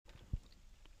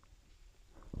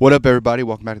What up, everybody?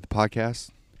 Welcome back to the podcast.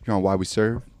 You're on Why We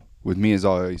Serve. With me, as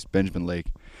always, Benjamin Lake.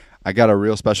 I got a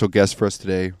real special guest for us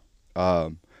today.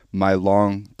 My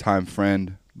longtime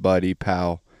friend, buddy,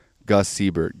 pal, Gus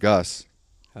Siebert. Gus,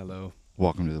 Hello.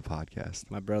 welcome to the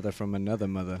podcast. My brother from another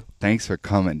mother. Thanks for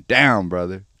coming down,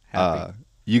 brother. Happy.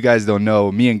 You guys don't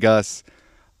know, me and Gus,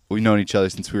 we've known each other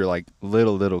since we were like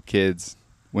little kids.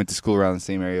 Went to school around the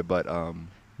same area, but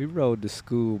We rode the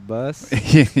school bus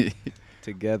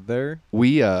together.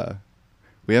 we haven't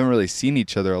really seen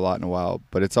each other a lot in a while,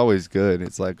 but it's always good.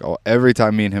 It's like every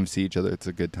time me and him see each other, it's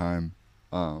a good time.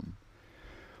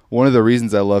 One of the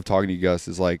reasons I love talking to you, Gus,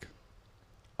 is like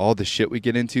all the shit we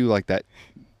get into, like that.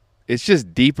 It's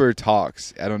just deeper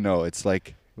talks. I don't know. It's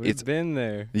like We've been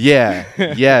there. yeah,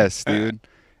 yes, dude.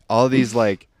 All these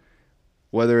like,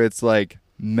 whether it's like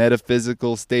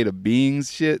metaphysical state of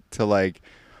beings shit to like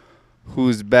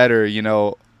who's better,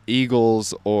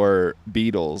 Eagles or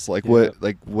Beatles, like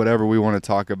whatever we want to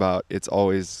talk about, it's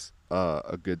always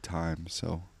a good time.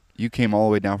 So you came all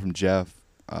the way down from Jeff.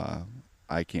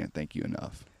 I can't thank you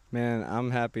enough. Man,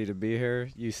 I'm happy to be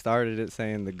here. You started it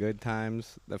saying the good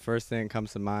times. The first thing that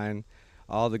comes to mind,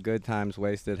 all the good times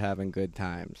wasted having good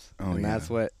times. Oh, and yeah. that's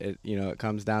what it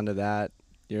comes down to that.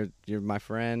 You're my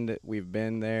friend. We've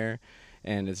been there,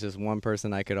 and it's just one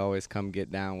person I could always come get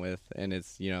down with, and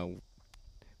it's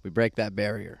we break that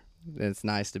barrier. It's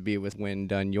nice to be with when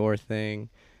done your thing.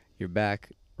 You're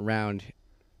back around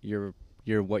you're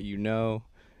what you know,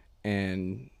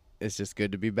 and it's just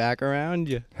good to be back around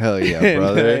you. Hell yeah,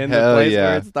 brother. in the Hell place yeah.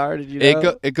 where it started,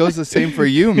 It goes the same for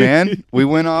you, man. We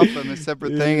went off on a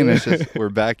separate thing, and it's just we're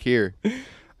back here.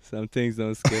 Some things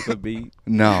don't skip a beat.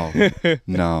 No.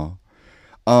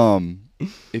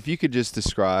 If you could just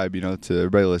describe, to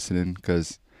everybody listening,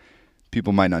 because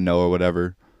people might not know or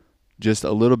whatever, just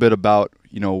a little bit about,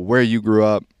 where you grew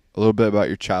up, a little bit about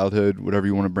your childhood, whatever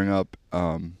you want to bring up,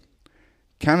 kind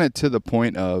of to the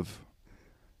point of,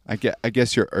 I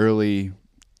guess your early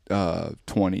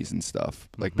 20s and stuff,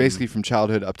 like basically from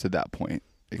childhood up to that point.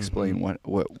 Explain what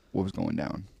was going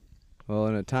down. Well,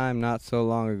 in a time not so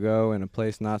long ago, in a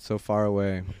place not so far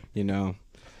away,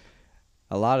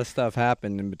 a lot of stuff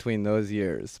happened in between those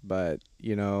years. But,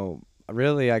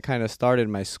 really I kind of started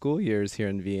my school years here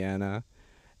in Vienna,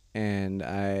 and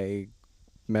I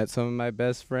met some of my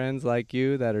best friends like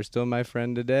you that are still my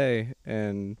friend today.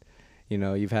 And,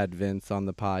 you've had Vince on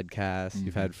the podcast,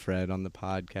 you've had Fred on the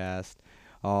podcast,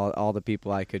 all the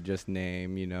people I could just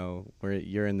name, where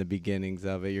you're in the beginnings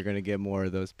of it. You're going to get more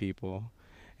of those people.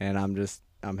 And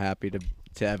I'm happy to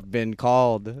have been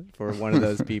called for one of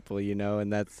those people,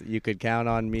 and that's, you could count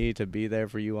on me to be there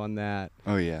for you on that.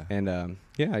 Oh, yeah. And,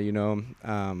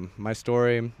 my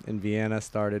story in Vienna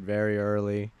started very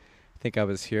early. I think I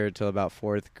was here till about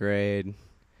 4th grade.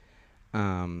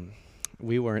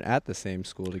 We weren't at the same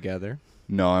school together.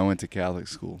 No, I went to Catholic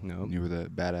school. No. You were the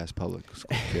badass public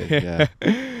school kid, yeah.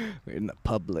 We're in the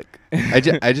public. I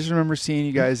just remember seeing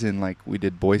you guys in, like, we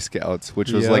did Boy Scouts,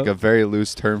 which was, Yep. like, a very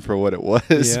loose term for what it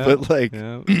was. Yep. But, like,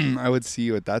 Yep. I would see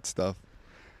you at that stuff.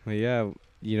 Well, yeah,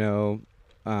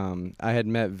 I had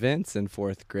met Vince in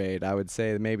 4th grade. I would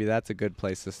say maybe that's a good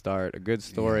place to start. A good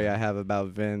story I have about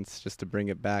Vince, just to bring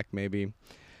it back maybe.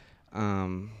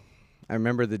 I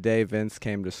remember the day Vince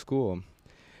came to school,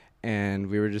 and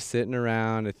we were just sitting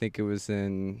around. I think it was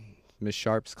in Miss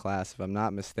Sharp's class, if I'm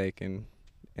not mistaken.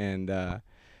 And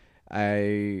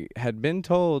I had been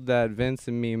told that Vince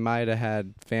and me might have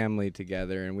had family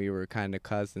together, and we were kind of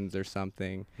cousins or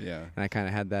something. Yeah. And I kind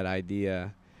of had that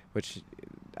idea, which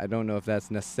I don't know if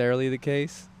that's necessarily the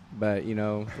case, but,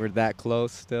 we're that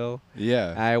close still.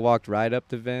 Yeah. I walked right up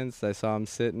to Vince. I saw him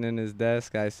sitting in his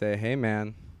desk. I say, "Hey,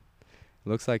 man,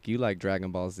 looks like you like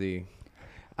Dragon Ball Z.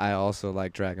 I also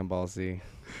like Dragon Ball Z."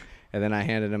 And then I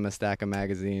handed him a stack of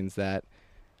magazines that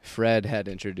Fred had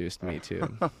introduced me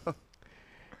to.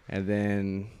 And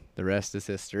then the rest is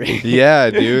history. Yeah,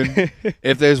 dude.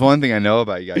 If there's one thing I know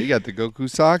about you got the Goku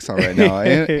socks on right now,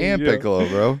 and Yeah. Piccolo,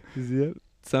 bro. Yep.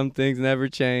 Some things never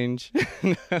change.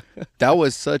 That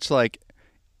was such like,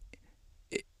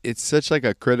 it's such like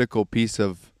a critical piece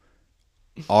of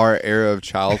our era of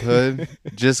childhood,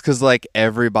 just because like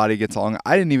everybody gets along.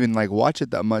 I didn't even like watch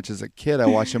it that much as a kid. I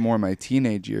watched it more in my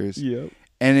teenage years. Yep.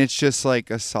 And it's just like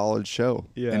a solid show,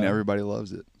 Yeah. and everybody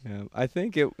loves it. Yeah, I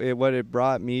think what it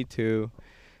brought me to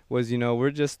was, we're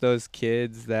just those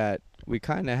kids that we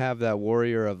kind of have that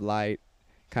warrior of light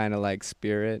kind of like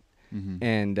spirit. Mm-hmm.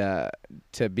 And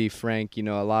to be frank, a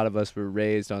lot of us were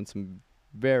raised on some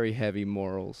very heavy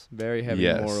morals,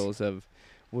 Yes. of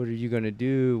what are you going to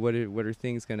do? What are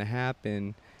things going to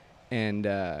happen? And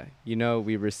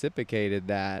we reciprocated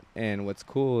that. And what's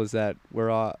cool is that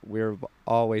we've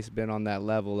always been on that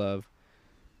level of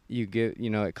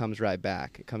it comes right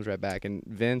back. It comes right back. And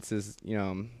Vince is,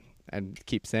 I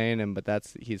keep saying him,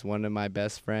 but he's one of my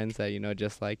best friends that,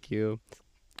 just like you.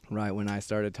 Right when I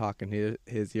started talking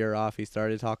his ear off, he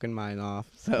started talking mine off.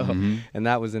 So, and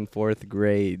that was in 4th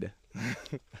grade.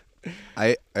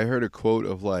 I heard a quote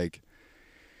of like,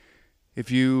 if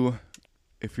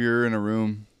you're in a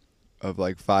room of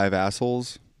like 5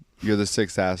 assholes, you're the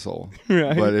 6th asshole.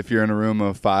 Right. But if you're in a room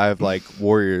of 5 like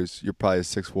warriors, you're probably the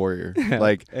 6th warrior.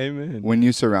 Like, amen. When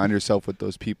you surround yourself with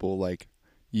those people, like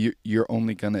you're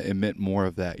only gonna emit more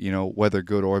of that, whether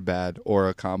good or bad or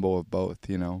a combo of both.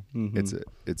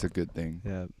 It's a good thing.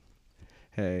 Yeah.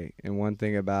 Hey, and one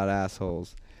thing about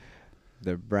assholes,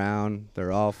 they're brown,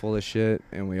 they're all full of shit,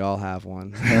 and we all have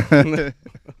one.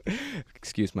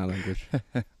 Excuse my language.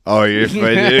 Oh, you're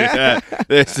fine, dude.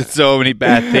 There's so many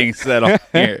bad things said on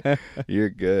here. You're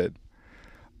good.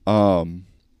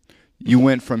 You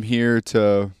went from here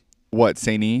to what,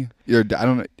 St. E?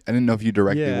 I didn't know if you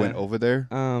directly went over there.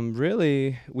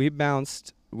 Really, we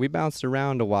bounced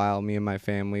around a while, me and my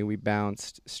family. We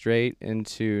bounced straight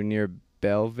into near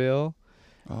Belleville,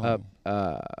 up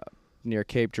near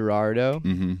Cape Girardeau,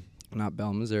 not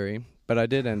Bell, Missouri. But I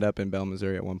did end up in Bell,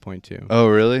 Missouri at one point too. Oh,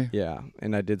 really? Yeah,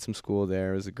 and I did some school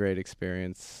there. It was a great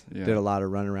experience. Yeah. Did a lot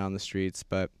of run around the streets,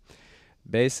 but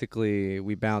basically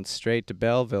we bounced straight to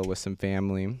Belleville with some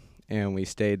family, and we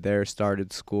stayed there,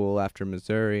 started school after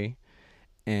Missouri,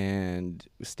 and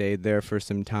stayed there for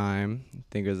some time. I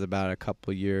think it was about a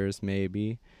couple years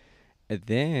maybe. And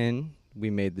then we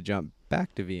made the jump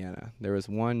back to Vienna. There was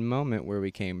one moment where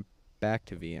we came back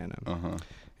to Vienna.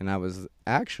 And I was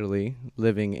actually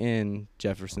living in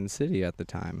Jefferson City at the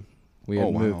time. We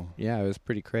had moved. Wow. Yeah, it was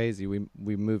pretty crazy.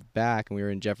 We moved back and we were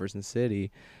in Jefferson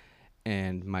City,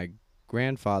 and my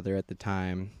grandfather at the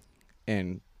time,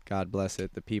 and God bless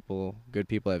it, good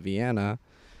people at Vienna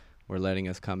were letting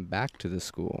us come back to the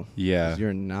school. Yeah. 'Cause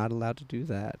you're not allowed to do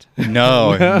that.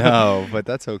 No, but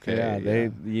that's okay.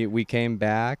 Yeah, we came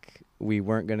back. We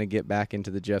weren't going to get back into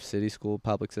the Jeff City School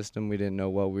public system. We didn't know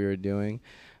what we were doing.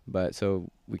 But so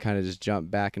we kind of just jumped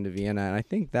back into Vienna. And I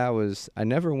think I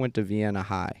never went to Vienna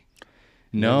High.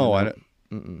 No, I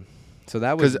don't. So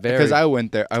that was because I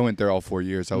went there all 4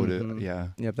 years. I would have, yeah.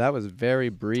 Yep, that was very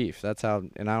brief. That's how,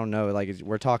 and I don't know, like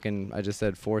we're talking, I just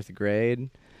said 4th grade.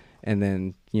 And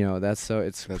then, that's so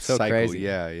cycle, crazy.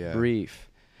 Yeah. Brief.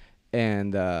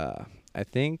 And I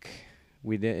think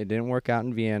it didn't work out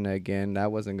in Vienna again.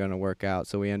 That wasn't going to work out.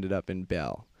 So we ended up in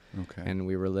Bell. Okay. And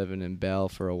we were living in Bell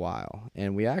for a while.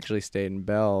 And we actually stayed in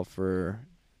Bell for,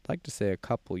 I'd like to say, a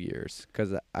couple years.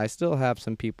 Because I still have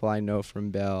some people I know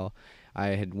from Bell. I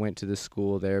had went to the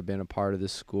school there, been a part of the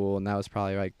school. And that was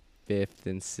probably like 5th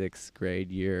and 6th grade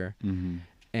year.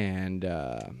 And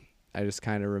I just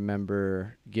kind of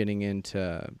remember getting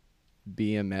into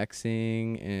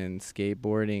BMXing and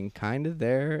skateboarding kind of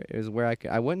there. It was where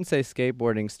I wouldn't say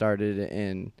skateboarding started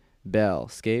in Bell.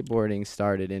 Skateboarding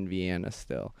started in Vienna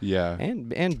still. Yeah.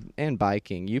 And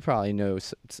biking. You probably know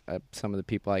some of the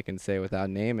people I can say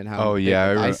without naming how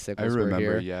bicycles were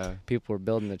here. Yeah. People were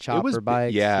building the chopper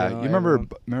bikes. Yeah. You remember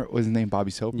what was his name?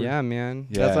 Bobby Soper? Yeah, man.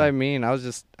 Yeah. That's what I mean. I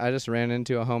just ran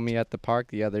into a homie at the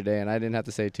park the other day, and I didn't have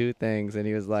to say 2 things, and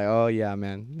he was like, "Oh yeah,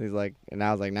 man." He's like, and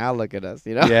I was like, "Now look at us,"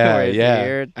 Yeah,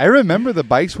 yeah. I remember the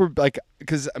bikes were like,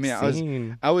 because I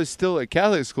mean, I was still at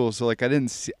Catholic school, so like I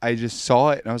just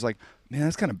saw it, and I was like, man,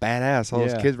 that's kind of badass. All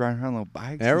those kids riding around on little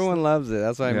bikes. Everyone loves it.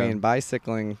 That's what I mean.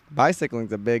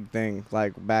 Bicycling's a big thing.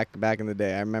 Like back in the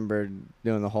day, I remember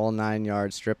doing the whole 9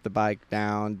 yards, strip the bike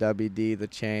down, WD the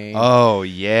chain. Oh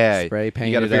yeah, spray paint.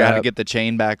 You got to figure out how to get the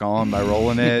chain back on by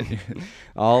rolling it.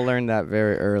 All learned that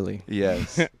very early.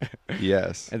 Yes,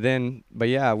 yes. And then, but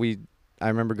yeah, I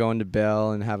remember going to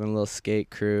Bell and having a little skate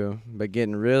crew, but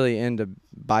getting really into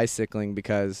bicycling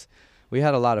because we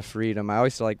had a lot of freedom. I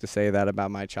always like to say that about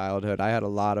my childhood. I had a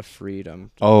lot of freedom.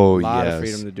 Oh, yes. A lot of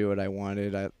freedom to do what I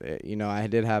wanted. I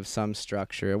did have some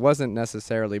structure. It wasn't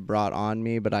necessarily brought on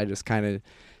me, but I just kind of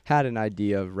had an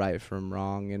idea of right from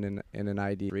wrong and an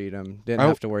idea of freedom. Didn't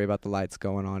have to worry about the lights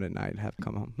going on at night and have to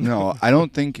come home. No, I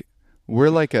don't think we're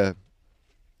I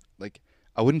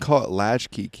wouldn't call it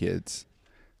latchkey kids.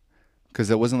 Because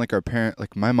it wasn't like our parent,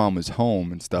 like my mom was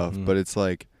home and stuff, but it's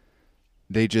like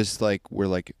they just like were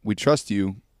like, we trust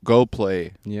you, go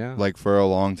play. Yeah. Like for a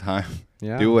long time.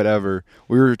 Yeah. Do whatever.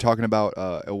 We were talking about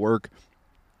at work,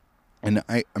 and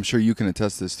I'm sure you can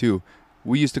attest to this too.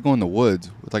 We used to go in the woods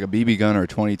with like a BB gun or a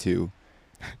 22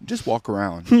 just walk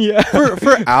around Yeah.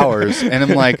 for hours. And I'm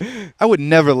like, I would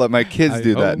never let my kids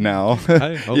do that now.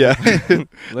 Yeah.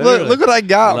 Look what I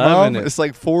got, Loving Mom. it. It's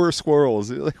like 4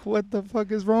 squirrels. You're like, what the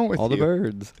fuck is wrong with All you? the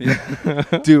birds.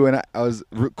 Dude, and I was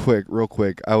real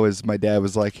quick. My dad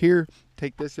was like, here,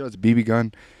 take this. It's a BB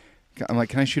gun. I'm like,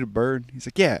 can I shoot a bird? He's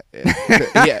like, yeah.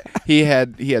 Yeah. He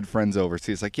had friends over,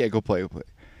 so he's like, yeah, go play.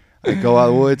 I go out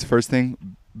of the woods. First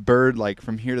thing, bird like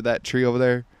from here to that tree over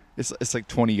there. It's like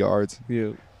 20 yards.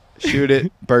 Yeah. Shoot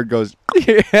it. Bird goes.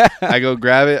 Yeah. I go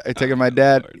grab it. I take it to my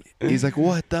dad. He's like,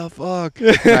 what the fuck?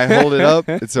 And I hold it up.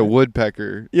 It's a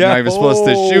woodpecker. Yeah. You're not even supposed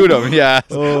to shoot him. Yeah.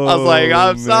 I was like,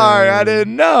 I'm sorry. I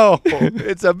didn't know.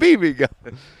 It's a BB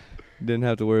gun. Didn't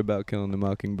have to worry about killing the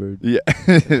mockingbird. Yeah.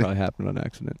 It probably happened on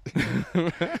accident.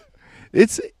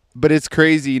 But it's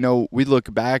crazy, we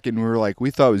look back and we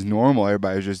thought it was normal.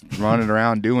 Everybody was just running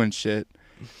around doing shit.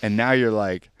 And now you're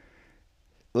like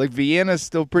Vienna's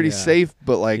still pretty safe,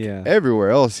 but everywhere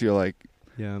else you're like,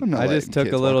 yeah. I'm not I just letting took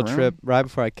a kids little walk trip right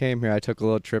before I came here. I took a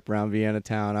little trip around Vienna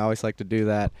town. I always like to do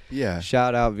that. yeah.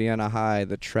 Shout out Vienna High.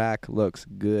 The track looks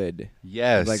good.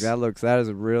 Yes.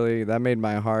 That made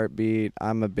my heart beat.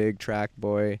 I'm a big track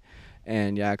boy.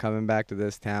 And yeah, coming back to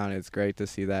this town, it's great to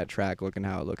see that track looking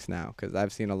how it looks now, because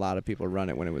I've seen a lot of people run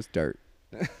it when it was dirt.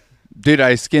 Dude,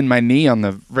 I skinned my knee on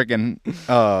the freaking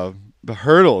the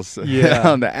hurdles Yeah.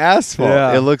 on the asphalt.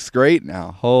 Yeah. It looks great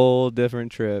now. Whole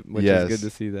different trip, which Yes. is good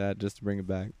to see that, just to bring it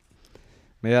back.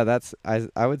 But yeah,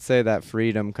 I would say that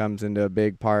freedom comes into a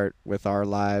big part with our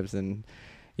lives, and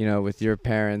with your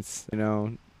parents,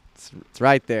 it's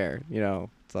right there.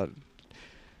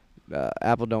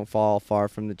 Apple don't fall far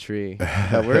from the tree.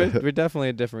 But we're definitely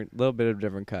a little bit of a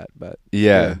different cut, but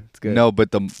Yeah. it's good. No,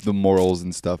 but the morals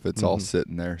and stuff, it's all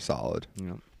sitting there solid.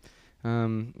 Yeah.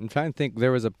 I'm trying to think.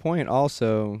 There was a point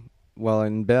also. Well,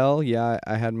 in Bell,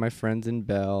 I had my friends in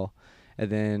Bell,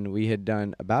 and then we had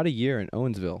done about a year in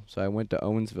Owensville. So I went to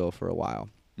Owensville for a while,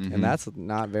 and that's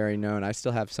not very known. I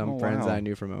still have some friends wow. I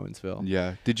knew from Owensville.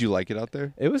 Yeah. Did you like it out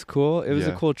there? It was cool. It was a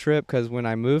Yeah. cool trip, because when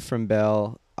I moved from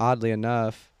Bell, oddly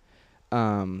enough,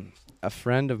 a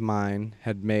friend of mine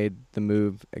had made the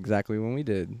move exactly when we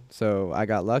did. So I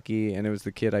got lucky, and it was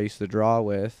the kid I used to draw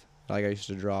with. Like, I used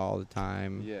to draw all the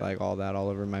time, like all that all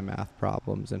over my math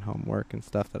problems and homework and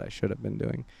stuff that I should have been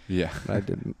doing. Yeah. But I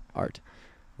did art,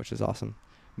 which is awesome.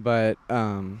 But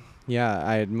I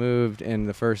had moved, and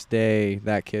the first day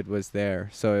that kid was there,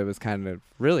 so it was kind of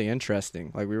really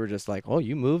interesting. Like, we were just like, "Oh,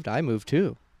 you moved, I moved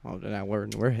too." Well, now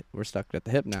we're stuck at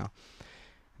the hip now.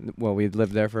 Well, we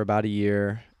lived there for about a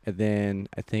year, and then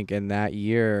I think in that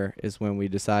year is when we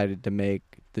decided to make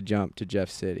the jump to Jeff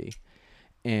City.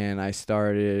 And I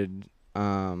started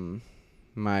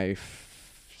my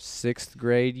 6th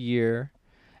grade year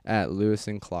at Lewis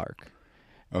and Clark.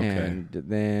 Okay. And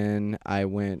then I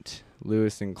went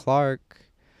Lewis and Clark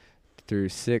through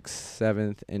 6th,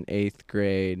 7th, and 8th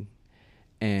grade,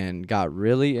 and got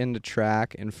really into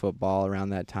track and football around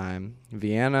that time.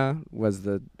 Vienna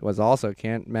was also,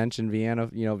 can't mention Vienna,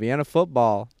 Vienna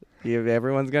football.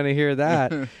 Everyone's going to hear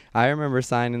that. I remember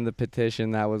signing the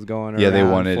petition that was going around. Yeah, they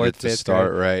wanted 4th, it to 5th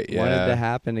start grade. right. Yeah. Wanted to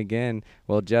happen again.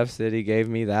 Well, Jeff City gave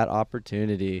me that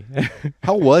opportunity.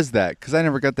 How was that? Because I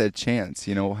never got that chance.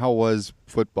 How was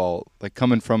football, like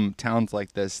coming from towns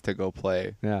like this to go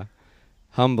play? Yeah.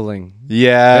 Humbling.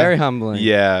 Yeah. Very humbling.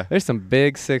 Yeah. There's some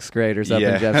big 6th graders up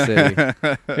in Jeff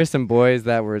City. There's some boys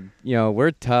that were, we're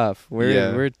tough.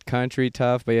 We're country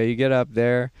tough. But yeah, you get up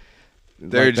there.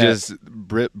 They're like just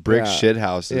brick shit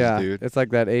houses, dude. It's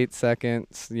like that 8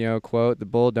 seconds, quote, "The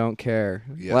bull don't care."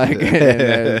 Yeah. Like,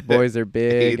 and the boys are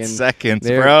big. 8 and seconds,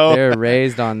 they're, bro. They're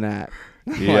raised on that.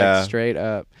 Yeah. Like, straight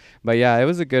up. But yeah, it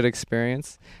was a good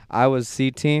experience. I was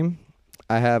C team.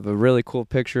 I have a really cool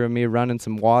picture of me running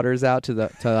some waters out to the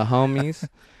homies.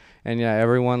 And yeah,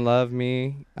 everyone loved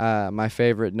me. My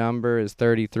favorite number is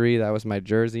 33. That was my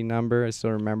jersey number. I still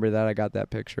remember that. I got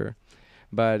that picture.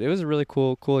 But it was a really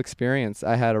cool experience.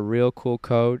 I had a real cool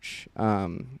coach.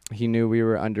 He knew we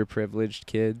were underprivileged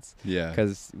kids. Yeah.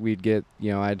 Because we'd get,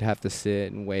 I'd have to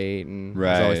sit and wait, and I was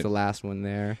Right. always the last one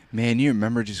there. Man, you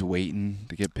remember just waiting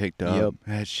to get picked up? Yep.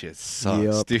 That shit sucks,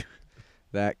 Yep. dude.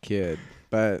 That kid.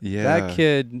 But Yeah. that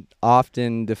kid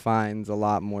often defines a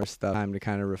lot more stuff. Time to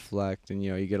kind of reflect, and,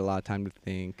 you get a lot of time to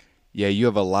think. Yeah, you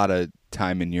have a lot of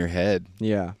time in your head.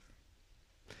 Yeah.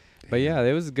 But yeah,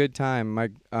 it was a good time.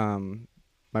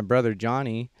 My brother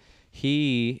Johnny,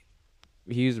 he's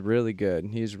really good.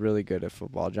 He's really good at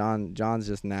football. John's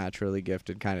just naturally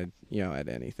gifted, kind of, at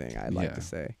anything, I'd like to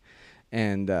say.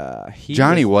 And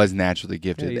Johnny was naturally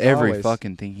gifted. he's Every always-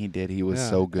 fucking thing he did, he was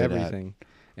so good everything.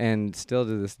 And still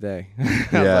to this day.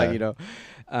 I was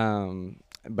like,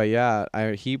 But yeah,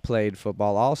 he played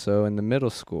football also in the middle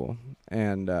school.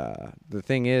 And the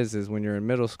thing is when you're in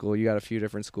middle school, you got a few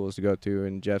different schools to go to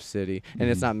in Jeff City. And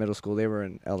it's not middle school; they were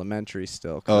in elementary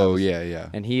still. Oh yeah, yeah.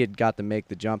 And he had got to make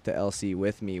the jump to LC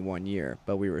with me 1 year,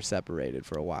 but we were separated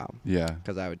for a while. Yeah.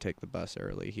 Because I would take the bus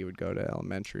early. He would go to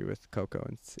elementary with Coco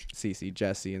and Cece,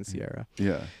 Jesse, and Sierra.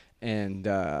 Yeah. And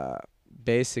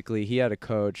basically, he had a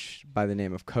coach by the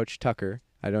name of Coach Tucker.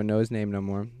 I don't know his name no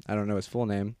more. I don't know his full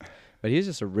name. But he's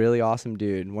just a really awesome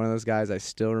dude. One of those guys I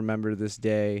still remember to this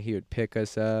day. He would pick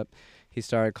us up. He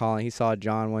started calling. He saw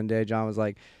John one day. John was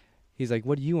like, he's like,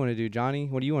 "What do you want to do, Johnny?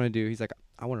 What do you want to do?" He's like,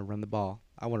 "I want to run the ball.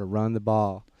 I want to run the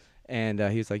ball." And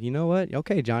he was like, "You know what?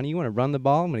 Okay, Johnny, you want to run the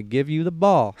ball? I'm going to give you the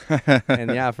ball." And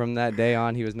yeah, from that day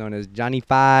on, he was known as Johnny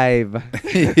 5.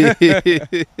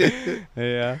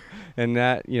 Yeah. And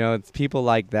that, it's people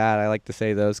like that. I like to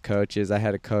say those coaches. I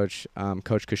had a coach,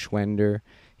 Coach Kashwender.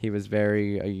 He was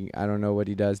very, I don't know what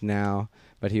he does now,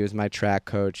 but he was my track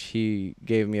coach. He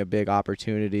gave me a big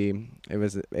opportunity. It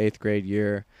was the 8th grade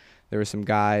year. There were some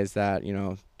guys that,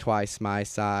 twice my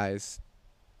size,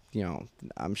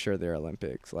 I'm sure they're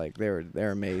Olympics. Like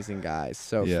they're amazing guys,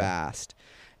 so fast.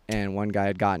 And one guy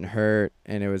had gotten hurt,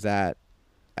 and it was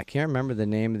I can't remember the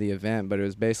name of the event, but it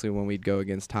was basically when we'd go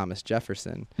against Thomas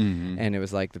Jefferson. Mm-hmm. And it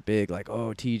was like the big,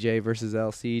 TJ versus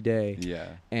LC day. Yeah.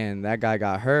 And that guy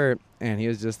got hurt, and he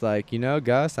was just like,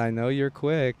 Gus, I know you're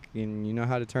quick, and you know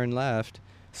how to turn left,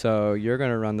 so you're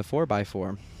going to run the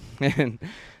 4x4. And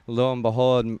lo and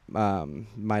behold,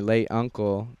 my late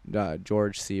uncle,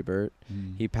 George Siebert,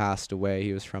 he passed away.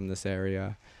 He was from this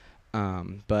area.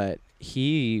 But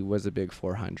he was a big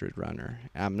 400 runner.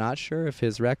 I'm not sure if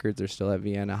his records are still at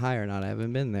Vienna High or not. I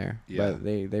haven't been there. Yeah. But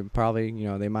they probably,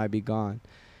 they might be gone.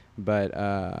 But,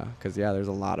 because, there's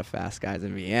a lot of fast guys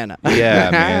in Vienna.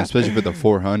 Yeah, man, especially for the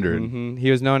 400. Mm-hmm.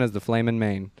 He was known as the Flamin'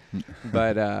 Main.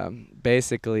 But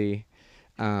basically,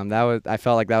 I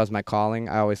felt like that was my calling.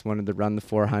 I always wanted to run the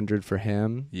 400 for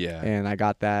him. Yeah. And I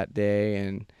got that day,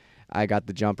 and I got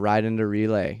the jump right into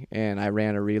relay, and I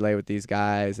ran a relay with these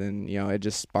guys, and it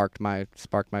just sparked my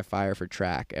fire for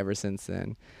track ever since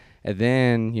then. And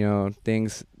then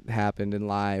things happened in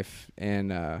life,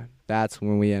 and that's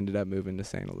when we ended up moving to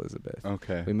St. Elizabeth.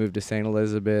 Okay. We moved to St.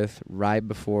 Elizabeth right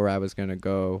before I was going to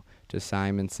go to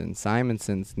Simonson.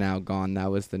 Simonson's now gone.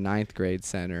 That was the 9th grade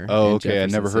center. Oh, okay. I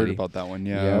never heard City. about that one.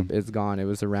 Yeah. Yep, it's gone. It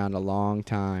was around a long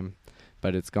time,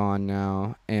 but it's gone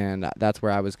now, and that's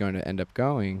where I was going to end up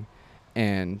going.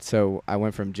 And so I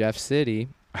went from Jeff City,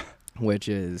 which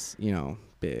is,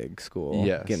 big school,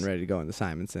 getting ready to go into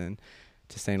Simonson,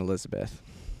 to St. Elizabeth.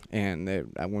 And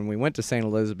when we went to St.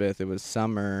 Elizabeth, it was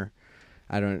summer.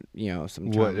 I don't,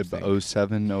 What, about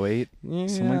 07, 08? Yeah,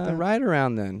 something like that? right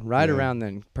around then. Around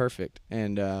then. Perfect.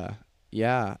 And, I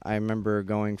remember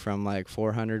going from like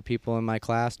 400 people in my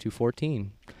class to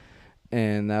 14.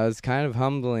 And that was kind of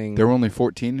humbling. There were only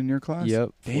 14 in your class? Yep,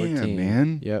 14. Damn,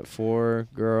 man. Yep, 4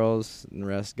 girls and the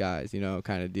rest guys,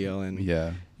 kind of deal.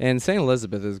 And St.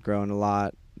 Elizabeth has grown a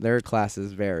lot. Their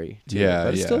classes vary, too. Yeah,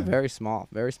 but it's still very small,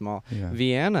 very small. Yeah.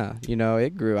 Vienna,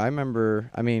 it grew. I remember,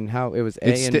 how it was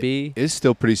and B. It's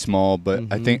still pretty small, but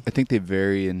Mm-hmm. I think they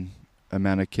vary in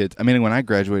amount of kids. I mean, when I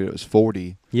graduated, it was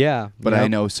 40. Yeah. But I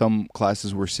know some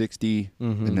classes were 60,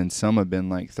 Mm-hmm. and then some have been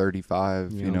like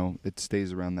 35. Yep. It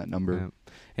stays around that number.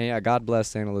 Yeah. And God bless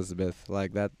St. Elizabeth.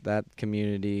 Like that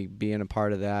community, being a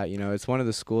part of that. It's one of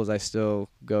the schools I still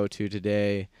go to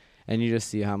today, and you just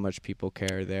see how much people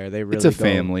care there. They really It's a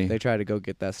family. They try to go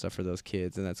get that stuff for those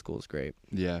kids, and that school's great.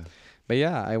 Yeah. But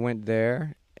yeah, I went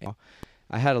there.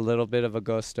 I had a little bit of a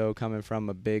gusto coming from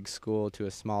a big school to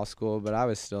a small school, but I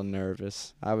was still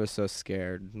nervous. I was so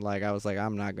scared. Like I was like,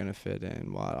 I'm not gonna fit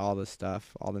in. All this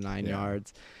stuff, all the 9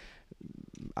 yards.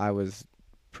 I was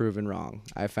proven wrong.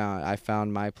 I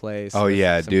found my place. Oh, with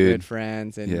yeah, some dude. good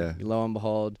friends, and lo and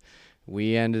behold,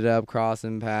 we ended up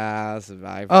crossing paths.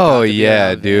 Oh,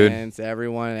 yeah, dude.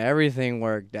 Everything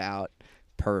worked out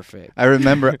perfect. I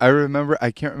remember.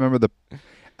 I can't remember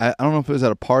I don't know if it was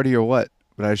at a party or what,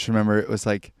 but I just remember it was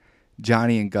like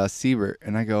Johnny and Gus Siebert,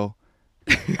 and I go,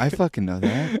 I fucking know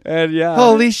that. And yeah,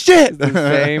 Holy shit! it's the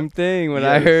same thing when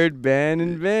I Yes. heard Ben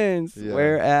and Vince. Yeah.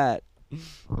 Where at?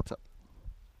 What's up?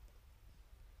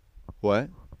 What?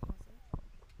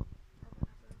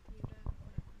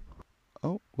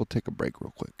 Oh, we'll take a break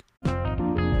real quick.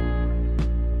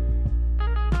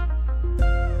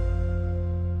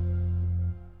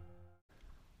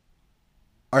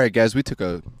 All right, guys, we took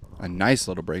a nice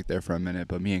little break there for a minute,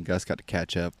 but me and Gus got to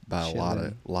catch up about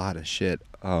a lot of shit.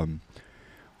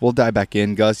 We'll dive back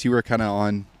in. Gus, you were kind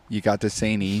of you got to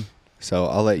St. E, so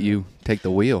I'll let you take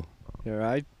the wheel. All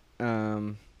right.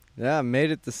 Yeah,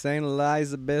 made it to St.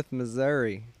 Elizabeth,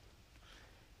 Missouri.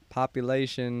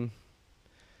 Population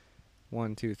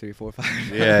 1, 2, 3, 4, 5.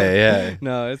 Yeah, yeah.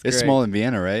 No, it's It's great. small in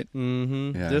Vienna, right?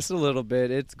 Yeah. Just a little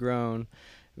bit. It's grown.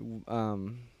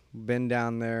 Been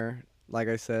down there. Like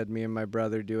I said, me and my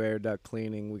brother do air duct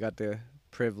cleaning. We got the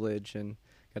privilege and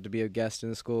got to be a guest in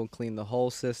the school and clean the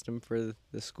whole system for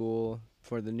the school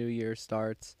before the new year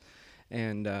starts.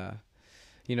 And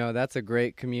that's a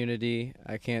great community.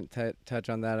 I can't touch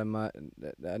on that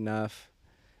enough.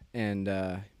 And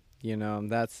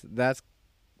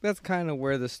that's kind of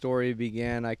where the story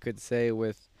began, I could say,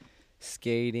 with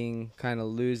skating, kind of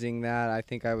losing that. I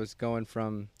think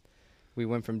we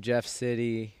went from Jeff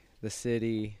City, the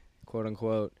city, quote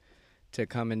unquote, to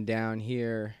coming down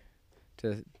here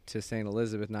to St.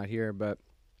 Elizabeth, not here, but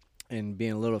and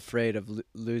being a little afraid of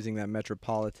losing that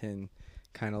metropolitan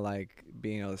kind of like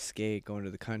being able to skate, going to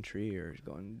the country or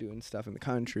going doing stuff in the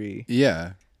country.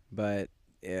 Yeah. But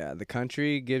yeah, the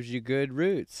country gives you good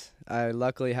roots. I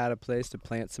luckily had a place to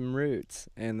plant some roots,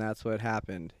 and that's what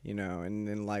happened, And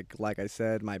then like I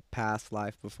said, my past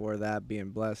life before that, being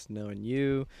blessed, knowing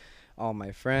you, all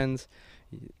my friends,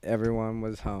 everyone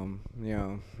was home,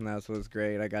 and that's what's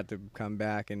great. I got to come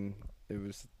back, and it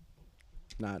was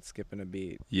not skipping a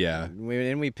beat. Yeah.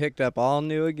 And we picked up all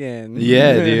new again.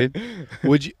 Yeah, dude.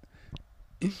 Would you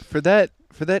for that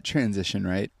transition,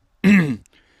 right?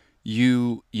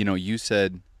 You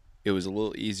said it was a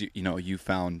little easier, you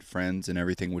found friends and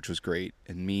everything, which was great.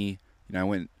 And me, I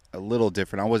went a little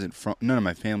different. I wasn't from none of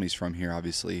my family's from here,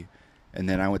 obviously. And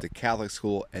then I went to Catholic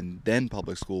school and then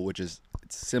public school, which is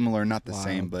it's similar, not the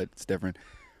same, but it's different.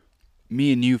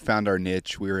 Me and you found our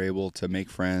niche. We were able to make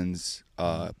friends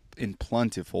in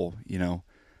plentiful,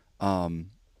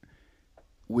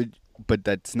 but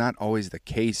that's not always the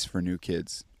case for new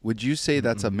kids. Would you say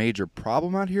that's a major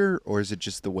problem out here, or is it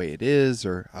just the way it is,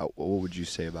 or what would you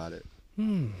say about it?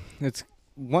 It's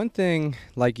one thing,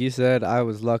 like you said, I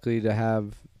was lucky to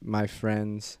have my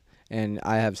friends, and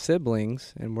I have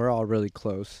siblings, and we're all really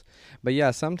close. But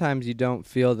yeah, sometimes you don't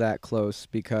feel that close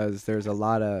because there's a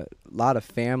lot of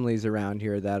families around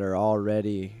here that are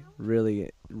already really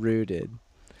rooted.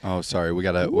 Oh, sorry. We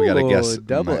gotta guess.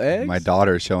 Double eggs? My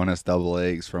daughter's showing us double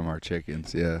eggs from our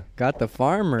chickens. Yeah. Got the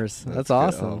farmers. That's good.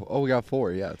 awesome. Oh, we got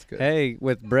 4. Yeah, that's good. Hey,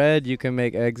 with bread you can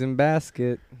make eggs in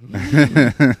basket.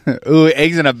 Ooh,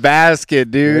 eggs in a basket,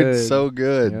 dude. Good. So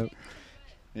good. Yep.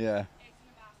 Yeah.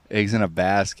 Eggs in a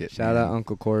basket. Shout out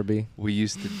Uncle Corby. We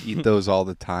used to eat those all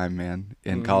the time, man.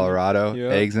 In Colorado,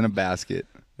 Yep. eggs in a basket.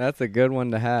 That's a good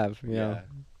one to have. Yeah.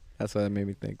 That's what it made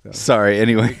me think, though. Sorry.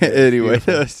 Anyway.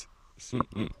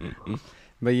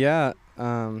 But yeah,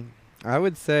 I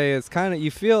would say it's kind of,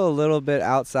 you feel a little bit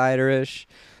outsiderish.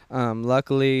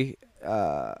 Luckily,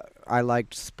 I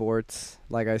liked sports.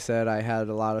 Like I said, I had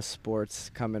a lot of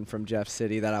sports coming from Jeff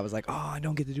City that I was like, oh, I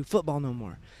don't get to do football no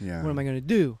more. Yeah. What am I going to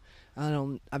do?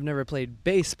 I've never played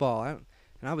baseball. And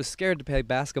I was scared to play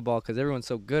basketball because everyone's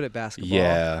so good at basketball.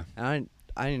 Yeah. And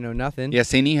I didn't know nothing. Yeah,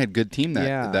 St. E had good team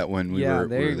that when we were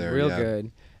there. They're real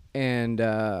good. And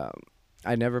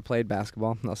I never played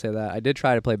basketball. I'll say that. I did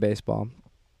try to play baseball.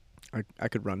 I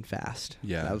could run fast.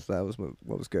 Yeah. That was what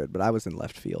was good. But I was in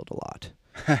left field a lot.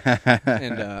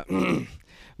 And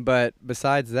but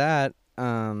besides that,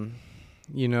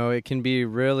 it can be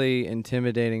really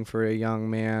intimidating for a young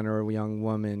man or a young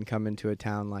woman coming to a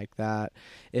town like that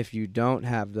if you don't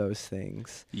have those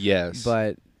things. Yes.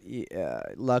 But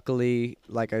luckily,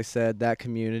 like I said, that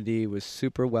community was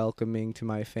super welcoming to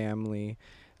my family.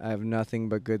 I have nothing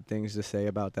but good things to say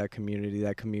about that community.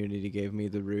 That community gave me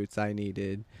the roots I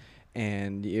needed.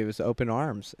 And it was open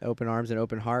arms and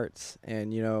open hearts.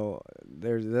 And,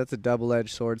 that's a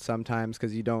double-edged sword sometimes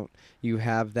because you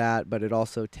have that, but it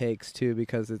also takes too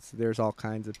because there's all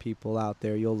kinds of people out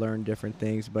there. You'll learn different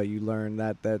things, but you learn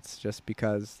that's just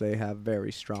because they have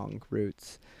very strong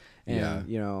roots. And,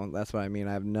 that's what I mean.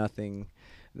 I have nothing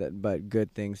but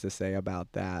good things to say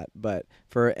about that. But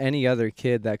for any other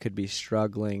kid that could be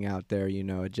struggling out there,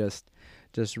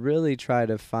 just really try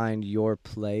to find your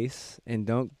place and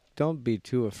don't be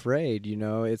too afraid.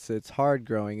 It's hard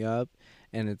growing up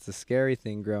and it's a scary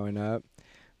thing growing up,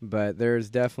 but there's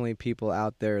definitely people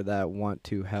out there that want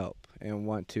to help and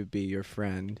want to be your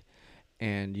friend.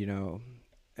 And,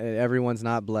 everyone's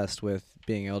not blessed with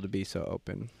being able to be so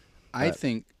open. I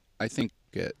think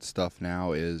stuff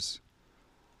now is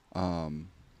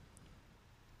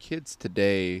kids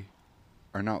today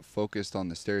are not focused on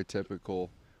the stereotypical,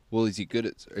 well,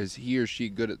 is he or she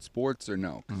good at sports or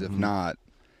no? Because if not,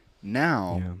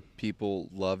 now people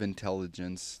love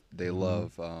intelligence. They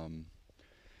love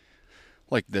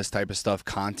like this type of stuff,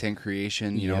 content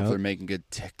creation, you know, if Yep. they're making good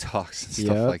TikToks and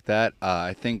stuff Yep. like that,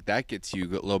 I think that gets you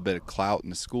a little bit of clout in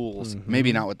the schools.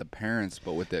 Maybe Mhm. not with the parents,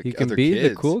 but with the You can other be the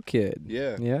kids. cool kid.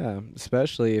 Yeah. Yeah,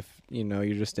 especially if,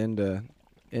 you're just into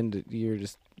you're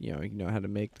just, you know how to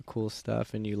make the cool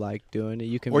stuff and you like doing it.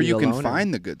 You can Or be you the can loner.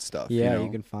 find the good stuff, you Yeah, know?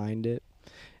 you can find it.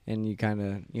 And you kind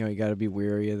of, you got to be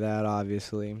wary of that,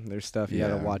 obviously. There's stuff you got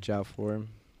to Yeah. watch out for.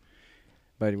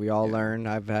 But we all Yeah. learn.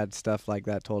 I've had stuff like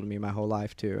that told to me my whole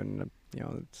life, too. And,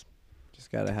 it's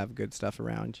just got to have good stuff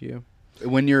around you.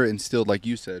 When you're instilled, like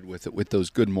you said, with those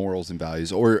good morals and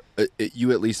values, or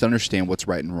you at least understand what's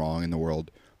right and wrong in the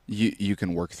world, you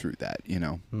can work through that, you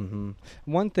know? Mm-hmm.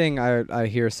 One thing I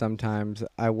hear sometimes,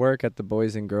 I work at the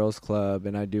Boys and Girls Club,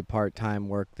 and I do part-time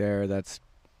work there. That's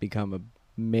become a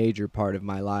major part of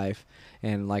my life.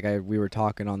 And like we were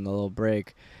talking on the little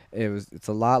break, it's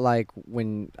a lot like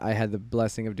when I had the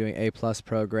blessing of doing A+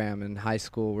 program in high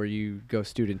school where you go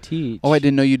student teach. Oh, I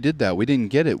didn't know you did that. We didn't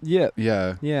get it. Yeah.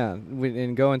 Yeah. Yeah,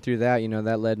 and going through that,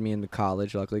 that led me into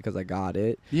college, luckily, because I got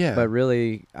it. Yeah. But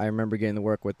really, I remember getting to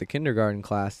work with the kindergarten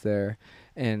class there,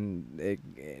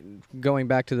 and going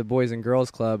back to the Boys and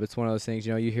Girls Club, it's one of those things,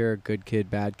 you hear good kid,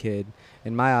 bad kid.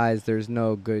 In my eyes, there's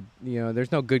no good,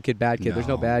 there's no good kid, bad kid. There's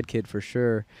no No. bad kid for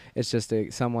sure. It's just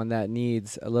someone that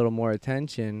needs a little more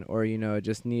attention, or,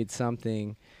 just needs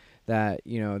something that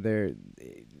there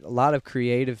a lot of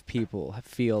creative people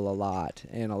feel a lot,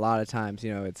 and a lot of times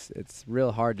it's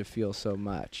real hard to feel so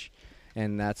much,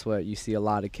 and that's what you see a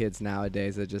lot of kids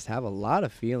nowadays that just have a lot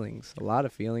of feelings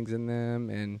in them,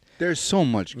 and There's so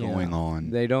much going on.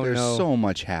 they don't There's know. so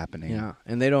much happening.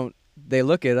 And they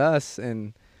look at us,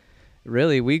 and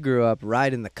really we grew up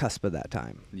right in the cusp of that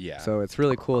time. Yeah. So it's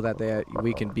really cool that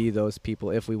we can be those people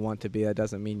if we want to be. That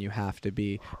doesn't mean you have to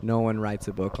be. No one writes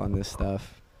a book on this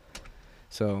stuff.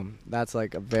 So that's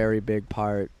like a very big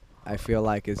part, I feel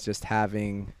like, is just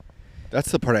having.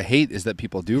 That's the part I hate, is that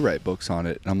people do write books on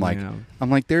it. And I'm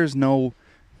like, there's no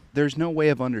way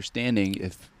of understanding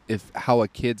if how a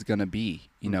kid's gonna be,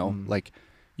 you know? Mhm. Like,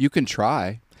 you can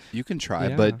try,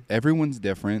 Yeah. but everyone's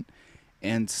different,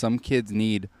 and some kids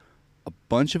need a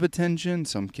bunch of attention,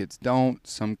 some kids don't.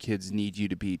 Some kids need you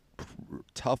to be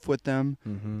tough with them,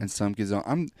 and some kids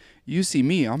don't. You see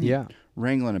me, I'm Yeah.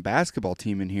 wrangling a basketball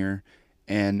team in here,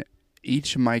 and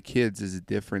each of my kids is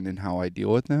different in how I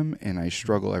deal with them, and I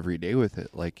struggle every day with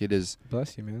it. Like, it is.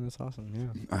 Bless you, man. That's awesome.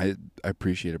 Yeah. I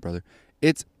appreciate it, brother.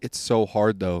 It's so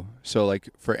hard though. So like,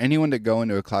 for anyone to go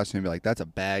into a classroom and be like, "That's a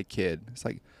bad kid," it's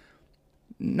like,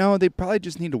 no, they probably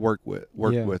just need to work with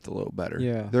Yeah. a little better.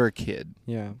 Yeah. They're a kid.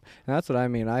 Yeah. And that's what I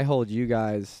mean. I hold you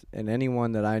guys and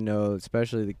anyone that I know,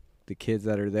 especially the kids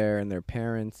that are there and their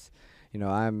parents.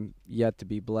 I'm yet to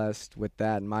be blessed with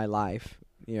that in my life.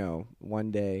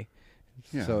 One day.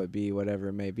 Yeah. So it be whatever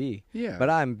it may be. Yeah. But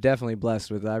I'm definitely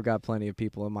blessed with it. I've got plenty of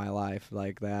people in my life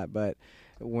like that. But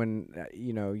when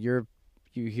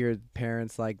you hear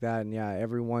parents like that, and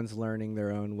everyone's learning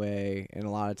their own way. And a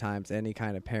lot of times, any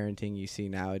kind of parenting you see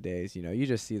nowadays, you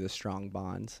just see the strong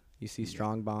bonds. You see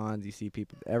strong bonds. You see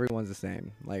people. Everyone's the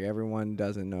same. Like, everyone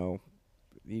doesn't know.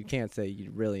 You can't say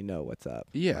you really know what's up.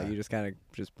 Yeah. Like, you just kind of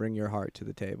just bring your heart to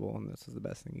the table, and this is the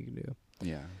best thing you can do.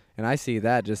 Yeah. And I see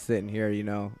that just sitting here,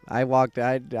 I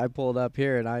pulled up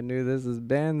here and I knew this is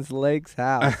Ben's Lake's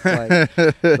house. Like,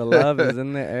 the love is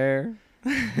in the air.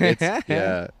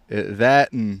 That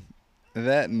and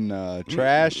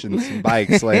trash and some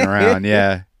bikes laying around.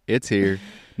 Yeah, it's here.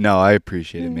 No, I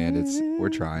appreciate it, man. We're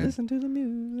trying. Listen to the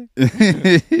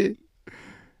music.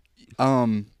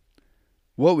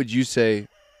 What would you say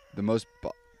the most?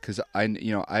 Because I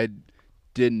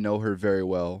didn't know her very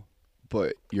well.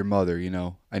 But your mother,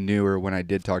 I knew her when I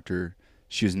did talk to her.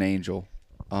 She was an angel.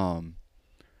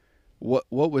 What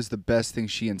was the best thing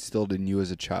she instilled in you as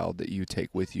a child that you take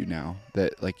with you now,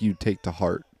 that like you take to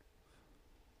heart?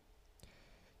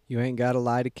 You ain't got to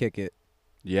lie to kick it.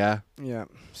 Yeah. Yeah,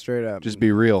 straight up. Just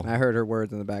be real. I heard her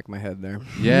words in the back of my head there.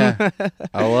 Yeah,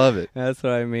 I love it. That's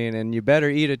what I mean. And you better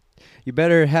you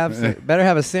better have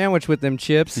a sandwich with them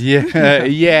chips. Yeah,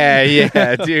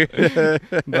 yeah, dude.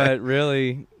 But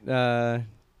really,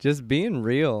 just being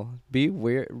real. Be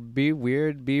weird, be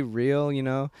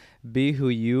real, be who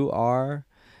you are,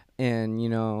 and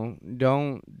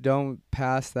don't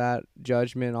pass that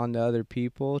judgment on to other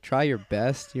people. Try your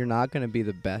best. You're not going to be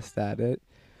the best at it,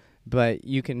 but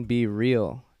you can be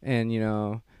real,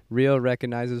 and real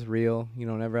recognizes real. You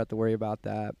don't ever have to worry about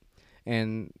that,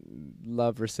 and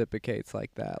love reciprocates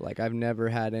like that. Like, I've never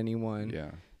had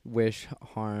anyone wish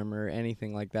harm or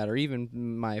anything like that, or even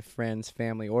my friends,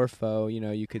 family, or foe.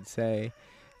 You could say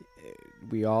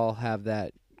we all have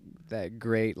that that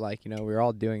great, like, you know, we're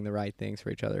all doing the right things for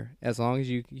each other as long as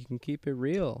you can keep it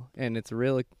real. And it's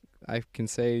really, I can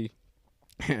say,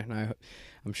 and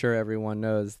I'm sure everyone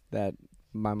knows that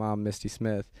my mom, Misty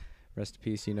Smith, rest in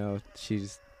peace, you know,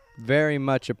 she's very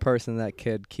much a person that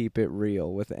could keep it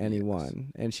real with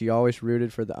anyone, and she always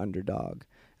rooted for the underdog.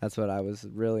 That's what I was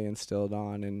really instilled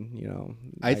on. And you know,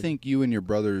 I think you and your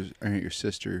brothers or your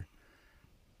sister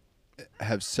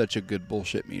have such a good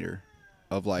bullshit meter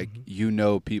of like, you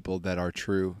know, people that are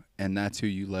true, and that's who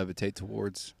you levitate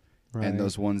towards. right. And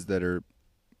those ones that are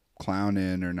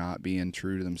clowning or not being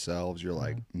true to themselves, you're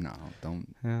like, no, don't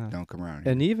come around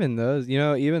here. And even those, you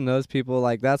know, even those people,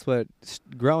 like, that's what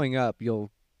growing up, you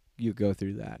go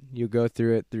through that. You go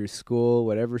through it through school,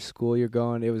 whatever school you're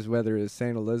going. It was whether it's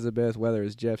St. Elizabeth, whether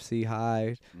it's Jeff C.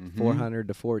 High, 400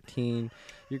 to 14,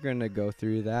 you're gonna go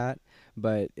through that.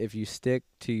 But if you stick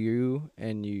to you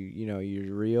and you know,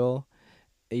 you're real,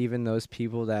 even those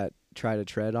people that try to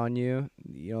tread on you,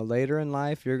 you know, later in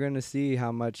life, you're going to see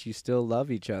how much you still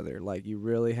love each other. Like, you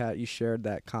really you shared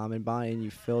that common bond, and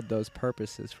you filled those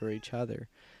purposes for each other.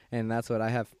 And that's what I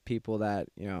have people that,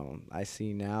 you know, I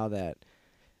see now that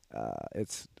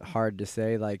it's hard to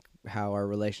say, like, how our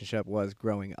relationship was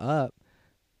growing up,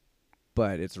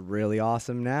 but it's really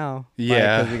awesome now.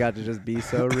 Yeah. Because we got to just be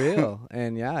so real.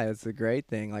 And yeah, it's a great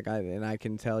thing. Like, I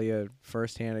can tell you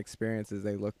firsthand experiences,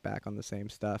 they look back on the same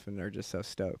stuff and they're just so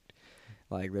stoked.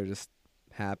 Like, they're just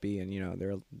happy, and, you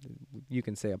know, you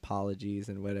can say apologies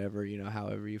and whatever, you know,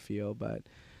 however you feel, but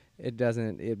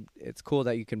it's cool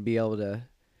that you can be able to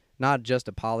not just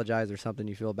apologize or something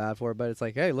you feel bad for, but it's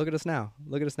like, hey, look at us now.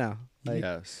 Look at us now. Like,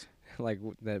 yes. Like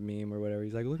that meme or whatever.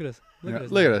 He's like, look at us. Look at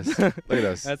us. Look at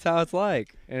us. That's how it's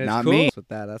like. And it's Not cool me. with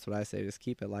that. That's what I say. Just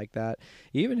keep it like that.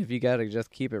 Even if you got to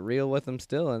just keep it real with them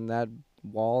still, and that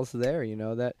wall's there, you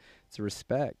know, that it's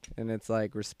respect. And it's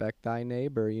like, respect thy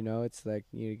neighbor, you know. It's like,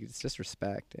 it's just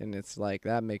respect. And it's like,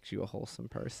 that makes you a wholesome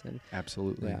person.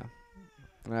 Absolutely. Yeah.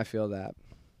 And I feel that.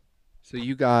 So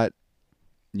you got,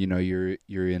 you know, you're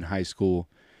in high school,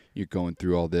 you're going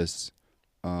through all this.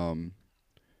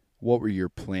 What were your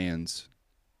plans,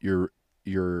 your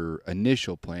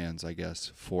initial plans, I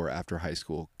guess, for after high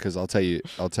school? Because I'll tell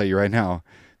you right now,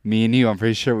 me and you, I'm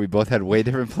pretty sure we both had way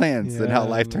different plans than how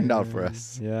life turned out for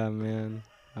us. Yeah, man.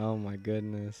 Oh my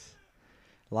goodness,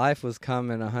 life was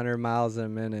coming 100 miles a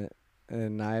minute,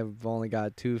 and I've only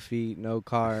got 2 feet, no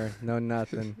car, no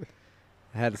nothing.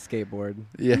 I had a skateboard.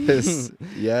 Yes,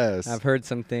 yes. I've heard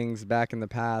some things back in the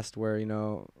past where, you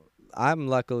know, I'm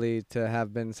luckily to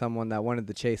have been someone that wanted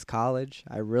to chase college.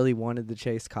 I really wanted to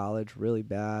chase college really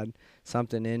bad.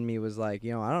 Something in me was like,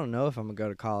 you know, I don't know if I'm going to go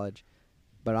to college,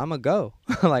 but I'm going to go.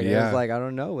 Like, It was like, I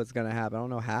don't know what's going to happen. I don't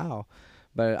know how,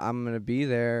 but I'm going to be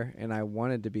there, and I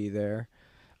wanted to be there.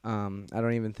 I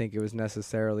don't even think it was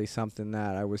necessarily something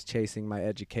that I was chasing my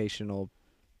educational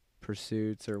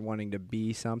pursuits or wanting to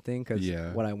be something, because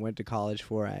what I went to college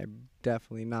for,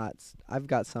 I've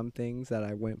got some things that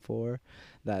I went for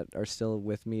that are still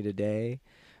with me today,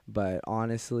 but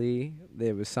honestly,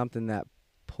 it was something that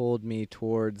pulled me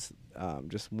towards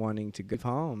just wanting to go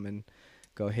home and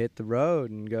go hit the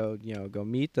road and go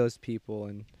meet those people.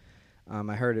 And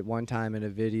I heard it one time in a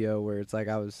video where it's like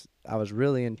I was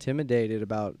really intimidated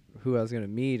about who I was going to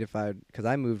meet because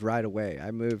I moved right away. I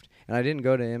moved, and I didn't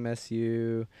go to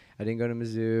MSU. I didn't go to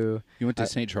Mizzou. You went to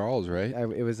St. Charles, right?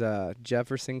 It was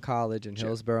Jefferson College in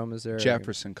Hillsboro, Missouri.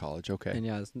 Jefferson College, okay. And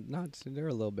yeah, they're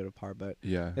a little bit apart, but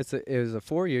yeah, it was a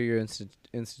 4-year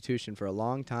institution for a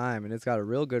long time, and it's got a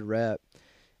real good rep.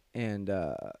 And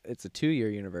it's a 2-year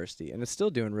university, and it's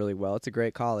still doing really well. It's a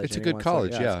great college. It's a good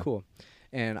college, yeah. It's cool.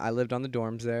 And I lived on the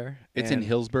dorms there. It's in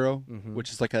Hillsboro,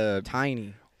 which is like a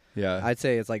tiny. Yeah. I'd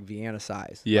say it's like Vienna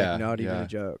size. Yeah. Like, not even a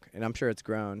joke. And I'm sure it's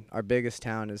grown. Our biggest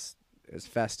town is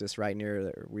Festus, right near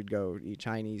there. We'd go eat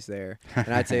Chinese there.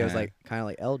 And I'd say it was like kind of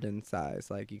like Eldon size.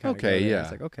 Like, you kind of go there,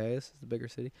 it's like, okay, this is the bigger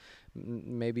city.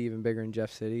 Maybe even bigger than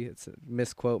Jeff City. It's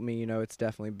misquote me, you know, it's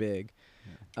definitely big.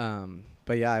 Yeah.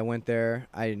 But yeah, I went there.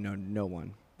 I didn't know no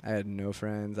one. I had no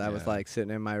friends. I was like sitting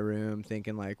in my room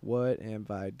thinking, like, what have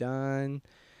I done?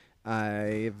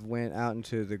 I went out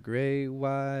into the great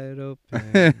wide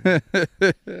open.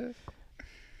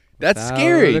 That's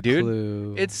scary, dude.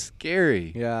 Clue. It's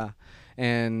scary. Yeah.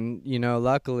 And, you know,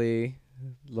 luckily,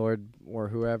 Lord or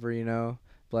whoever, you know,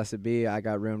 blessed be, I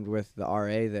got roomed with the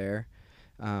RA there.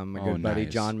 My good buddy,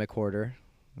 John McWhorter.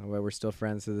 We're still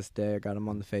friends to this day. I got him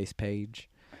on the face page.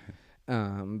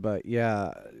 But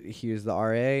yeah, he was the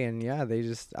RA, and yeah,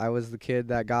 I was the kid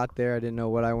that got there. I didn't know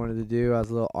what I wanted to do. I was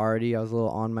a little arty. I was a little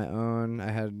on my own. I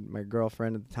had my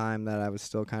girlfriend at the time that I was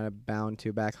still kind of bound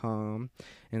to back home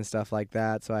and stuff like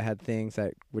that. So I had things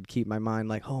that would keep my mind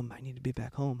like, home, I need to be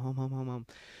back home, home, home, home, home.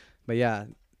 But yeah,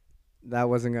 that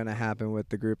wasn't going to happen with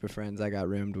the group of friends I got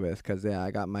roomed with because, yeah,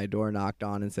 I got my door knocked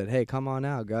on and said, hey, come on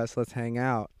out, Gus, let's hang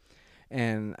out.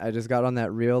 And I just got on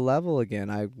that real level again.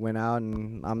 I went out,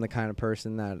 and I'm the kind of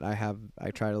person that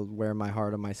I try to wear my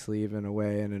heart on my sleeve in a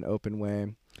way, in an open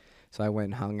way. So I went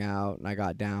and hung out, and I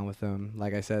got down with them.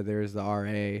 Like I said, there's the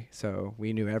RA, so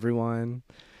we knew everyone.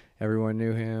 Everyone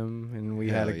knew him, and we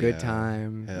had Hell a good yeah.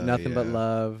 time. Hell Nothing but yeah.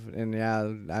 love. And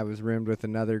yeah, I was roomed with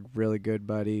another really good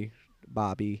buddy,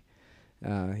 Bobby.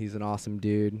 He's an awesome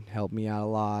dude. Helped me out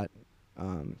a lot.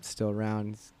 Still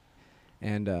around.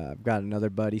 And I've got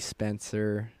another buddy,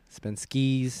 Spencer.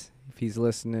 Spenskis. If he's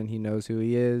listening, he knows who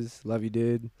he is. Love you,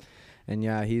 dude. And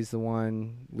yeah, he's the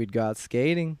one. We'd go out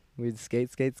skating. We'd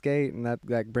skate, skate, skate. And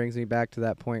that brings me back to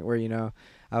that point where,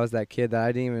 I was that kid that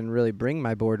I didn't even really bring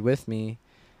my board with me.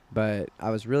 But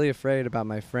I was really afraid about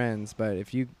my friends. But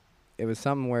it was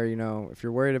something where, if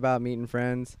you're worried about meeting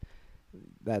friends,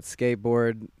 that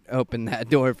skateboard opened that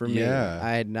door for me. Yeah.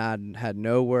 I had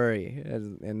no worry,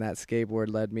 and that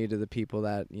skateboard led me to the people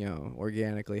that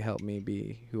organically helped me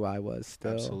be who I was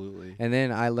still. Absolutely. And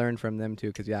then I learned from them too,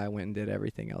 because I went and did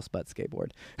everything else but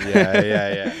skateboard.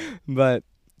 Yeah. But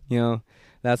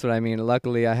that's what I mean.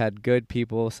 Luckily, I had good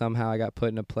people. Somehow, I got put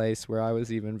in a place where I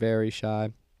was even very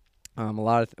shy.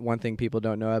 One thing people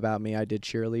don't know about me, I did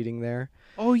cheerleading there.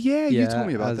 Oh yeah, you told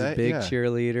me I about was that. a big Yeah.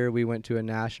 cheerleader. We went to a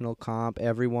national comp.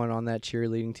 Everyone on that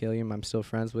cheerleading team I'm still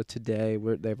friends with today.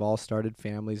 They've all started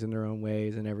families in their own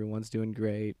ways, and everyone's doing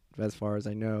great as far as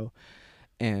I know.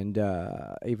 And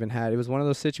it was one of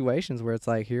those situations where it's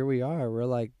like, here we are.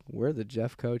 We're the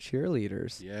Jeffco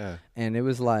cheerleaders. Yeah. And it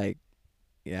was like,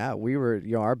 yeah, we were,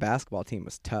 our basketball team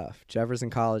was tough. Jefferson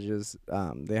College's,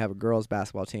 they have a girls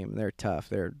basketball team, and they're tough.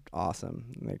 They're awesome.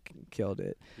 And they killed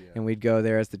it. Yeah. And we'd go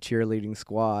there as the cheerleading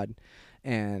squad,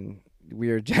 and we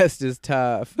were just as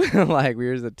tough. Like, we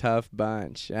were a tough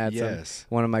bunch. I had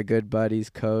one of my good buddies,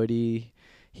 Cody.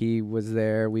 He was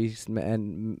there. We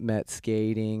met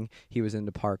skating. He was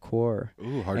into parkour.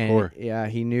 Ooh, hardcore. And, yeah,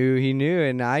 he knew,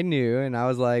 and I knew, and I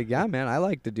was like, yeah, man, I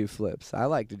like to do flips. I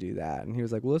like to do that. And he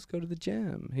was like, well, let's go to the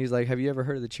gym. He's like, have you ever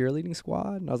heard of the cheerleading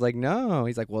squad? And I was like, no.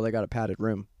 He's like, well, they got a padded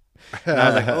room. And I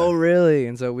was like, oh, really?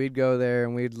 And so we'd go there,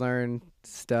 and we'd learn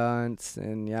stunts.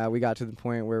 And, yeah, we got to the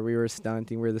point where we were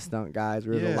stunting. We were the stunt guys.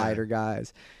 We were the lighter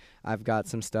guys. I've got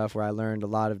some stuff where I learned a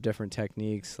lot of different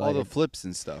techniques. All the flips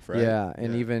and stuff, right? Yeah,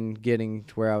 and even getting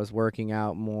to where I was working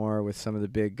out more with some of the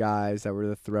big guys that were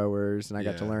the throwers, and I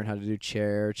got to learn how to do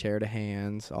chair to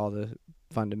hands, all the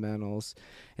fundamentals.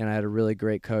 And I had a really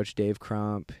great coach, Dave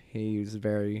Crump. He was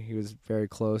very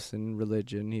close in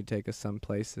religion. He'd take us some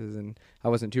places, and I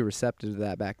wasn't too receptive to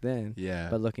that back then. Yeah.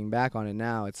 But looking back on it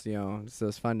now, it's it's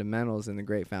those fundamentals and the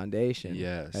great foundation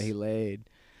that he laid.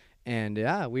 And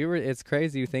yeah, it's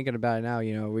crazy thinking about it now.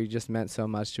 We just meant so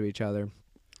much to each other.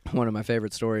 One of my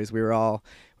favorite stories, we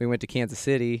went to Kansas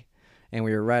City, and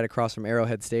we were right across from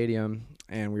Arrowhead Stadium,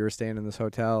 and we were staying in this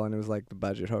hotel, and it was like the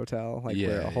budget hotel,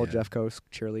 where a whole Jeffco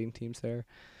cheerleading team's there.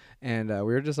 And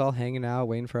we were just all hanging out,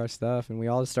 waiting for our stuff, and we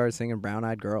all just started singing Brown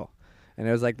Eyed Girl. And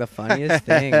it was like the funniest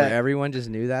thing where everyone just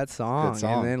knew that song.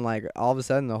 And then all of a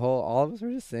sudden all of us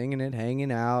were just singing it,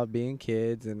 hanging out, being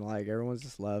kids, and everyone's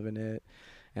just loving it.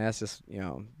 And that's just,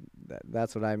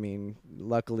 that's what I mean.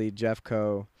 Luckily,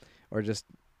 Jeffco, or just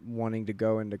wanting to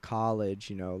go into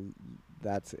college,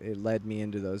 it led me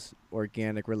into those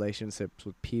organic relationships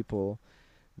with people,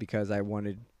 because I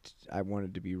wanted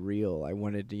to be real. I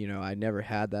wanted to, I never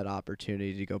had that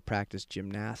opportunity to go practice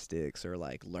gymnastics or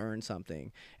learn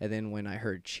something. And then when I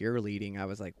heard cheerleading, I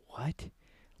was like, what?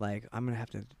 I'm going to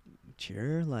have to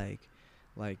cheer?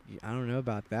 I don't know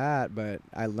about that, but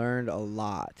I learned a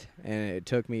lot, and it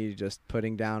took me just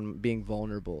being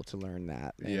vulnerable to learn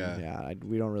that. And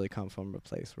we don't really come from a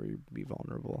place where you be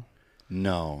vulnerable.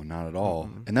 No, not at all.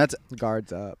 Mm-hmm. And that's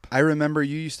guards up. I remember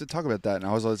you used to talk about that, and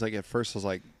I was always like, at first I was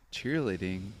like,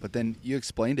 cheerleading, but then you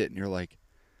explained it, and you're like,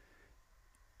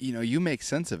 you make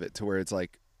sense of it to where it's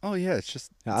like, oh yeah, it's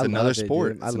another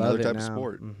sport. It's another type of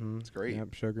sport. Mm-hmm. It's great.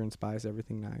 Yep, sugar and spice,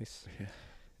 everything nice. Yeah.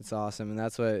 It's awesome, and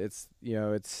that's what it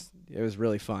was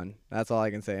really fun. That's all I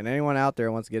can say. And anyone out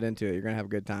there wants to get into it, you're gonna have a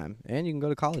good time, and you can go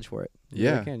to college for it.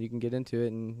 You can get into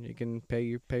it, and you can pay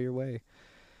your way.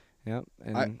 Yep.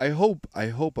 And I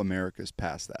hope America's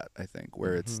past that. I think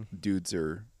where it's dudes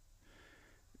are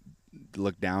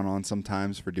looked down on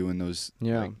sometimes for doing those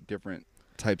different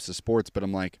types of sports, but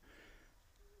I'm like,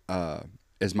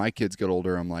 as my kids get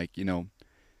older, I'm like,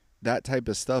 that type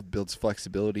of stuff builds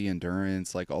flexibility,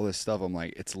 endurance, like all this stuff. I'm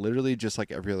like, it's literally just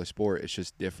like every other sport. It's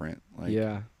just different. Like,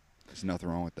 Yeah. there's nothing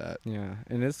wrong with that. Yeah.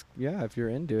 And if you're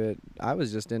into it, I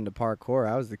was just into parkour.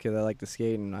 I was the kid that liked to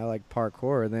skate, and I liked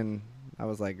parkour. And then I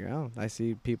was like, oh, I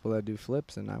see people that do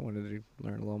flips, and I wanted to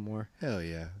learn a little more. Hell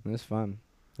yeah. And it's fun.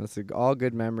 That's all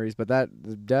good memories. But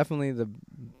that definitely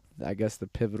I guess the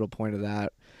pivotal point of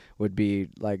that would be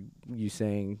like you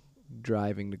saying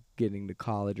driving to getting to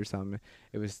college or something.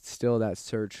 It was still that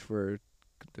search for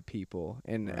the people,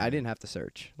 and I Right. didn't have to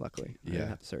search. Luckily, I didn't Yeah.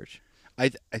 have to search. I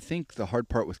think the hard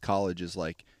part with college is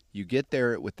like you get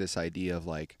there with this idea of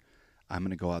like, I'm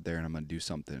gonna go out there and I'm gonna do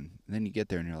something, and then you get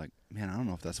there and you're like, man, I don't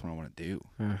know if that's what I want to do.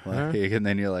 Like, and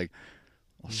then you're like,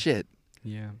 well, shit.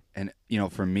 Yeah. And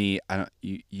for me, I don't.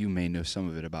 You may know some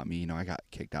of it about me. I got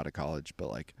kicked out of college, but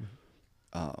like,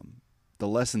 the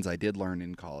lessons I did learn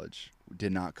in college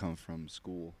did not come from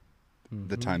school.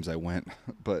 The times I went,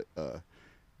 but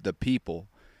the people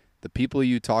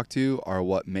you talk to are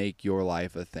what make your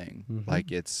life a thing.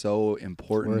 Like, it's so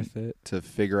important Worth it. to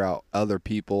figure out other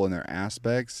people and their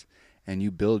aspects, and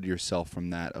you build yourself from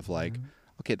that of like,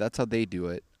 okay, that's how they do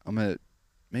it. I'm gonna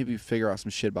maybe figure out some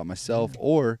shit about myself,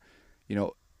 or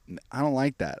I don't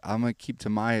like that. I'm gonna keep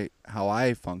to how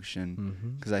I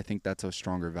function, because I think that's a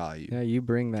stronger value. Yeah, you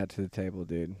bring that to the table,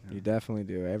 dude. Yeah. You definitely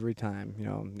do every time.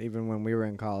 Even when we were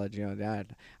in college,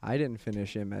 Dad, I didn't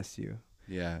finish MSU.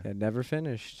 Yeah. I never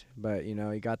finished, but you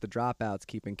got the dropouts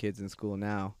keeping kids in school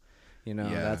now. Yeah.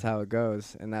 That's how it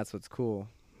goes, and that's what's cool.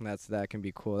 That can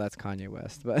be cool. That's Kanye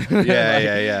West, but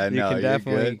yeah. You No, can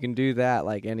definitely good. you can do that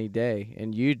like any day,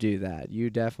 and you do that. You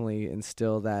definitely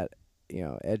instill that.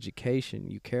 Education.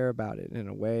 You care about it in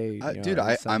a way. Dude,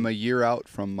 I'm a year out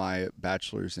from my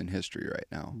bachelor's in history right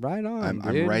now. Right on,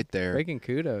 I'm right there. Breaking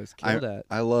kudos. Kill that.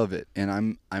 I love it,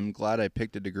 and I'm glad I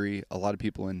picked a degree. A lot of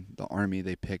people in the Army,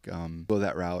 they pick go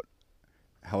that route.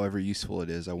 However useful it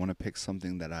is, I want to pick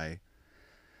something that I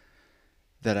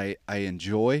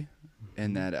enjoy,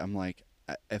 and that I'm like,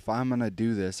 if I'm gonna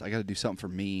do this, I got to do something for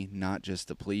me, not just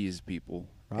to please people.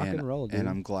 Rock and roll, dude. And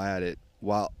I'm glad it.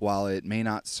 While it may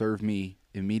not serve me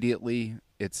immediately,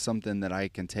 it's something that I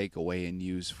can take away and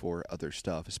use for other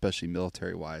stuff, especially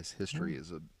military-wise. History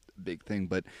is a big thing,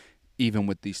 but even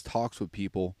with these talks with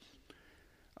people,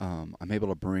 I'm able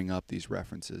to bring up these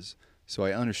references. So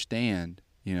I understand,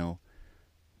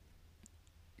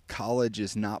 college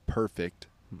is not perfect,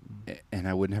 and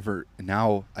I would never.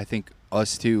 Now I think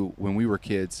us too, when we were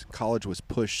kids, college was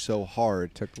pushed so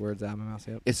hard. Took the words out of my mouth.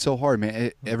 Yep. It's so hard,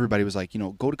 man. Everybody was like,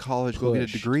 go to college, go get a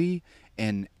degree,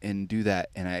 and do that.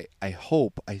 And I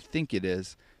think it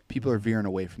is. People are veering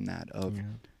away from that.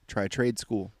 Try trade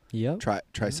school. Yep.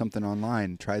 Try something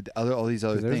online. Try all these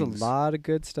other things. There's a lot of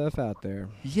good stuff out there.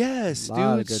 Yes,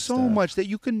 dude. So much that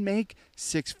you can make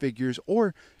 6 figures,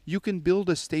 or you can build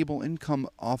a stable income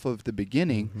off of the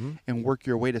beginning and work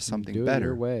your way to something better.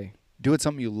 Your way. Do it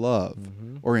something you love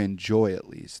or enjoy at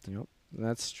least. Yep.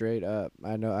 That's straight up.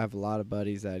 I know I have a lot of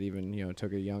buddies that even,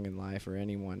 took it young in life, or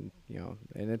anyone,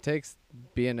 and it takes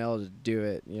being able to do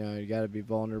it. You got to be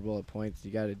vulnerable at points.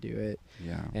 You got to do it.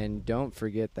 Yeah. And don't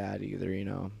forget that either,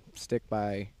 stick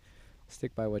by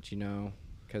what you know,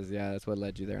 because that's what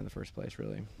led you there in the first place,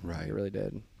 really. Right. It really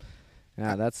did.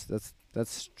 Yeah, that's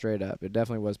straight up. It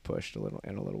definitely was pushed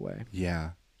in a little way.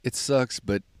 Yeah. It sucks,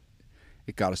 but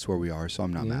it got us where we are, so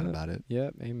I'm not mad about it.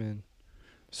 Yep, amen.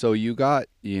 So you got,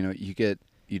 you did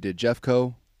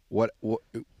Jeffco. What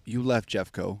you left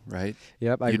Jeffco, right?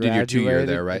 Yep, you did your 2 year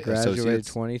there, right? I graduated Associates?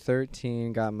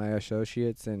 2013, got my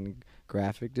associates in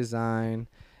graphic design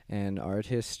and art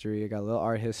history. I got a little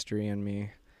art history in me.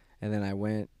 And then I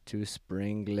went to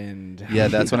Springland. Yeah,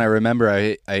 that's when I remember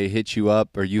I hit you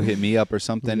up, or you hit me up or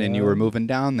something, and you were moving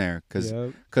down there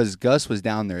because Gus was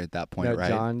down there at that point, right?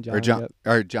 John, or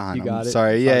John. You got I'm it.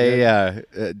 sorry. Yeah.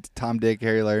 Tom, Dick,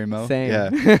 Harry, Larry, Moe. Same.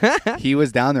 Yeah. He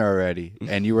was down there already,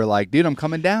 and you were like, "Dude, I'm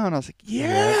coming down." I was like,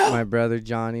 "Yeah." My brother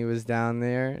Johnny was down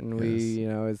there, and we,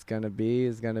 it's gonna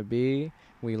be.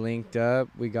 We linked up.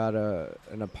 We got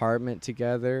an apartment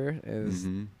together.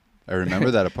 I remember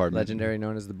that apartment. Legendary,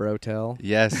 known as the Brotel.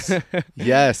 Yes.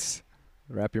 Yes.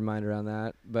 Wrap your mind around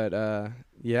that. But,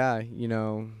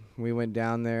 we went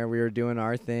down there. We were doing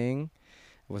our thing.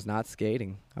 I was not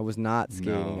skating. at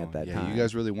that time. You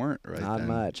guys really weren't, right? Not then.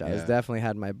 much. I was definitely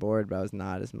had my board, but I was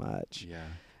not as much. Yeah.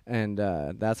 And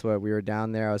that's what we were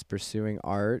down there. I was pursuing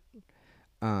art.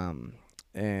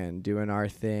 And doing our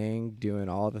thing, doing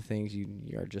all the things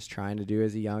you're just trying to do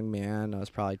as a young man. I was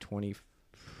probably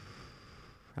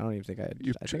I don't even think I had.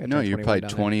 You're I think I no, turned you're 21 probably down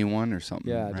there. 21 or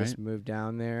something, Yeah, I right? just moved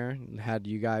down there and had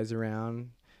you guys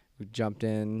around. We jumped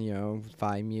in,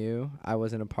 Phi Mu. I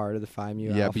wasn't a part of the Phi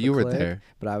Mu Yeah, Alpha but you were clique, there.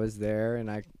 but I was there, and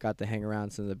I got to hang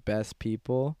around some of the best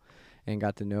people and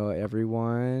got to know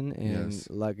everyone. And Yes.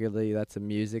 luckily, that's a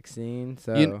music scene.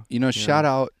 So, Shout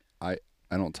out. I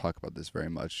don't talk about this very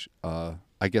much.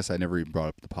 I guess I never even brought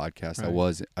up the podcast.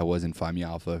 Right. I was in Phi Mu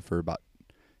Alpha for about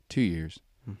 2 years.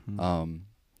 Mm-hmm.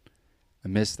 I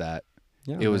missed that.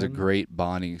 Yeah, It was a man. great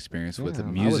bonding experience with the Yeah,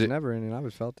 I was music. never in it. I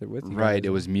felt it with you Right, guys. it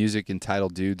was music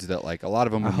entitled dudes that like a lot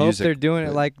of them I were hope music. they're doing it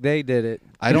but like they did it.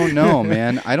 I don't know,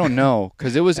 man. I don't know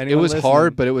because it was Anyone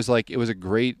hard, listening? but it was a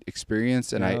great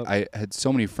experience, and Yep. I had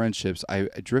so many friendships. I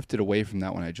drifted away from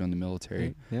that when I joined the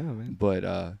military, Yeah, man.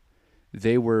 but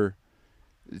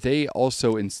they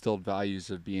also instilled values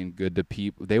of being good to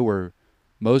people.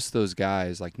 Most of those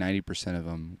guys, like 90% of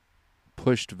them,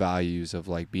 pushed values of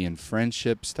like being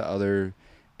friendships to other,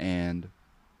 and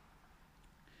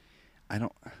I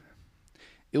don't.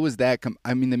 It was that.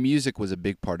 I mean, the music was a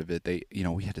big part of it.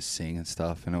 We had to sing and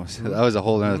stuff, and that was a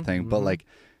whole other thing. But like,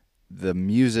 the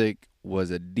music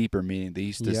was a deeper meaning. They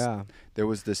used to. Yeah. There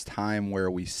was this time where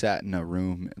we sat in a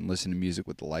room and listened to music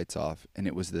with the lights off, and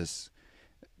it was this.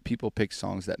 People picked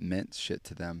songs that meant shit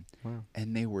to them, Wow.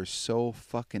 and they were so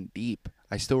fucking deep.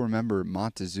 I still remember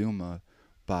Montezuma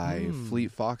by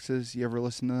Fleet Foxes. You ever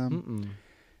listen to them? Mm-mm.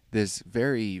 This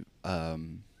very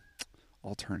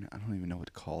alternate. I don't even know what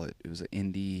to call it. It was an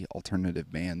indie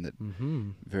alternative band that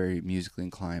very musically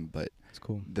inclined, but It's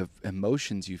cool. the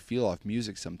emotions you feel off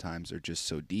music sometimes are just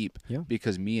so deep. Yeah.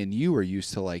 Because me and you are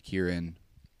used to like hearing.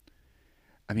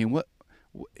 I mean,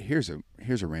 here's a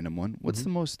random one. What's the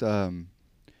most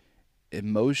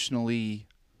emotionally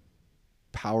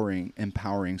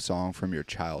empowering song from your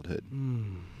childhood?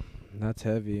 That's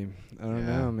heavy. I don't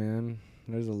know, man.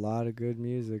 There's a lot of good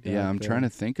music. Yeah, out I'm there. trying to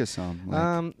think of some.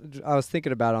 Like, I was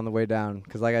thinking about it on the way down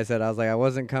because, like I said, I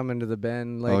wasn't coming to the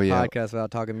Ben Lake podcast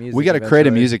without talking music. We got to create a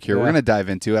eventually. music here. Yeah. We're gonna dive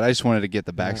into it. I just wanted to get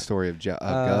the backstory of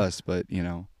Gus, but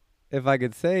If I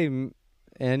could say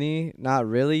any, not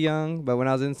really young, but when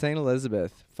I was in St.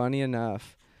 Elizabeth, funny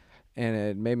enough, and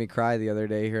it made me cry the other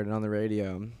day hearing it on the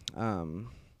radio.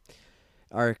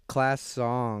 Our class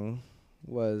song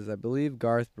was, I believe, not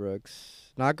Garth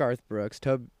Brooks,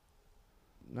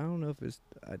 I don't know if it's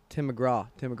Tim McGraw.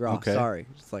 Okay. Sorry,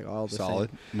 it's like all the solid.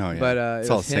 same. No, yeah. But it's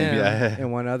it all was the same. him Yeah.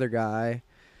 and one other guy,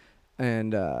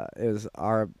 and it was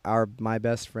my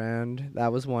best friend.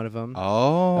 That was one of them.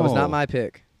 Oh. That was not my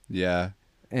pick. Yeah.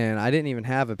 And I didn't even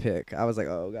have a pick. I was like,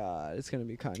 oh God, it's gonna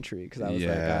be country because I was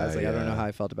I don't know how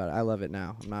I felt about it. I love it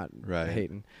now. I'm not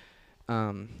hating.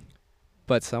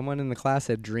 But someone in the class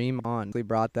had "Dream On." They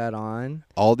brought that on.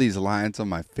 All these lines on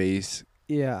my face.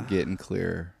 Yeah. Getting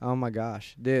clear. Oh my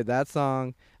gosh, dude, that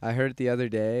song I heard it the other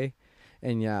day,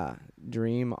 and yeah,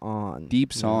 "Dream On."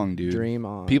 Deep song, dude. Dream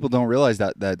On. People don't realize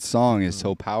that song is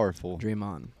so powerful. Dream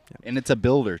On. Yeah. And it's a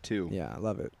builder too. Yeah, I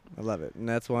love it. And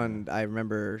that's one I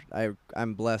remember.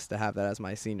 I'm blessed to have that as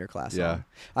my senior class song.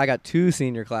 I got 2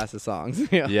 senior classes songs.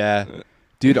 Yeah.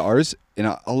 Dude, ours, and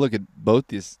I'll look at both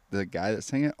the guy that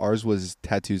sang it. Ours was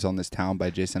 "Tattoos on This Town" by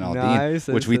Jason Aldean, Nice.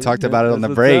 which we talked about it on the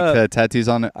break. Tattoos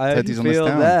on This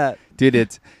Town. That.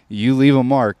 Dude, you leave a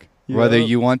mark, whether Yep.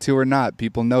 you want to or not.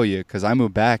 People know you because I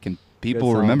moved back and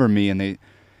people remember me, and they,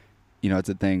 it's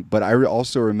a thing. But I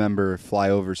also remember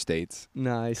 "Flyover States."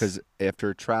 Nice. Because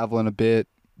after traveling a bit,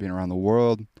 being around the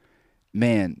world,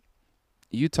 man,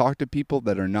 you talk to people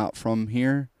that are not from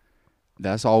here.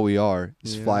 That's all we are.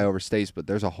 Just fly over states, but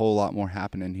there's a whole lot more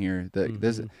happening here.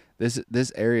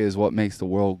 This area is what makes the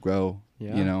world grow.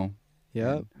 Yeah.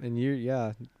 Yep. And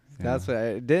that's what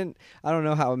I don't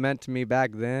know how it meant to me back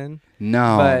then.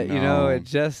 No. But it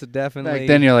just definitely. Back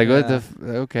then you're like, what the?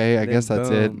 Okay, I guess that's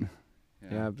it.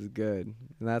 Yeah, it was good.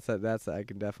 And that's I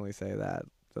can definitely say that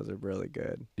those are really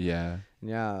good. Yeah.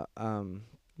 Yeah.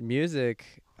 Music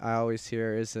I always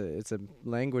hear it's a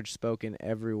language spoken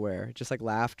everywhere, just like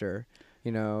laughter.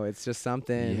 It's just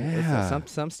something. Yeah.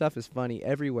 Some stuff is funny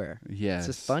everywhere. Yes.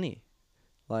 It's just funny.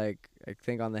 Like I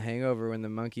think on The Hangover when the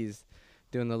monkey's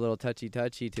doing the little touchy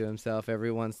to himself,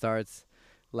 everyone starts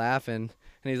laughing,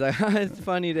 and he's like, "It's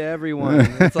funny to everyone."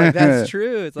 It's like that's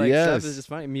true. It's like stuff is just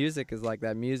funny. Music is like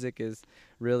that. Music is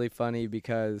really funny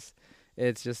because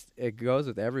it goes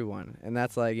with everyone, and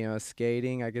that's like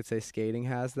skating. I could say skating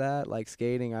has that. Like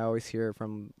skating, I always hear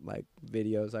from like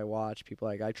videos I watch. People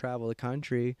like I travel the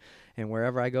country, and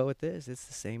wherever I go with this, it's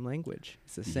the same language.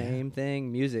 It's the same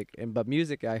thing. But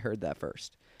music, I heard that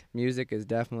first. Music is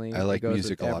definitely. I like goes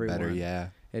music with a lot better. everyone. Yeah.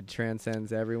 It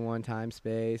transcends everyone, time,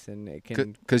 space, and it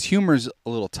can. Because humor's a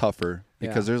little tougher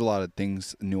because Yeah. there's a lot of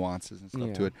things, nuances and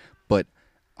stuff to Yeah. it. But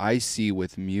I see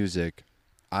with music,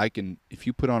 I can, if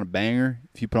you put on a banger,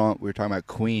 if you put on, we were talking about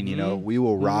Queen, you know, we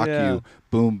will rock Yeah. you.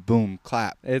 Boom, boom,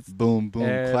 clap. It's Boom, boom,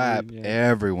 clap. yeah.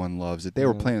 Everyone loves it. They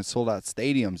were Yeah. playing sold out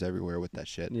stadiums everywhere with that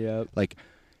shit. Yep. Like,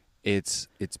 it's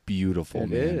beautiful, It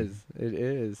man. is. It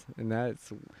is. And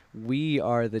that's, we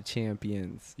are the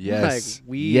champions. Like, Yes.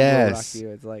 we will rock Yes. you.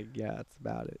 It's like, yeah, it's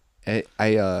about it.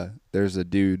 There's a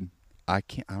dude. I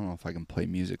don't know if I can play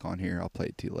music on here. I'll play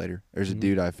it to you later. There's a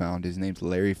dude I found. His name's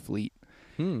Larry Fleet,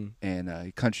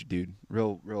 and country dude,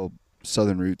 real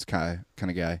Southern roots kind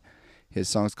of guy. His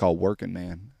song's called "Working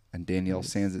Man," and Danielle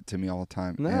sings it to me all the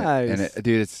time. Nice. And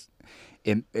dude,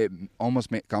 it almost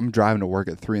I'm driving to work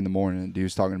at 3 a.m. and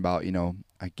dude's talking about,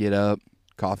 I get up,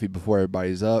 coffee before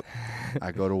everybody's up.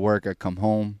 I go to work. I come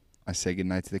home. I say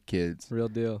goodnight to the kids. Real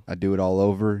deal. I do it all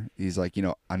over. He's like,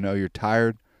 I know you're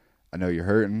tired. I know you're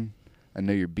hurting. I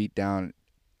know you're beat down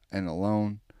and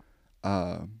alone.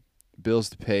 Bills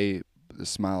to pay, the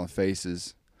smiling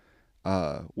faces,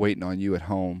 waiting on you at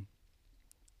home.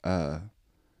 I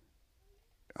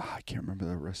can't remember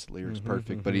the rest of the lyrics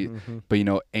perfect, but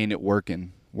ain't it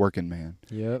working man?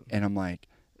 Yep. And I'm like,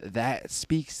 that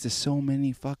speaks to so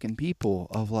many fucking people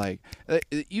of like,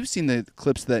 you've seen the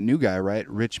clips of that new guy, right?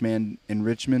 Rich Man in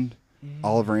Richmond,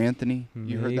 Oliver Anthony.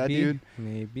 You heard that dude?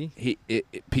 Maybe.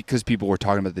 Because people were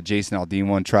talking about the Jason Aldean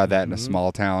one. Try that in a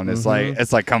small town. It's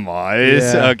like, come on,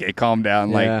 okay, calm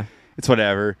down. Like, it's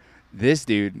whatever. This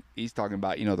dude, he's talking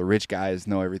about, the rich guys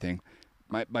know everything.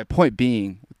 My point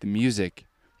being, with the music,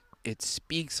 it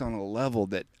speaks on a level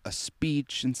that a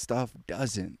speech and stuff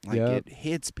doesn't. Like, it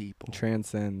hits people.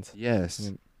 Transcends.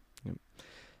 Yes.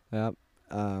 Yep.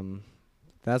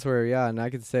 That's where, and I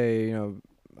could say,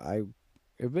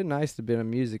 it'd been nice to be a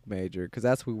music major because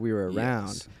that's what we were around.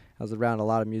 Yes. I was around a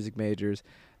lot of music majors.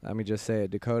 Let me just say it.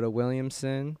 Dakota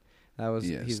Williamson. That was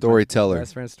he's Storyteller. my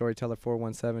best friend, Storyteller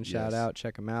 417. Shout out,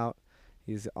 check him out.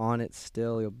 He's on it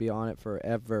still. He'll be on it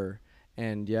forever.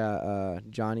 And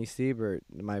Johnny Siebert,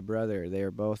 my brother, they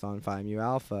are both on Phi Mu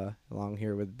Alpha along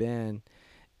here with Ben.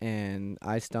 And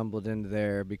I stumbled into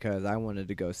there because I wanted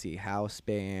to go see House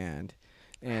Band.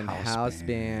 And House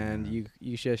Band,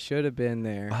 you just should have been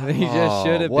there. You just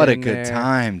should have been there. What a good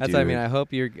time, dude. That's what I mean. I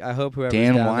hope whoever's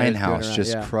Dan down there is doing Winehouse it right.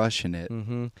 just crushing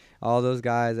it. All those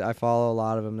guys, I follow a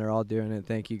lot of them. They're all doing it.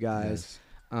 Thank you guys.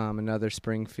 Another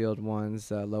Springfield ones,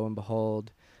 Lo and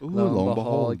Behold. Ooh, Lo and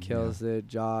Behold kills it.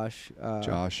 Josh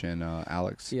and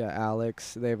Alex. Yeah,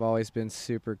 Alex. They've always been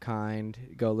super kind.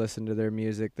 Go listen to their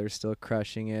music. They're still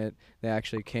crushing it. They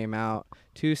actually came out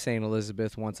to St.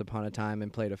 Elizabeth once upon a time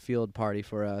and played a field party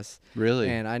for us. Really?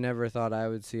 And I never thought I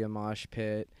would see a mosh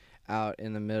pit out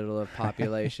in the middle of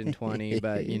population 20,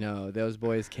 but those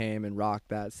boys came and rocked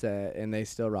that set, and they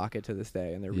still rock it to this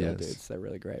day, and they're real dudes. They're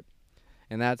really great.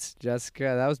 And that's Jessica.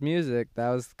 That was music. That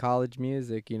was college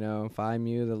music, Phi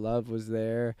Mu, the love was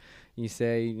there. You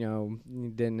say, you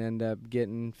didn't end up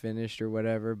getting finished or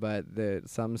whatever, but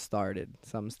some started.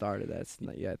 Some started that's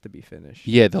not yet to be finished.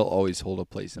 Yeah, they'll always hold a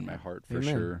place in my heart for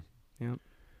sure. Yep.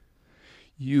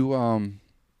 You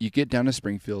get down to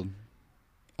Springfield.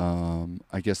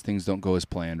 I guess things don't go as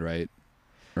planned, right?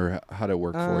 Or how'd it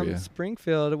work for you?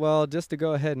 Springfield, well, just to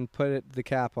go ahead and put the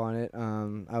cap on it,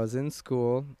 I was in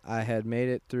school. I had made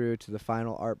it through to the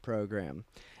final art program,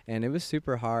 and it was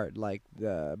super hard. Like,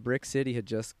 the Brick City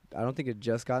I don't think it had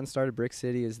just gotten started. Brick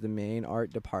City is the main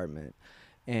art department.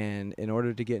 And in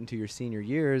order to get into your senior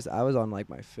years, I was on, like,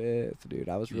 my 5th, dude.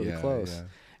 I was really close.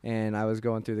 Yeah. And I was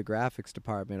going through the graphics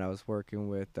department. I was working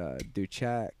with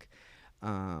Duchek.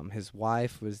 His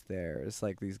wife was there. It's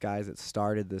like these guys that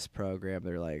started this program.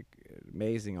 They're like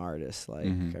amazing artists. Like,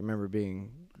 I remember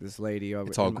being this lady over.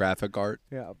 It's all graphic art.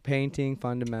 Yeah, painting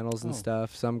fundamentals and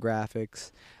stuff. Some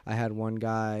graphics. I had one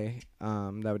guy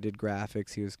that did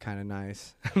graphics. He was kind of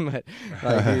nice, but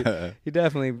like, he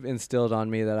definitely instilled on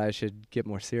me that I should get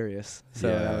more serious. So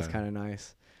that was kind of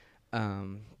nice.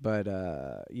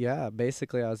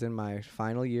 Basically I was in my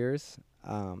final years.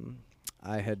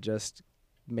 I had just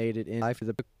made it in life.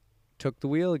 Took the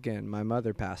wheel again. My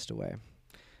mother passed away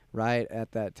right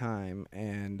at that time,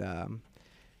 and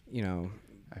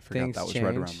I forgot things that was changed.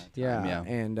 right around that time. Yeah.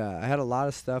 And I had a lot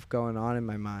of stuff going on in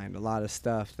my mind, a lot of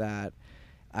stuff that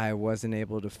I wasn't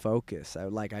able to focus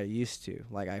like I used to.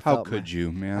 Like, How could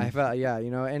you, man? I felt,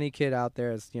 any kid out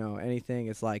there is, anything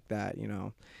is like that,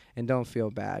 and don't feel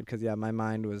bad because, my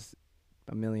mind was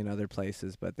a million other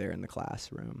places, but they're in the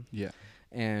classroom. Yeah.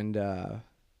 And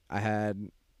I had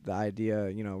the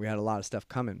idea, we had a lot of stuff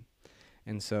coming.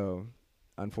 And so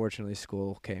unfortunately,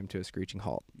 school came to a screeching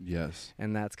halt. Yes.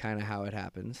 And that's kind of how it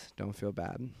happens. Don't feel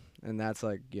bad. And that's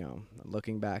like,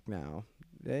 looking back now,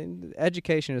 and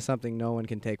education is something no one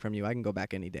can take from you. I can go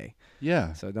back any day.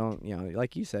 Yeah. So don't,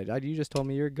 like you said, you just told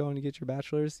me you're going to get your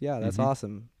bachelor's. Yeah, that's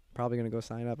awesome. Probably going to go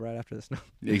sign up right after this. No.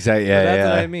 Exactly. But Yeah. that's Yeah.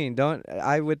 what I mean.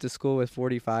 I went to school with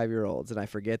 45-year-olds, and I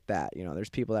forget that. There's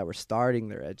people that were starting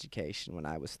their education when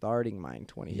I was starting mine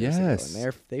 20 years ago,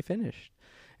 and they finished.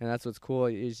 And that's what's cool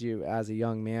is you, as a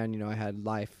young man, I had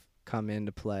life come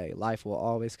into play. Life will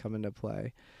always come into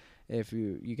play. If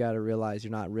you got to realize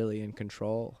you're not really in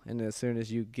control, and as soon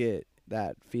as you get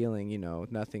that feeling,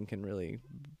 nothing can really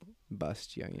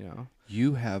bust you.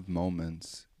 You have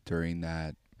moments during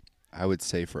that, I would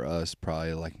say for us,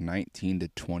 probably like 19 to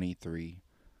 23,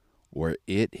 where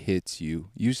it hits you.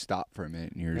 You stop for a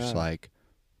minute and you're just like,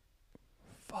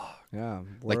 fuck. Yeah.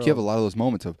 Like you have a lot of those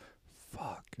moments of,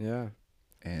 fuck. Yeah.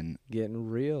 And getting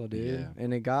real, dude. Yeah.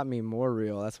 And it got me more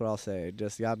real. That's what I'll say. It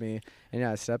just got me. And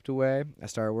I stepped away. I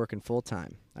started working full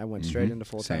time. I went straight into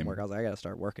full time work. I was like, I got to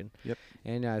start working. Yep.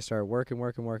 And I started working.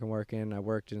 I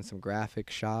worked in some graphic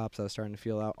shops. I was starting to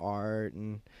feel out art,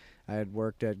 and I had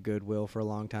worked at Goodwill for a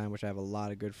long time, which I have a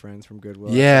lot of good friends from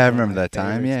Goodwill. Yeah, I remember that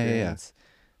time. Yeah.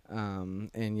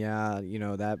 And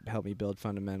that helped me build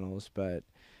fundamentals, but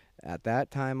at that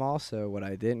time also, what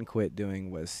I didn't quit doing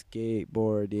was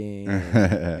skateboarding.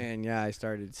 And I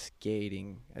started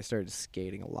skating. I started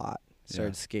skating a lot.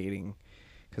 Skating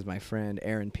because my friend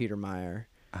Aaron Petermeyer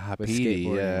was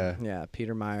skateboarding. Yeah,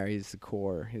 Petermeyer, he's the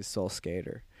core. He's soul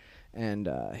skater. And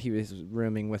he was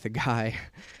rooming with a guy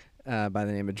by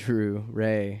the name of Drew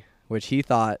Ray, which he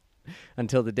thought,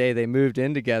 until the day they moved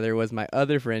in together, was my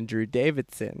other friend, Drew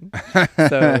Davidson.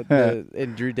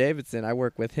 And Drew Davidson, I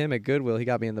work with him at Goodwill. He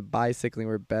got me in the bicycling.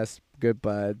 We're good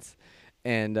buds.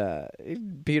 And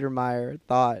Peter Meyer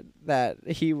thought that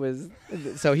he was...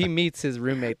 So he meets his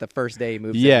roommate the first day he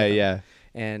moves in. Yeah.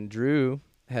 And Drew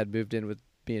had moved in with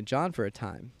me and John for a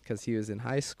time because he was in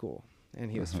high school.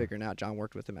 And he was figuring out... John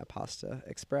worked with him at Pasta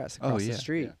Express across the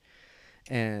street.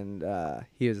 Yeah. And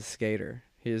he was a skater.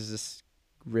 He was just...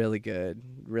 really good,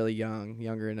 really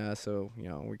younger than us, so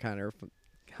we kind of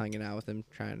hanging out with him,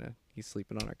 he's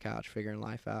sleeping on our couch, figuring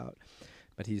life out.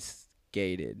 But he was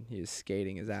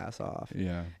skating his ass off.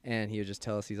 Yeah. And he would just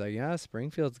tell us, he's like,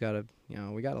 Springfield's got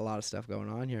we got a lot of stuff going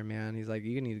on here, man. He's like,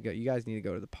 you guys need to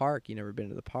go to the park. You never been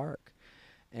to the park.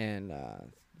 And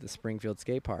the Springfield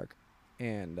skate park.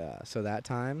 And so that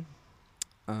time,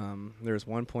 there was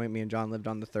one point me and John lived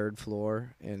on the 3rd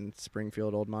floor in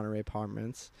Springfield Old Monterey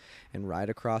Apartments, and right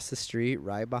across the street,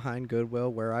 right behind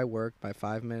Goodwill where I worked, by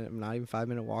not even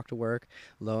 5-minute walk to work,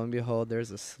 lo and behold,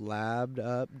 there's a slabbed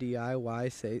up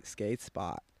DIY skate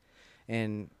spot.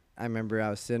 And I remember I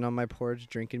was sitting on my porch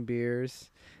drinking beers,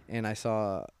 and I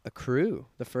saw a crew.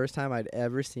 The first time I'd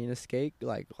ever seen a skate,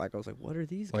 like I was like, what are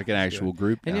these guys like an actual doing?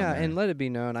 group And down there. And let it be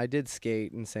known, I did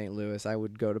skate in St. Louis. I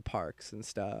would go to parks and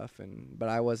stuff, but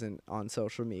I wasn't on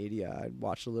social media. I'd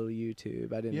watch a little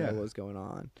YouTube. I didn't know what was going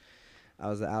on. I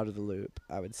was out of the loop,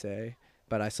 I would say.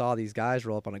 But I saw these guys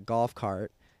roll up on a golf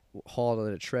cart, hauled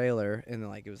in a trailer, and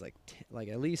it was like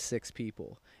at least 6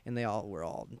 people, and they all were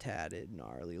all tatted,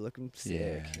 gnarly, looking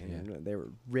sick. And they were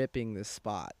ripping this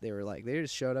spot. They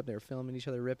just showed up, they were filming each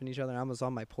other, ripping each other, and I was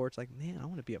on my porch like, man, I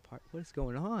want to be a part. What is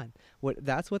going on?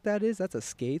 That's what that is? That's a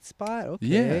skate spot? Okay.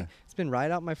 Yeah. It's been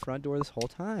right out my front door this whole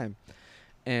time.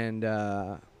 And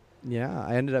I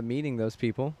ended up meeting those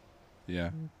people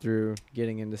through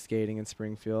getting into skating in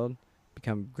Springfield,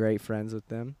 become great friends with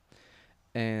them.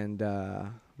 And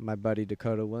my buddy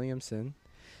Dakota Williamson,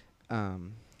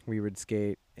 we would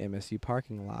skate MSU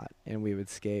parking lot, and we would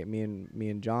skate, me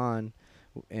and John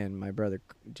and my brother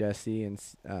Jesse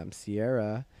and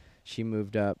Sierra. She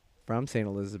moved up from St.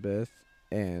 Elizabeth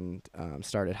and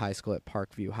started high school at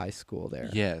Parkview High School there.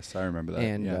 Yes, I remember that.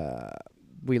 And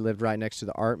we lived right next to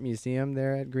the art museum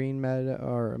there at Green Meadow,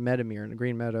 or Meadowmere,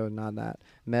 Green Meadow, not that,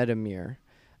 Meadowmere,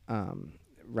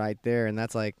 right there. And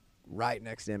that's like right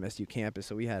next to MSU campus.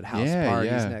 So we had house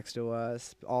parties next to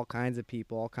us, all kinds of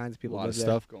people A lot of there.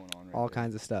 stuff going on All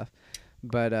kinds of stuff.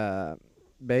 But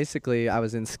basically, I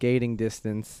was in skating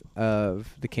distance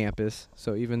of the campus.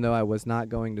 So even though I was not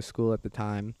going to school at the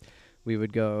time, we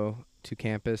would go to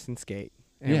campus and skate.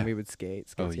 And we would skate.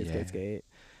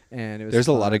 And it was There's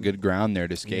fun. a lot of good ground there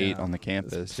to skate on the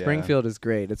campus. Springfield is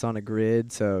great. It's on a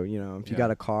grid, so if you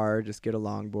got a car, just get a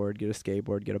longboard, get a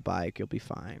skateboard, get a bike, you'll be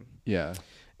fine. Yeah.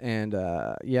 And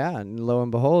yeah, and lo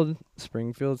and behold,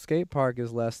 Springfield Skate Park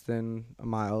is less than a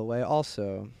mile away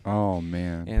also. Oh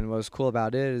man. And what's cool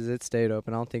about it is it stayed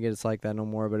open. I don't think it's like that no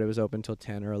more, but it was open till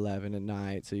 10 or 11 at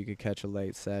night, so you could catch a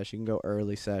late sesh. You can go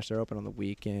early sesh. They're open on the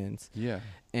weekends. Yeah.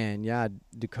 And yeah,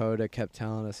 Dakota kept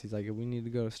telling us, he's like, we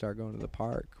need to start going to the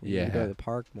park. We need to go to the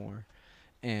park more.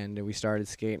 And we started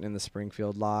skating in the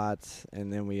Springfield lots,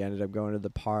 and then we ended up going to the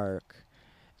park,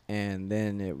 and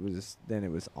then it was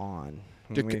on.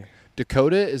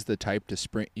 Dakota is the type to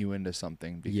sprint you into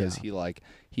something because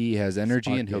he has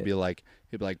energy, and he'll be like,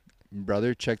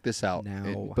 brother, check this out. Now,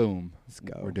 and boom, let's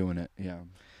go. We're doing it. Yeah.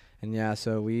 And yeah,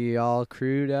 so we all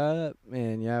crewed up,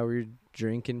 and yeah, we were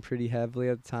drinking pretty heavily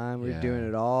at the time. We were doing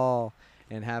it all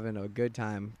and having a good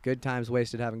time. Good times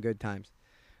wasted having good times.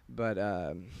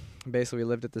 But basically, we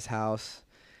lived at this house,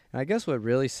 and I guess what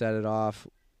really set it off,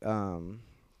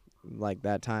 like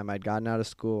that time, I'd gotten out of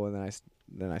school, and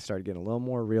then I started getting a little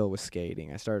more real with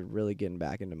skating. I started really getting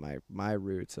back into my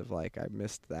roots of like I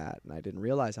missed that, and I didn't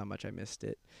realize how much I missed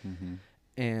it. Mm-hmm.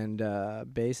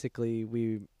 And basically,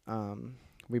 we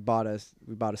bought a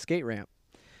skate ramp.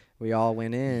 We all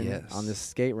went in on this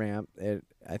skate ramp.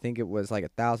 I think it was like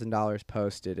 $1,000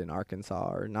 posted in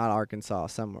Arkansas, or not Arkansas,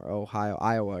 somewhere, Ohio,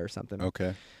 Iowa or something.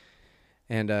 Okay.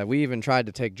 And we even tried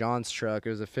to take John's truck. It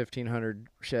was a 1500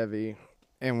 Chevy,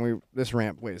 and this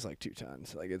ramp weighs like 2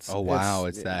 tons. Like it's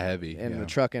it's that heavy. And the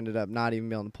truck ended up not even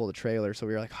being able to pull the trailer, so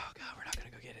we were like, oh god, we're not gonna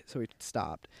go get it. So we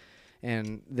stopped.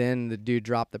 And then the dude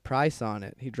dropped the price on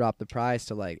it. He dropped the price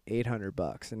to like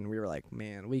 $800, and we were like,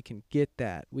 "Man, we can get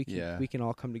that. We can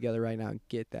all come together right now and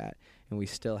get that." And we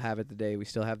still have it today. We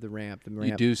still have the ramp.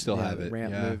 You do still have it. The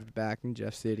ramp moved back in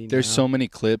Jeff City. There's so many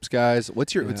clips, guys.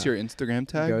 What's your Instagram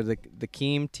tag? Go to the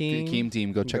Keem Team. The Keem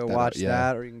Team. Go check that out. Go watch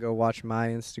that, or you can go watch my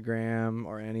Instagram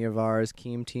or any of ours.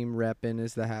 Keem Team Reppin'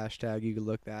 is the hashtag. You can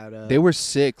look that up. They were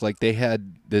sick. Like they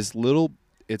had this little.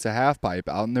 It's a half pipe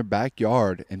out in their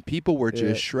backyard, and people were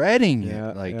just shredding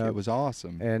it. Like it was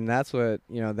awesome. And that's what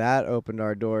that opened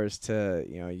our doors to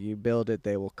you build it,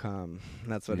 they will come.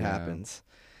 That's what happens.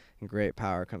 And great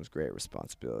power comes great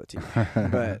responsibility.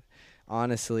 But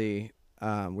honestly,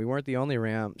 we weren't the only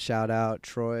ramp. Shout out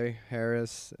Troy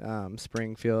Harris,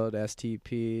 Springfield,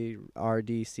 STP,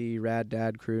 RDC, Rad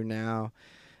Dad Crew now,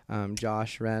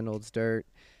 Josh Reynolds, Dirt.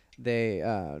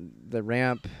 The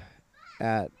ramp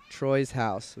at Troy's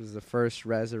house was the first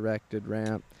resurrected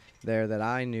ramp there that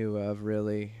I knew of,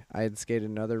 really. I had skated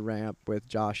another ramp with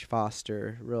Josh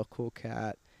Foster, real cool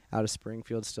cat, out of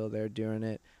Springfield, still there doing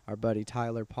it. Our buddy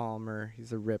Tyler Palmer,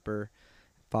 he's a ripper.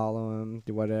 Follow him,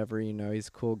 do whatever, he's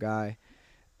a cool guy.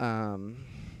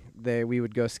 We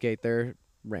would go skate their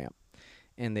ramp,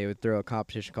 and they would throw a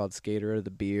competition called Skater of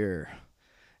the Beer.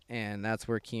 And that's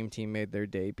where Keem Team made their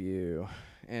debut.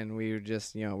 And we were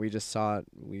just,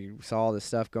 we saw all this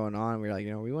stuff going on. We were like,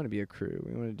 we want to be a crew.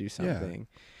 We want to do something.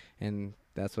 Yeah. And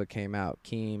that's what came out,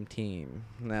 Keem Team.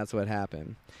 And that's what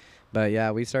happened. But,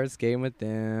 yeah, we started skating with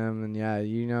them. And, yeah,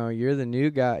 you're the new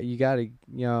guy. You got to,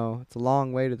 it's a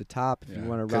long way to the top if you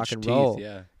want to rock and roll.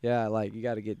 Yeah, like you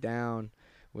got to get down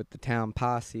with the town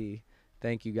posse.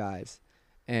 Thank you, guys.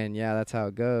 And yeah, that's how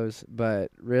it goes.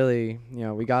 But really,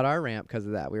 we got our ramp because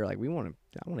of that. We were like, I want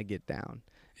to get down.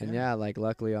 Yeah. And yeah, like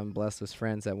luckily I'm blessed with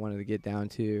friends that wanted to get down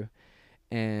too.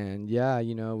 And yeah,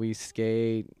 we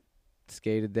skated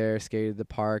there, skated the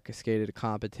park, skated a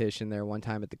competition there one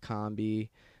time at the Combi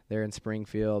there in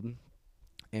Springfield.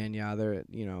 And yeah,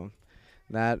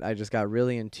 that I just got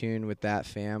really in tune with that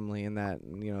family and that,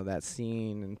 that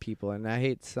scene and people. And I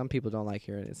hate, some people don't like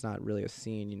hearing it. It's not really a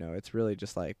scene, it's really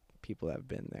just like people that have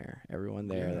been there, everyone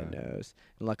there that knows.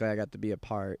 And luckily I got to be a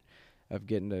part of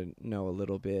getting to know a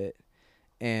little bit.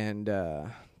 And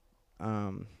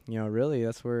really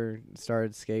that's where I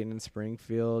started skating in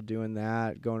Springfield, doing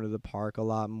that, going to the park a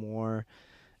lot more.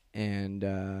 And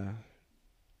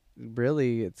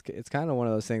really it's kind of one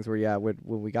of those things where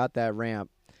when we got that ramp,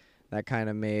 that kind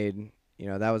of made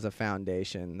that was a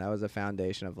foundation. That was a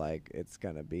foundation of like, it's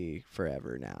going to be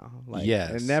forever now. Like,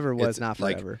 yes. It never was not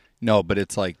forever. Like, no, but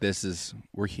it's like,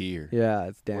 we're here. Yeah,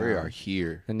 it's down. We are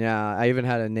here. And yeah, I even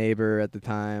had a neighbor at the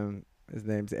time. His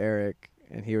name's Eric,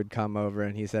 and he would come over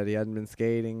and he said he hadn't been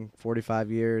skating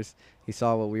 45 years. He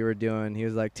saw what we were doing. He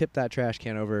was like, tip that trash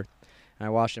can over. And I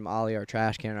watched him ollie our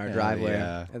trash can in our driveway.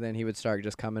 Yeah. And then he would start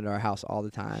just coming to our house all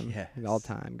the time. Yes. All the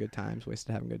time. Good times.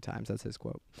 Wasted having good times. That's his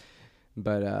quote.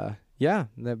 But yeah,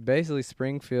 basically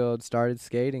Springfield started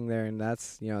skating there, and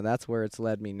that's where it's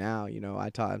led me now.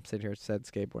 I'm sitting here said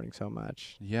skateboarding so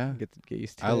much. Yeah, get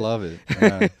used to it. I love it.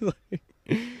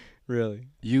 Yeah. Really.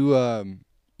 You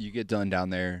get done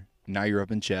down there. Now you're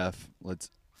up in Jeff.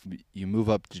 You move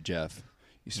up to Jeff.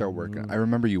 you start working. I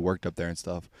remember you worked up there and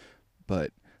stuff,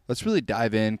 but let's really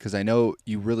dive in because I know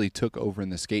you really took over in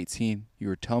the skate scene. You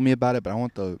were telling me about it, but I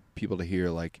want the people to hear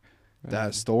like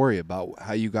that story about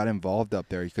how you got involved up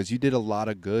there because you did a lot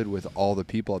of good with all the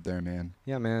people up there, man.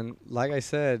 Yeah, man. Like I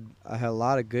said, I had a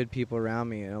lot of good people around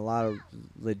me and a lot of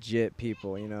legit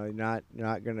people. You know, you're not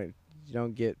gonna, you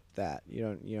don't get that.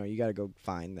 You got to go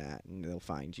find that, and they'll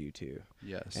find you too.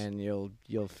 Yes. And you'll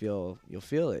feel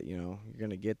it. You know, you're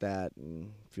gonna get that,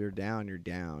 and if you're down, you're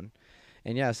down.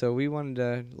 And yeah, so we wanted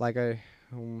to, I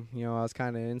was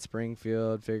kind of in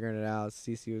Springfield figuring it out.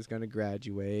 Cece was gonna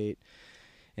graduate.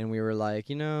 And we were like,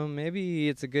 maybe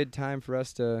it's a good time for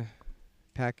us to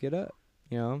pack it up,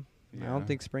 I don't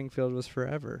think Springfield was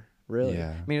forever, really.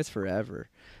 Yeah. I mean, it's forever,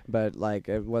 but like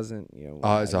it wasn't,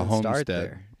 it's a homestead.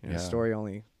 There. The story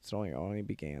only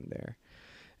began there.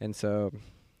 And so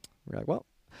we're like, well,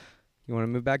 you want to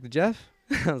move back to Jeff?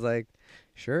 I was like,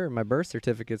 sure. My birth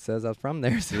certificate says I was from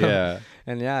there. So. Yeah.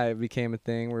 And yeah, it became a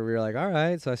thing where we were like, all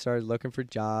right. So I started looking for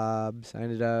jobs. I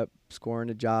ended up scoring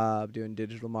a job doing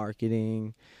digital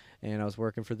marketing, and I was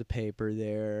working for the paper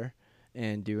there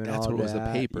and doing all that. That's what was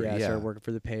the paper. Yeah, I started working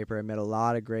for the paper. I met a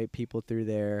lot of great people through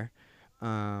there.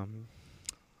 I'm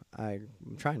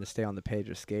trying to stay on the page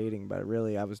of skating, but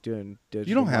really I was doing digital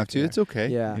You don't have to. marketing. It's okay.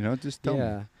 Yeah. Just tell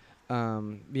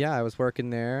me. I was working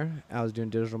there. I was doing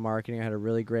digital marketing. I had a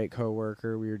really great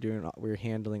coworker. We were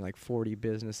handling like 40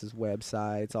 businesses'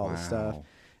 websites, all the stuff.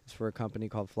 It's for a company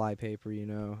called Flypaper.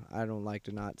 I don't like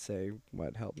to not say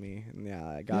what helped me. And yeah,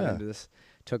 I got into this.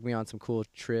 Took me on some cool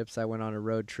trips. I went on a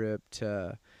road trip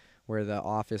to where the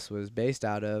office was based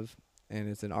out of, and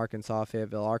it's in Arkansas,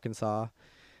 Fayetteville, Arkansas.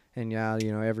 And yeah,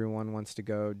 everyone wants to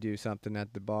go do something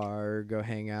at the bar, or go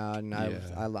hang out, and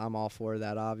I'm all for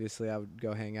that. Obviously, I would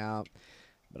go hang out,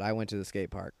 but I went to the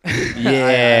skate park.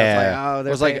 Yeah,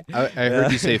 I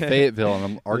heard you say Fayetteville, and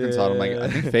I'm Arkansas. Yeah. I'm like, I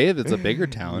think Fayetteville's a bigger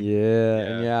town.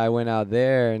 And I went out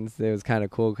there, and it was kind of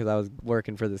cool because I was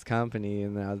working for this company,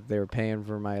 and they were paying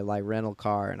for my rental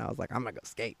car, and I was like, I'm gonna go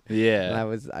skate. Yeah,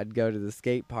 and I'd go to the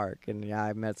skate park, and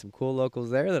I met some cool locals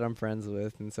there that I'm friends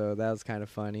with, and so that was kind of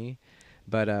funny.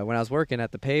 But when I was working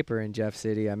at the paper in Jeff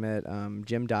City, I met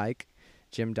Jim Dyke.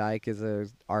 Jim Dyke is an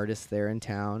artist there in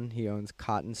town. He owns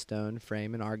Cotton Stone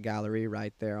Frame and Art Gallery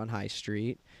right there on High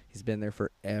Street. He's been there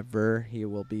forever. He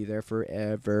will be there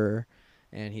forever,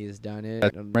 and he has done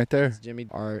it. Right there. It's Jimmy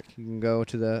Art. You can go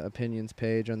to the opinions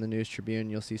page on the News Tribune.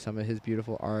 You'll see some of his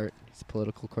beautiful art. He's a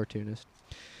political cartoonist.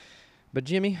 But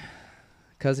Jimmy,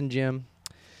 cousin Jim,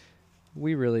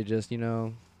 we really just,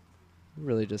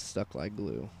 stuck like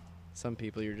glue. Some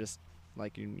people you're just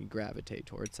like you gravitate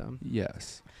towards some.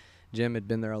 Yes. Jim had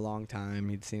been there a long time.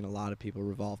 He'd seen a lot of people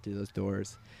revolve through those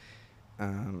doors.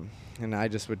 And I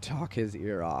just would talk his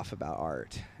ear off about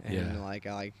art. And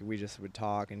we just would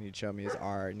talk, and he'd show me his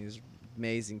art, and he's an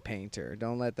amazing painter.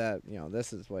 Don't let that,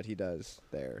 this is what he does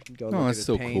there. Go look at his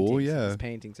so paintings. Cool, yeah. His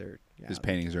paintings are his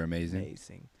paintings are amazing.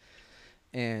 Amazing.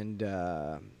 And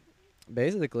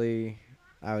basically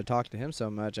I would talk to him so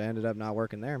much I ended up not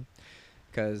working there.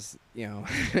 Because, I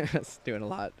was doing a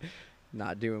lot,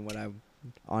 not doing what I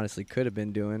honestly could have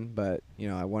been doing, but,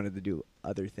 I wanted to do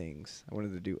other things. I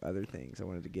wanted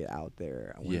to get out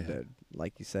there. I wanted to,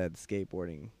 like you said,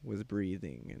 skateboarding was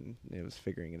breathing, and it was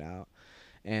figuring it out.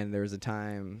 And there was a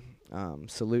time,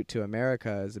 Salute to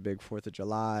America is a big 4th of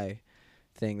July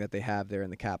thing that they have there in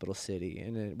the capital city.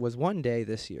 And it was one day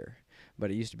this year,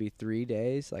 but it used to be 3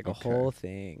 days, a whole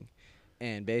thing.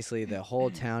 And basically the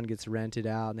whole town gets rented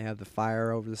out, and they have the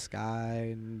fire over the sky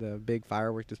and the big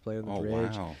firework display on the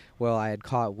bridge. Wow. Well, I had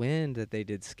caught wind that they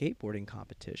did skateboarding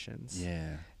competitions.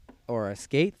 Yeah. Or a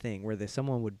skate thing where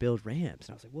someone would build ramps.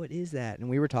 And I was like, what is that? And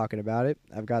we were talking about it.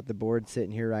 I've got the board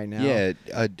sitting here right now. Yeah,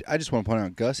 I just want to point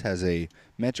out, Gus has a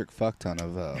metric fuck ton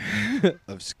of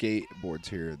of skateboards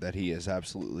here that he has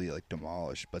absolutely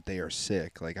demolished, but they are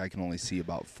sick. I can only see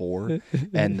about 4,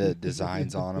 and the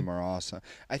designs on them are awesome.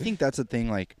 I think that's the thing.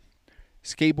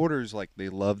 Skateboarders, they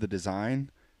love the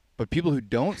design, but people who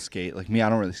don't skate, like me, I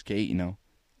don't really skate.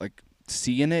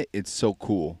 Seeing it's so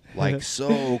cool,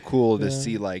 so cool to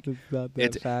see. But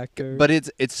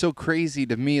it's so crazy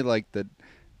to me.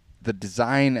 The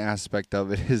design aspect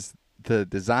of it is the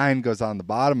design goes on the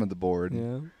bottom of the board,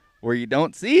 where you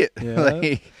don't see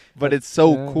it. But it's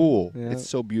so cool. Yeah. It's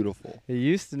so beautiful. It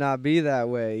used to not be that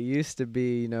way. It used to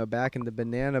be, back in the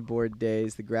banana board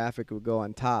days, the graphic would go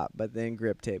on top, but then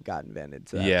grip tape got invented.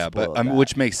 So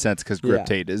which makes sense because grip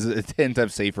tape is 10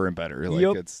 times safer and better.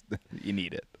 You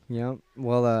need it. Yeah.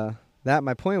 Well,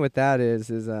 my point with that is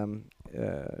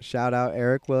shout out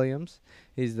Eric Williams.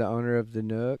 He's the owner of the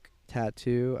Nook.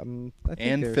 tattoo. I think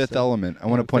And there's Fifth some, Element. I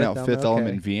want to point out Fifth Element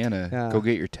in okay. Vienna. Yeah. Go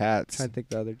get your Trying tats. to think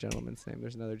the other gentleman's name.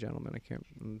 There's another gentleman. I can't.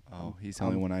 Oh, he's the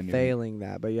only one I knew. Failing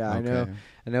that, but yeah, Okay.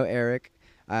 I know Eric.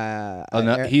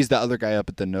 He's the other guy up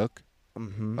at the Nook.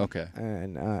 Mm-hmm. Okay.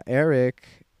 And Eric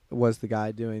was the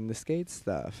guy doing the skate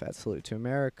stuff at Salute to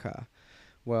America.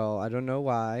 Well, I don't know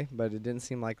why, but it didn't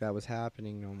seem like that was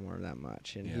happening no more that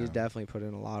much. And he's definitely put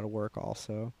in a lot of work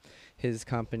also. His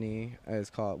company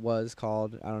was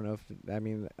called, I don't know if,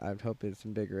 I hope it's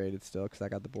invigorated still because I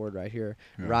got the board right here,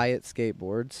 Riot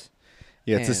Skateboards.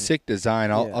 Yeah, it's a sick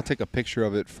design. I'll take a picture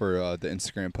of it for the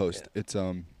Instagram post. It's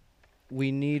We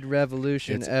need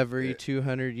revolution every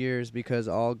 200 years because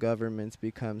all governments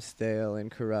become stale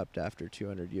and corrupt after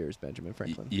 200 years, Benjamin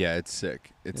Franklin. Yeah, it's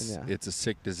sick. It's a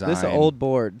sick design. This is an old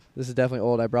board. This is definitely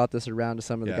old. I brought this around to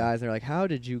some of the guys. And they're like, how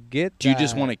did you get that? Do you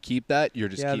just want to keep that? You're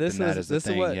just keeping that as the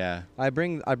thing.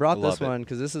 I brought this one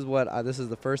because this is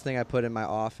the first thing I put in my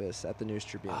office at the News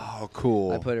Tribune. Oh,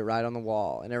 cool. I put it right on the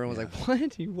wall. And everyone was like,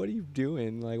 what are you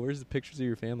doing? Like, where's the pictures of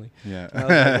your family? Yeah. And I was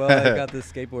like, well, I got this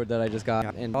skateboard that I just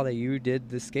got. And all that you did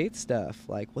the skate stuff.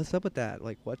 Like, what's up with that?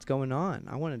 Like, what's going on?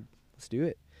 Let's do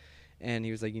it. And he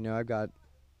was like, I've got a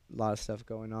lot of stuff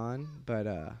going on, but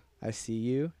I see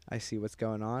you. I see what's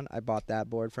going on. I bought that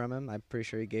board from him. I'm pretty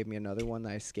sure he gave me another one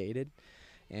that I skated,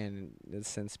 and it's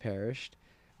since perished.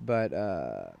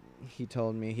 But he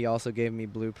told me he also gave me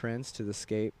blueprints to the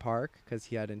skate park because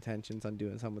he had intentions on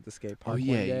doing something with the skate park one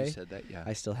day. You said that, yeah.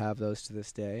 I still have those to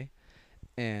this day.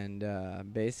 And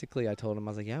basically, I told him,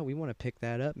 I was like, yeah, we want to pick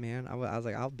that up, man. I was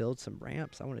like, I'll build some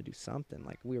ramps. I want to do something.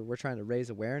 Like, we're trying to raise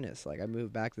awareness. Like, I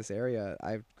moved back this area.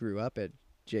 I grew up at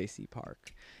JC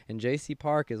Park. And JC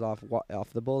Park is off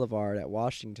the boulevard at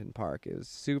Washington Park. It was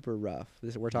super rough.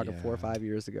 We're talking 4 or 5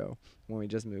 years ago when we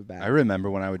just moved back. I remember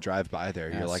when I would drive by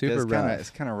there. You're like, it's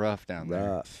kind of rough down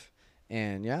there. Rough.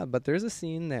 And, yeah, but there's a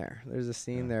scene there.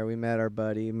 There. We met our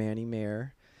buddy, Manny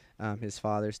Mayer. His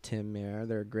father's Tim Mayer.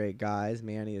 They're great guys.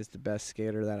 Manny is the best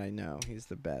skater that I know. He's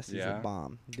the best. He's a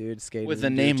bomb. Dude, skating. With a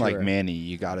name like Manny,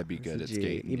 you got to be good at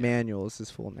skating. Emmanuel is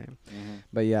his full name. Mm-hmm.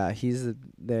 But yeah,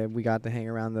 we got to hang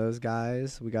around those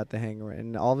guys. We got to hang around.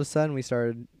 And all of a sudden we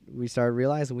started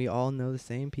realizing we all know the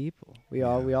same people. We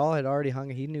all had already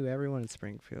hung. He knew everyone in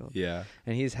Springfield. Yeah.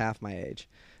 And he's half my age.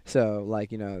 So,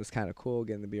 like, it's kind of cool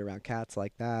getting to be around cats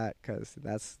like that because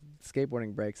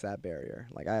skateboarding breaks that barrier.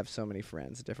 Like, I have so many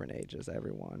friends, different ages,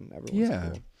 everyone's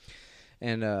cool.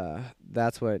 And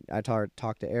that's what I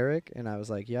talked to Eric, and I was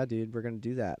like, yeah, dude, we're going to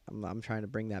do that. I'm trying to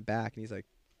bring that back. And he's like,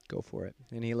 go for it.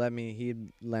 And he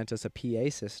lent us a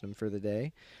PA system for the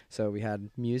day. So we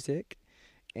had music.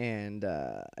 And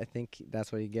I think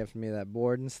that's what he gave me, that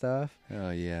board and stuff. Oh,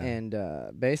 yeah. And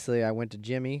basically, I went to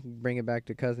Jimmy, bring it back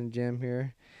to cousin Jim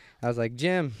here. I was like,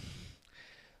 Jim,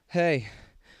 hey,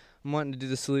 I'm wanting to do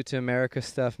the Salute to America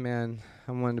stuff, man.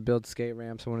 I'm wanting to build skate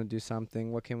ramps. I want to do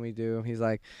something. What can we do? He's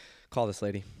like, call this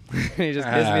lady. He just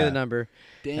gives me the number.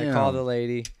 Damn. I call the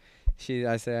lady.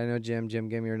 I say, I know Jim. Jim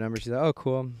gave me your number. She's like, oh,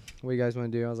 cool. What do you guys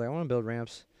want to do? I was like, I want to build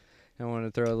ramps. I wanted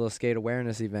to throw a little skate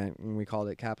awareness event, and we called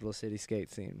it Capital City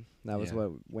Skate Scene. That was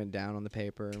what went down on the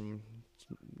paper, and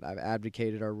I've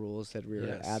advocated our rules, said we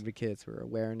were advocates, we were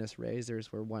awareness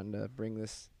raisers, we're wanting to bring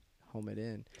this home it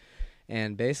in.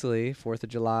 And basically, 4th of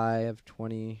July of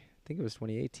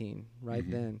 2018, right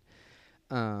then,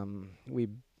 we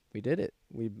did it.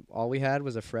 All we had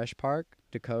was a fresh park.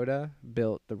 Dakota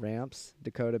built the ramps.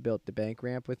 Dakota built the bank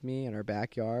ramp with me in our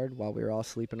backyard while we were all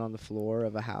sleeping on the floor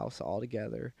of a house all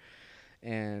together.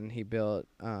 And he built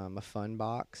a fun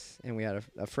box, and we had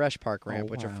a fresh park ramp,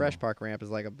 which a fresh park ramp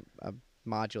is like a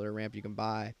modular ramp you can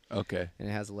buy. Okay. And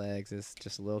it has legs. It's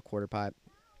just a little quarter pipe.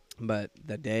 But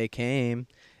the day came,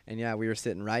 and we were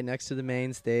sitting right next to the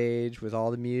main stage with all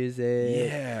the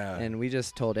music. Yeah. And we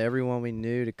just told everyone we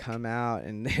knew to come out.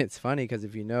 And it's funny because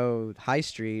if you know High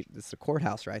Street, it's the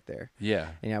courthouse right there. Yeah.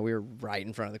 And we were right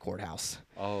in front of the courthouse.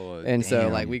 Oh, and so,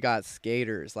 like, we got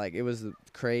skaters. Like, it was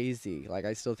crazy. Like,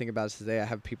 I still think about it today. I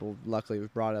have people, luckily, it was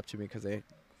brought up to me because they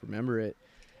remember it.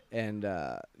 And,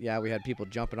 we had people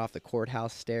jumping off the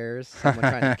courthouse stairs. Someone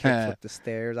trying to kickflip the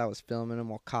stairs. I was filming them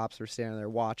while cops were standing there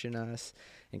watching us.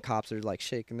 And cops are, like,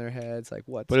 shaking their heads, like,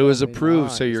 what's But it was going approved,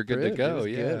 on? so you're Approved. good to go, It was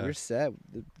good. You're set.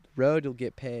 The road will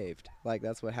get paved. Like,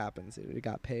 that's what happens. It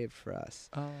got paved for us.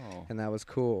 Oh. And that was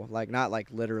cool. Like, not, like,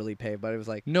 literally paved, but it was,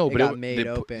 like, no, it but got made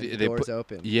open, doors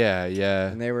open. Yeah, yeah.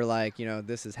 And they were like,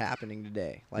 this is happening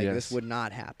today. Like, Yes. this would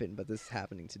not happen, but this is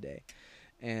happening today.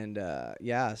 And,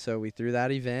 so we threw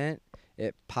that event.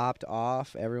 It popped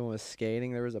off. Everyone was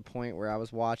skating. There was a point where I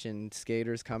was watching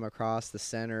skaters come across the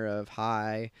center of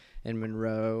High and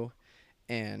Monroe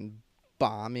and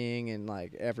bombing, and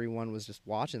like everyone was just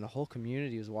watching. The whole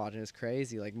community was watching. It's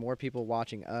crazy. Like more people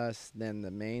watching us than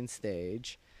the main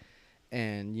stage,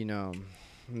 and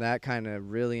that kind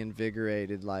of really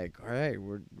invigorated. Like, all right,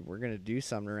 we're gonna do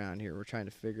something around here. We're trying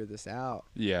to figure this out.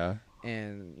 Yeah.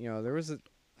 And there was a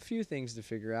few things to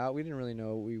figure out. We didn't really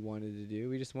know what we wanted to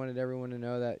do. We just wanted everyone to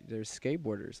know that there's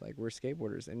skateboarders. Like, we're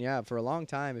skateboarders. And yeah, for a long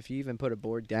time, if you even put a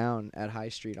board down at High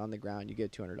Street on the ground, you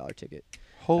get a $200 ticket.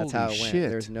 Holy That's how it shit. went.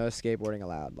 There's no skateboarding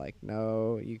allowed. Like,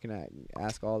 no, you can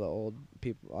ask all the old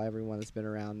people, everyone that's been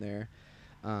around there.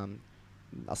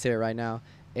 I'll say it right now.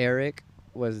 Eric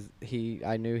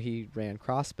I knew he ran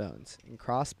Crossbones. And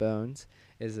Crossbones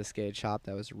is a skate shop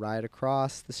that was right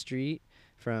across the street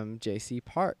from JC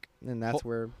Park, and that's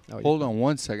where. Hold on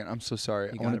one second. I'm so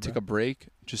sorry. I want to take bro. a break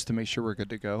just to make sure we're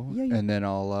good to go, and then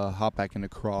I'll hop back into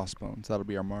Crossbones. That'll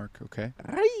be our mark, okay?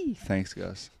 Aye. Thanks,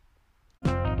 Gus.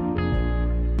 Do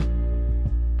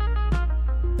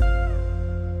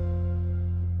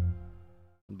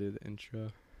the intro.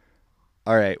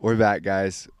 All right, we're back,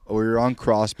 guys. We're on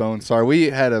Crossbones. Sorry, we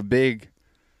had a big.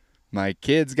 My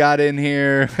kids got in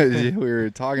here. We were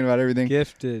talking about everything.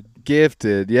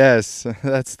 Gifted, yes,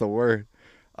 that's the word.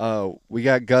 We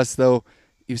got Gus though.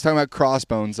 He was talking about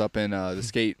Crossbones up in the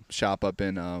skate shop up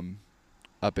in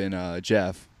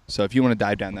Jeff. So if you want to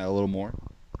dive down that a little more.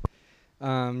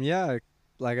 Yeah,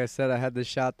 like I said, I had to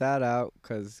shout that out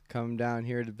because come down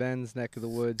here to Ben's neck of the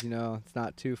woods, it's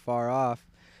not too far off.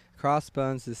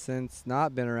 Crossbones has since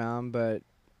not been around, but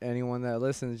anyone that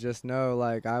listens just know,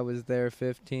 like, I was there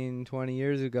 15, 20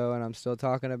 years ago, and I'm still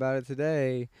talking about it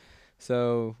today.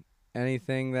 So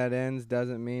anything that ends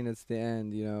doesn't mean it's the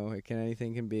end,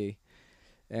 anything can be.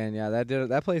 And yeah,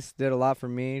 that place did a lot for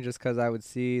me, just because I would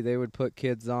see they would put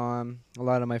kids on. A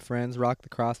lot of my friends rock the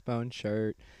Crossbone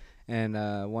shirt, and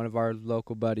one of our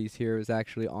local buddies here was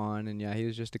actually on, and yeah, he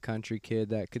was just a country kid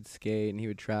that could skate, and he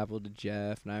would travel to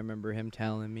Jeff, and I remember him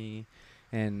telling me,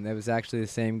 and it was actually the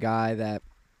same guy that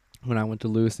when I went to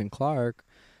Lewis and Clark,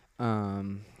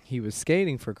 he was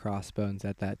skating for Crossbones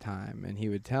at that time, and he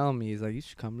would tell me, he's like, you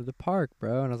should come to the park,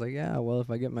 bro. And I was like, yeah, well, if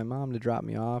I get my mom to drop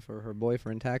me off, or her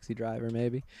boyfriend taxi driver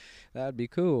maybe, that'd be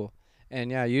cool.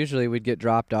 And yeah, usually we'd get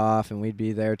dropped off, and we'd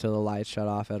be there till the lights shut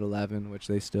off at 11, which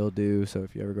they still do. So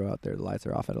if you ever go out there, the lights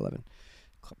are off at 11.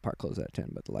 Park closes at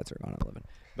 10, but the lights are on at 11.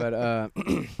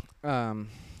 But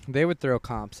they would throw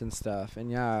comps and stuff, and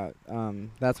yeah,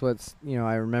 that's what's,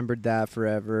 I remembered that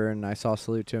forever. And I saw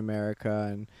Salute to America,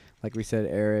 and like we said,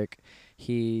 Eric,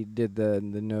 he did the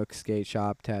Nook skate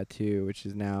shop tattoo, which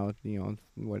is now,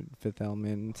 Fifth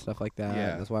Element and stuff like that.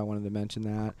 Yeah. That's why I wanted to mention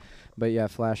that. But yeah,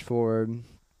 flash forward,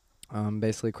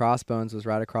 basically Crossbones was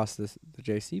right across the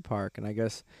JC Park, and I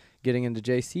guess getting into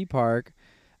JC Park,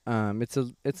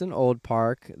 it's an old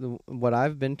park. What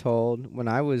I've been told, when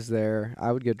I was there,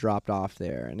 I would get dropped off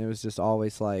there, and it was just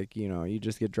always like, you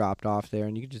just get dropped off there,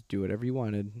 and you could just do whatever you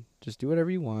wanted. Just do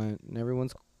whatever you want, and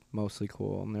everyone's mostly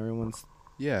cool, and everyone's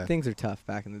things are tough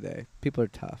back in the day. People are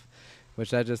tough,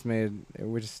 which that just made,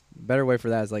 better way for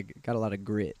that is like got a lot of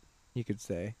grit, you could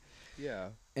say. Yeah.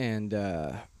 And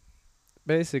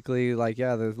basically, like,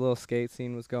 yeah, the little skate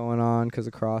scene was going on because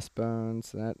of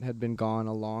Crossbones. That had been gone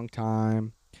a long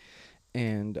time.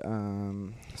 And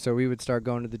so we would start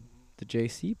going to the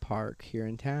JC Park here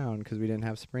in town because we didn't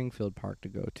have Springfield Park to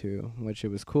go to, which it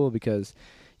was cool because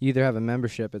you either have a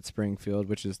membership at Springfield,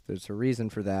 which is, there's a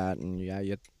reason for that, and yeah,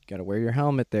 you got to wear your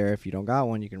helmet there. If you don't got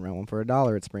one, you can rent one for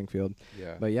 $1 at Springfield.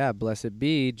 Yeah. But yeah, blessed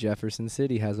be, Jefferson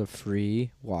City has a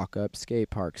free walk-up skate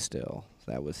park still.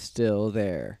 That was still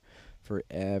there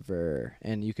forever,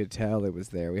 and you could tell it was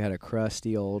there. We had a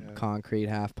crusty old concrete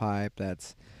half pipe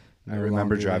that's I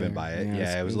remember driving by it.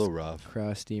 Yeah, it was a little rough.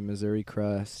 Crusty, Missouri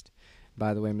Crust.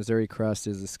 By the way, Missouri Crust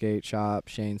is a skate shop.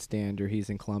 Shane Stander, he's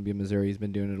in Columbia, Missouri. He's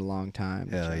been doing it a long time.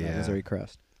 Hell yeah. Missouri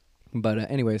Crust.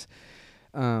 But anyways,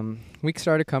 we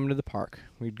started coming to the park.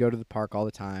 We'd go to the park all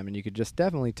the time, and you could just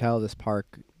definitely tell this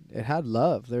park, it had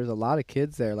love. There's a lot of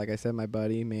kids there. Like I said, my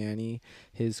buddy Manny,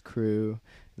 his crew,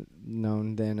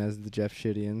 known then as the Jeff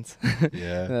Shittians.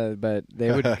 Yeah. But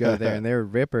they would go there, and they were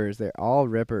rippers. They're all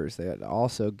rippers. They're all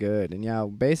so good. And yeah,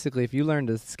 basically, if you learn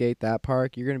to skate that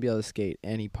park, you're going to be able to skate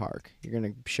any park. You're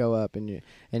going to show up, and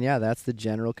yeah, that's the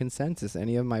general consensus.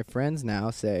 Any of my friends now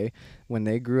say when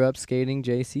they grew up skating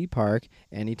JC Park,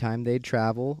 anytime they'd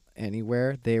travel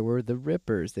anywhere, they were the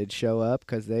rippers. They'd show up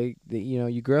because they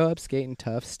you grow up skating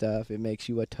tough stuff. It makes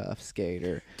you a tough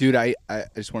skater. Dude, I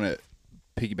just want to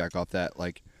piggyback off that.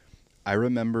 Like, I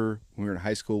remember when we were in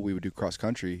high school, we would do cross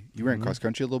country. You ran cross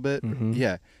country a little bit.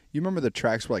 Yeah. You remember the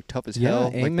tracks were like tough as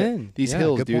hell. Amen. Like these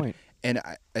hills, dude. Point. And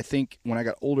I think when I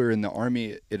got older in the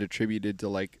Army, it attributed to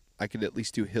like I could at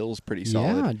least do hills pretty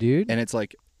solid. Yeah, dude. And it's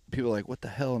like people are like, what the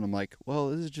hell? And I'm like, well,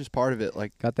 this is just part of it.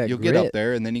 Like, Got that you'll grit. get up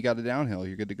there and then you got a downhill.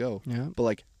 You're good to go. Yeah. But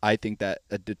like, I think that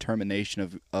a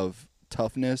determination of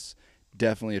toughness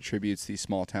definitely attributes these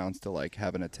small towns to like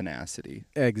having a tenacity.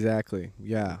 Exactly.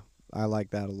 Yeah. I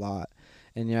like that a lot.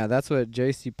 And yeah, that's what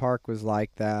JC Park was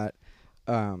like that.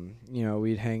 You know,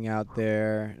 we'd hang out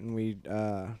there and we'd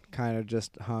kind of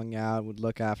just hung out, would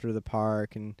look after the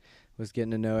park and was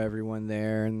getting to know everyone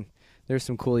there. And there's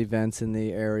some cool events in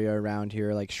the area around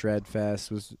here, like Shred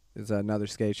Fest is another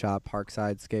skate shop.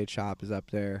 Parkside Skate Shop is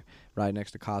up there right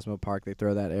next to Cosmo Park. They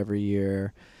throw that every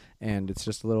year. And it's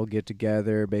just a little get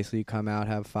together. Basically, you come out,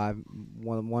 have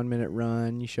 1 minute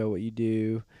run, you show what you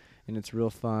do, and it's real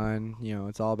fun. You know,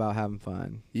 it's all about having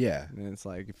fun. Yeah. And it's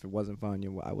like, if it wasn't fun,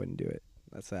 I wouldn't do it.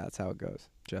 That's how it goes.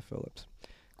 Jeff Phillips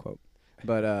quote.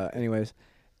 But anyways,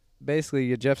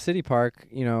 basically, at Jeff City Park,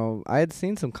 you know, I had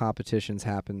seen some competitions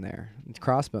happen there.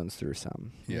 Crossbones threw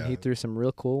some. Yeah. He threw some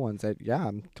real cool ones that, yeah,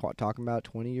 I'm talking about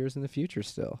 20 years in the future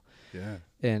still. Yeah.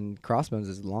 And Crossbones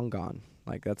is long gone.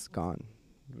 Like, that's gone.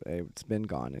 It's been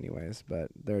gone anyways. But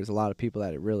there's a lot of people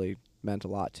that it really meant a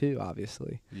lot to,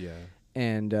 obviously. Yeah.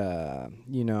 And,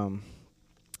 you know,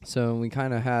 so we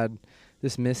kind of had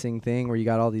this missing thing where you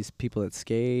got all these people that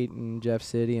skate in Jeff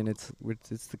City, and it's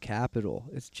the capital.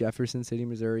 It's Jefferson City,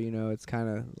 Missouri. You know, it's kind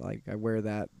of like I wear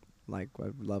that, like I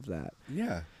love that.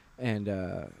 Yeah. And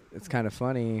it's kind of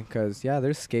funny because yeah,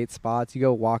 there's skate spots. You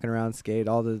go walking around, skate.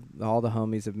 All the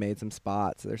homies have made some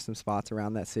spots. There's some spots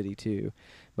around that city too.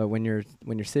 But when your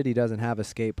city doesn't have a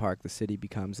skate park, the city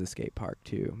becomes a skate park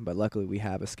too. But luckily we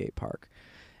have a skate park,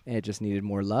 and it just needed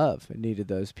more love. It needed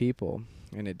those people,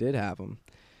 and it did have them.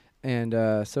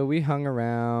 And so we hung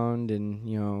around, and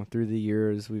you know, through the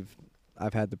years,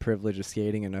 I've had the privilege of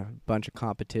skating in a bunch of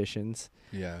competitions.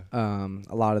 Yeah.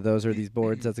 A lot of those are these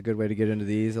boards. That's a good way to get into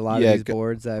these. A lot of these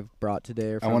boards I've brought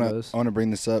today are from those. I want to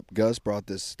bring this up. Gus brought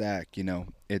this stack. You know,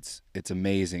 it's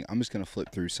amazing. I'm just gonna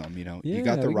flip through some. You know, Yeah, you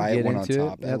got the Riot one on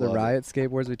top. Yeah, the Riot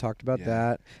skateboards. We talked about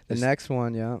that. The next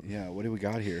one, yeah. Yeah. What do we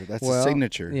got here? That's a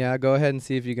signature. Yeah. Go ahead and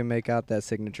see if you can make out that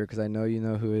signature, because I know you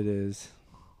know who it is.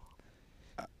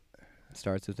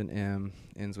 Starts with an M,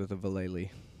 ends with a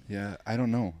Vallely. Yeah, I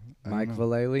don't know. Mike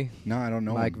Vallely? No, I don't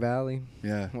know. Mike him. Valley?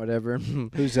 Yeah. Whatever.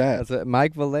 Who's that?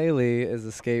 Mike Vallely is a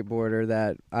skateboarder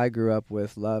that I grew up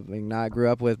with, loving. Not grew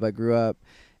up with, but grew up.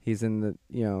 He's in the,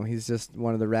 you know, he's just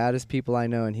one of the raddest people I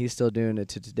know, and he's still doing it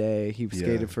to today. He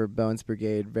skated for Bones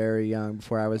Brigade very young,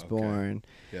 before I was born.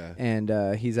 Yeah.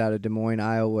 And he's out of Des Moines,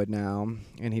 Iowa now,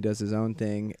 and he does his own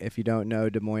thing. If you don't know,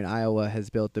 Des Moines, Iowa has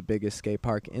built the biggest skate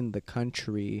park in the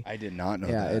country. I did not know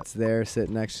that. Yeah, it's there,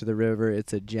 sitting next to the river.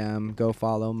 It's a gem. Go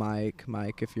follow Mike.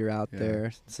 Mike, if you're out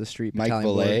there. It's a street Mike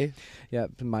battalion Vallely? board.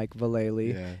 Yep, Mike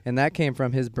Vallely. Yeah. And that came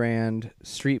from his brand,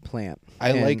 Street Plant.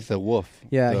 I like the wolf.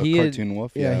 Yeah, the cartoon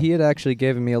wolf. Yeah, he had actually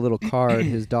given me a little card.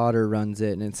 His daughter runs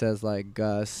it, and it says like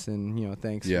Gus and, you know,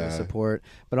 thanks for the support.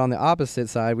 But on the opposite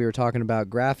side, we were talking about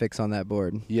graphics on that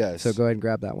board. Yes. So go ahead and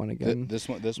grab that one again. This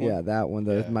one. Yeah, that one,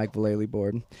 the Mike Vallely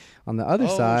board. On the other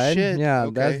side, shit. yeah,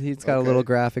 Okay. he's got a little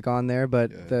graphic on there.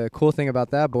 But the cool thing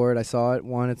about that board, I saw it.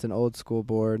 One, it's an old school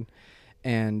board,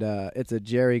 and it's a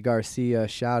Jerry Garcia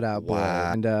shout out board.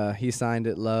 And he signed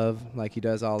it Love, like he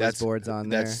does all his boards on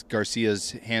there. That's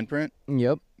Garcia's handprint?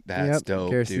 Yep. That's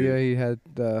dope, Garcia, dude. he had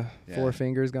the 4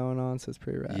 fingers going on, so it's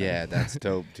pretty rad. Yeah, that's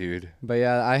dope, dude. But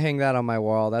yeah, I hang that on my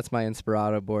wall. That's my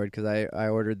Inspirato board, because I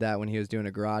ordered that when he was doing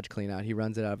a garage clean out. He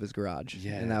runs it out of his garage.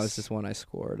 Yes. And that was just one I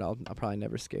scored. I'll probably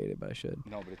never skate it, but I should.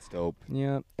 No, but it's dope.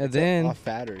 Yeah. And It's then a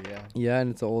fatter, yeah, and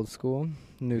it's old school,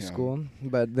 new school.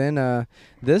 But then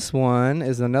this one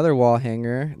is another wall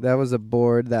hanger. That was a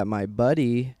board that my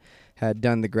buddy had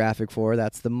done the graphic for.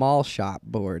 That's the mall shop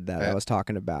board that I was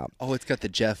talking about. Oh, it's got the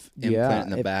Jeff implant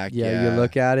in the back. Yeah, you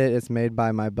look at it. It's made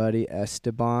by my buddy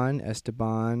Esteban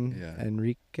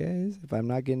Enriquez, if I'm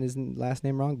not getting his last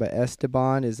name wrong. But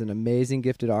Esteban is an amazing,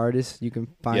 gifted artist. You can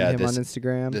find him on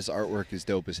Instagram. This artwork is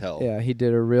dope as hell. Yeah, he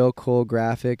did a real cool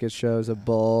graphic. It shows a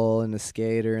bull and a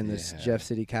skater and this Jeff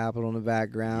City Capitol in the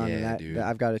background. Yeah, and dude.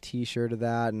 I've got a T-shirt of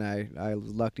that, and I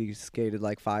luckily skated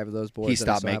like 5 of those boards. He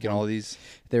stopped making all these?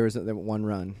 There was one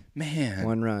run. Man.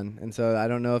 One run. And so I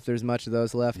don't know if there's much of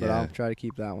those left, but I'll try to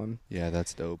keep that one. Yeah,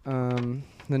 that's dope. The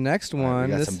next one.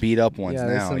 We got some beat up ones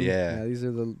now. Yeah, these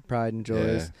are the pride and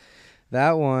joys. Yeah.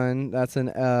 That one, that's an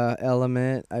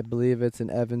Element. I believe it's an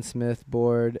Evan Smith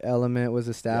board. Element was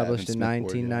established in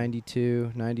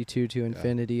 1992, 92 to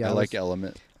infinity. I like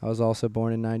Element. I was also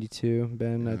born in '92.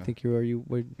 Ben, I Yeah. think you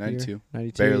were 92.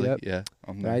 92. Barely. Yep. Yeah.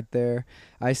 I'm there. Right there.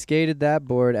 I skated that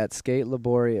board at Skate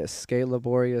Laborious. Skate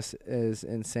Laborious is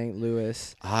in St.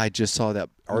 Louis. I just saw that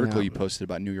article Yeah. you posted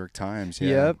about New York Times.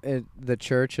 Yeah. Yep. The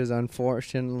church is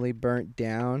unfortunately burnt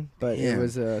down, but it Damn.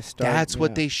 was a start. That's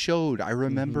what yeah. they showed. I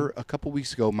remember a couple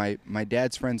weeks ago, my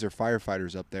dad's friends are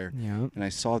firefighters up there, Yeah. and I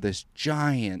saw this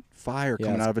giant fire Yeah,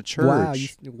 coming it's- out of a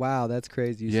church. Wow, that's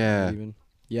crazy. You saw Yeah. that even.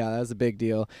 Yeah, that was a big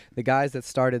deal. The guys that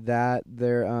started that,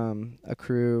 they're a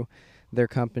crew. Their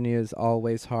company is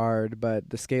Always Hard, but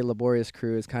the Skate Laborious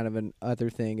crew is kind of an other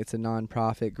thing. It's a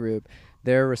non-profit group.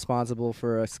 They're responsible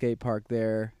for a skate park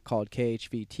there called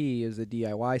KHVT. It was a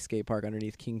DIY skate park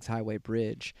underneath Kings Highway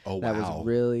Bridge. Oh, That wow. was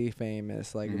really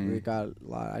famous. Like Mhm. we got a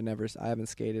lot. I haven't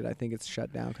skated. I think it's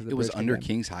shut down because It was under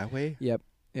Kings Highway? Yep.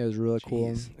 It was really cool.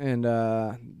 Jeez. And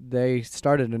they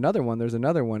started another one. There's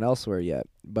another one elsewhere yet.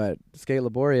 But Skate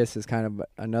Laborious is kind of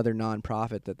another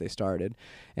nonprofit that they started.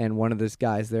 And one of those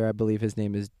guys there, I believe his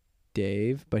name is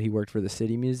Dave, but he worked for the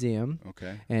City Museum.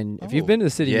 Okay. And if Oh. you've been to the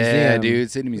City Museum. Yeah,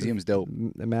 dude. City Museum's dope.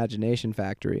 Imagination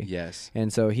Factory. Yes.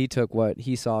 And so he took what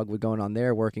he saw going on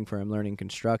there, working for him, learning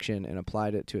construction, and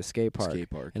applied it to a skate park. Skate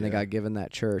park. And yeah. they got given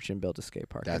that church and built a skate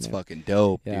park. That's in it. fucking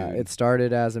dope, Yeah, dude. it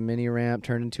started as a mini ramp,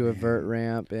 turned into a vert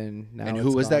ramp, and now and it's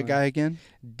who was that gone. guy again?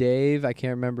 Dave, I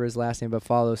can't remember his last name, but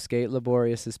follow Skate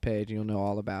Laborious's page, and you'll know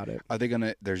all about it. Are they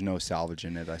gonna? There's no salvage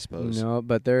in it, I suppose. No,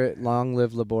 but they're long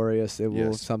live Laborious. It will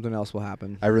Yes. something else will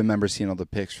happen. I remember seeing all the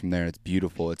pics from there. It's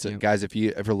beautiful. It's Yep. guys, if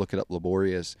you ever look it up,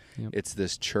 Laborious. Yep. It's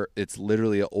this church. It's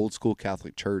literally an old school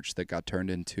Catholic church that got turned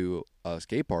into a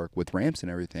skate park with ramps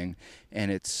and everything.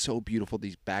 And it's so beautiful.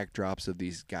 These backdrops of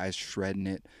these guys shredding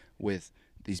it with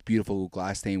these beautiful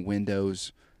glass stained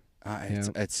windows.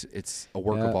 It's a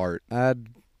work of Yeah. art. I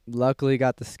luckily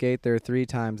got to skate there 3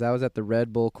 times. I was at the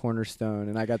Red Bull Cornerstone,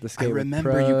 and I got to skate. I with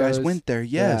remember you guys pros. went there.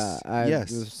 Yes. Yeah,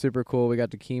 yes. It was super cool. We got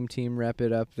the Keem team rep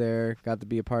it up there. Got to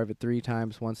be a part of it 3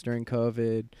 times, once during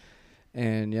COVID.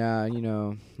 And yeah,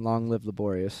 long live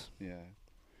Laborious. Yeah.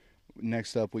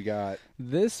 Next up, we got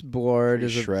This board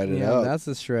Pretty is shredded up. That's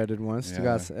a shredded one. Still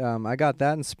got, I got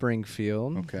that in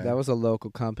Springfield. Okay. That was a local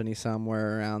company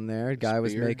somewhere around there. Guy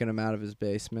was Spear? making them out of his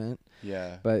basement.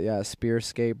 yeah. But yeah, Spear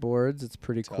skateboards. It's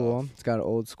pretty cool. Tough. It's got an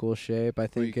old school shape. I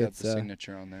Who you think got it's the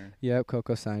signature on there. Yep,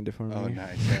 Coco signed it for me. Oh,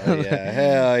 nice. Hell yeah.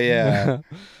 Hell yeah.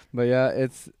 But yeah,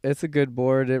 it's a good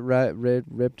board. It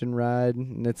ripped and ride,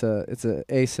 and it's a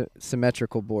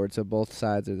asymmetrical board, so both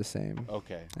sides are the same.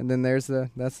 Okay. And then that's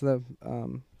the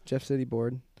Jeff City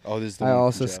board. Oh, this is the I one from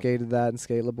also Jeff. skated that in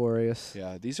Skate Laborious.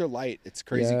 Yeah, these are light. It's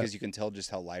crazy Yeah. because you can tell just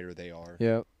how lighter they are.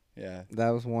 Yep, Yeah. that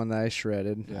was one that I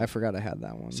shredded. Yeah. I forgot I had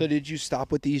that one. So did you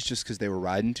stop with these just because they were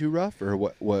riding too rough, or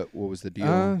what was the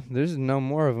deal? There's no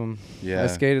more of them. yeah. I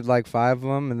skated like 5 of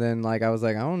them, and then I was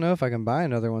like, I don't know if I can buy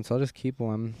another one, so I'll just keep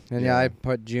one. And Yeah. I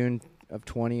put June of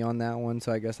 20 on that one,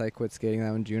 so I guess I quit skating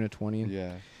that one June of 20.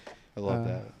 Yeah. I love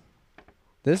that.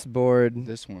 This board,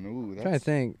 This one, ooh, I'm that's trying to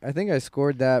think. I think I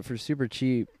scored that for super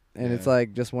cheap, and it's Yeah.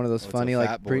 like just one of those Oh, it's funny a like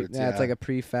fat pre- boards, yeah, it's yeah. like a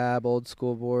prefab old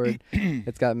school board.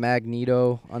 It's got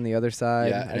Magneto on the other side.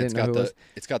 yeah, I and didn't it's know got who the it was.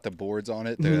 it's got the boards on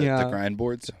it, the Yeah. grind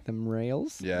boards. Them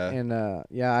rails. Yeah. And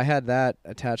I had that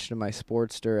attached to my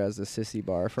Sportster as a sissy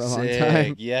bar for a long Sick.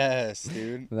 time. Yes,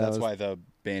 dude. That That's was- why the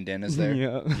bandana's there.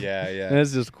 Yeah. Yeah, yeah.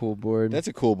 That's just a cool board. That's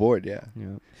a cool board, yeah.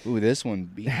 yeah. Ooh, this one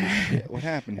beat the shit. What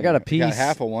happened? I got a here? You piece. got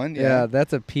half of one. Yeah, Yeah.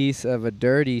 that's a piece of a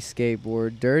Dirty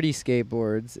skateboard. Dirty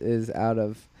Skateboards is out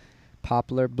of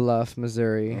Poplar Bluff,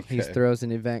 Missouri. He Okay. throws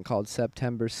an event called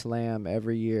September Slam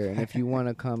every year, and if you want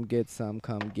to come get some,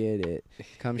 come get it.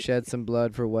 Come shed some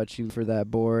blood for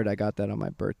that board. I got that on my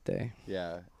birthday.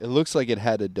 Yeah. It looks like it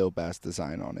had a dope ass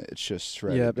design on it. It's just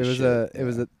shredded. Yep, to it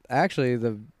was shit. actually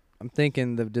I'm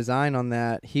thinking the design on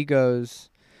that. He goes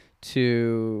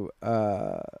to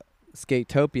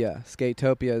Skatopia.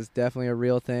 Skatopia is definitely a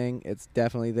real thing. It's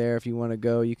definitely there. If you want to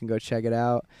go, you can go check it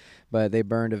out. But they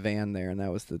burned a van there, and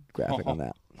that was the graphic on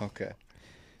that. Okay.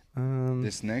 Um,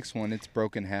 This next one, it's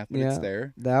broken half, but yeah. it's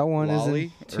there. that one Lolly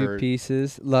is in 2 or-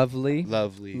 pieces. Lovely.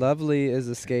 Lovely. Lovely is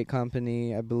a skate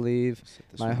company, I believe. Set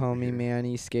this My one over homie here.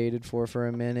 Manny skated for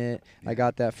a minute. Yeah. I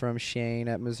got that from Shane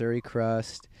at Missouri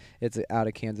Crust. It's out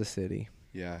of Kansas City.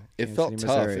 Yeah. It Kansas felt City,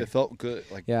 tough. Missouri. It felt good.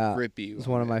 Like Yeah, grippy. It was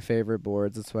one of it. my favorite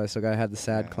boards. That's why I still got had the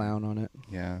sad Yeah. clown on it.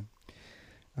 Yeah.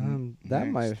 That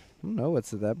Next. might. I don't know what's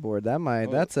that board. Oh,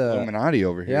 That's a. Illuminati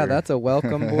over here. Yeah, that's a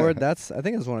welcome board. I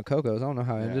think it's one of Coco's. I don't know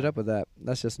how I ended Yeah. up with that.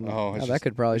 That's just. Oh, it's that just-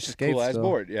 could probably it's just skate cool ass still.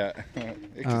 board. Yeah.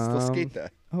 It can still skate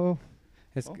that. Oh,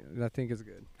 Oh. I think it's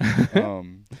good.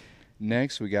 Um,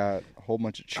 Next, we got a whole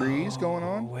bunch of trees going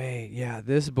on. Wait, yeah,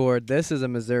 this board. This is a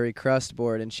Missouri crust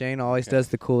board, and Shane always Okay. does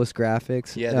the coolest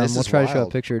graphics. Yeah, this we'll is try to show a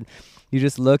wild. picture. You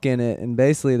just look in it, and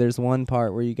basically, there's one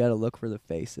part where you got to look for the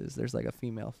faces. There's like a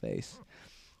female face,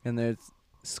 and there's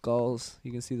skulls.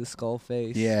 You can see the skull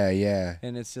face. Yeah, yeah.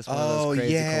 And it's just one of those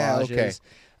crazy yeah, collages. okay.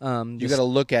 You got to to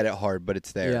look at it hard, but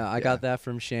it's there. Yeah, I got that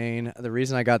from Shane. The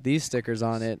reason I got these stickers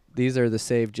on it, these are the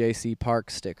Save JC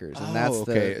Park stickers, and that's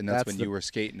okay. the And that's when you were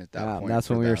skating at that point. that's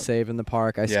for when we were that. saving the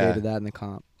park. I skated that in the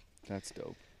comp. That's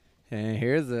dope. And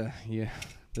here's this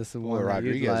is Oh, one that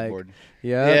Rodriguez you'd like. board.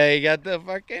 Yep. Yeah, you got the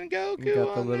fucking Goku. You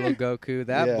got the on little there. Goku.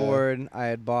 That Yeah. board I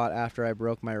had bought after I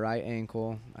broke my right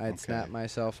ankle. I had Okay. snapped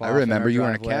myself off. I remember in you our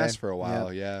were in a driveway. cast for a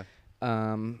while. Yep.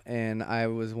 Yeah. And I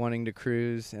was wanting to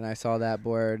cruise, and I saw that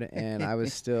board, and I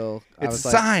was still. I It's was a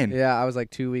like, sign. Yeah, I was like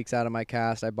 2 weeks out of my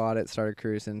cast. I bought it, started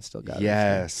cruising, still got it.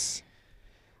 Yes.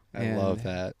 I And- love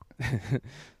that.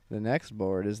 The next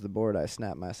board is the board I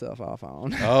snapped myself off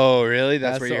on. Oh, really?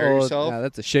 That's where the you hurt old- yourself? Yeah,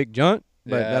 that's a shake junt,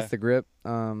 but Yeah. that's the grip.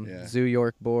 Yeah. Zoo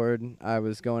York board. I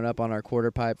was going up on our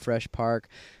quarter pipe fresh park.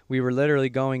 We were literally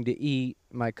going to eat.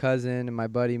 My cousin and my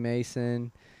buddy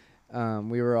Mason.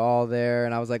 We were all there,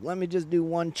 and I was like, "Let me just do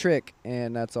one trick,"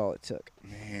 and that's all it took.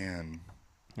 Man.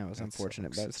 That was That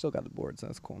unfortunate, sucks. but it still got the board, so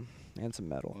that's cool, and some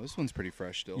metal. Well, this one's pretty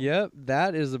fresh still. Yep,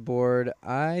 that is a board.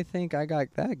 I think I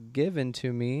got that given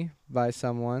to me by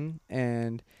someone,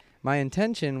 and my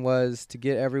intention was to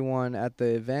get everyone at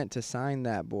the event to sign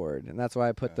that board, and that's why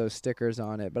I put Okay. those stickers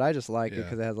on it. But I just like it Yeah.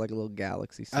 because it has like a little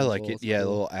galaxy I symbol. like it. It's Yeah, a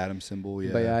cool. little atom symbol.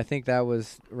 Yeah. But yeah, I think that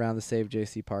was around the Save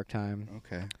JC Park time.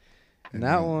 Okay. And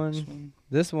that then this one-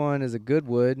 This one is a good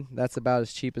wood. That's about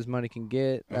as cheap as money can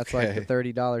get. That's like the Okay.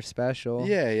 $30 special.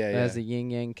 Yeah, yeah, It yeah. has the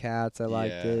yin yang cats. I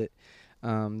liked Yeah. it.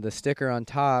 The sticker on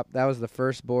top, that was the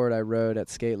first board I rode at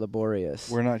Skate Laborious.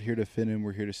 We're not here to fit in.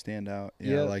 We're here to stand out.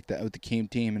 Yeah, I Yep. like that with the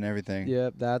team and everything.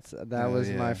 Yep, that was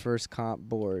yeah. my first comp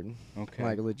board. Okay.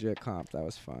 Like legit comp. That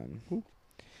was fun.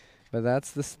 But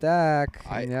that's the stack.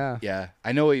 I- yeah. Yeah,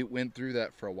 I know we went through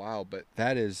that for a while, but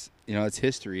that is, it's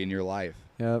history in your life.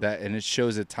 Yep. That and it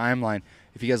shows a timeline.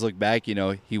 If you guys look back,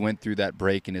 he went through that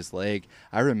break in his leg.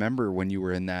 I remember when you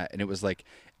were in that, and it was like,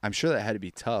 I'm sure that had to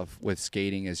be tough with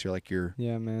skating as your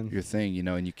Yeah, man. thing,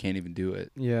 and you can't even do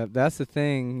it. Yeah, that's the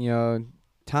thing,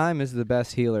 time is the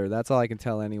best healer. That's all I can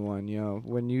tell anyone,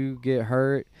 when you get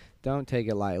hurt, don't take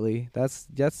it lightly. That's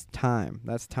time.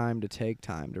 That's time to take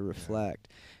time to reflect.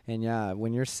 And yeah,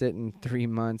 when you're sitting 3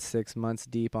 months, 6 months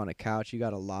deep on a couch, you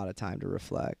got a lot of time to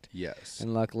reflect. Yes.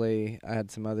 And luckily, I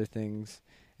had some other things,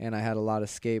 and I had a lot of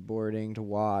skateboarding to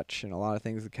watch and a lot of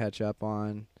things to catch up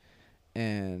on,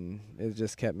 and it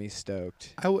just kept me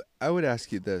stoked. I would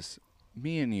ask you this.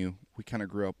 Me and you, we kind of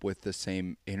grew up with the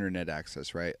same internet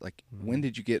access, right? Like, when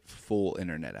did you get full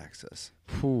internet access?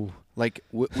 Whew. Like,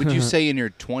 would you say in your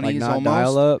 20s Like not almost?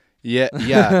 dial up? Yeah,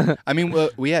 yeah. I mean,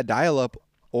 we had dial-up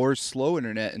or slow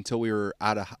internet until we were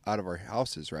out of our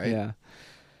houses, right? Yeah.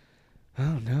 I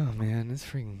don't know, man.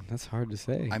 That's hard to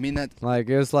say. I mean, that Like,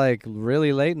 it was like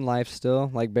really late in life still.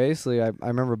 Like, basically, I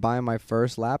remember buying my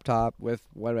first laptop with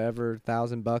whatever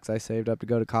 $1,000 I saved up to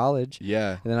go to college.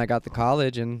 yeah. And then I got to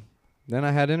college, and then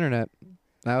I had internet.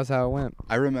 That was how it went.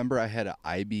 I remember I had an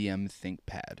IBM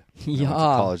ThinkPad. when I Yeah. went to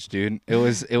college, dude. It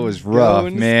was rough,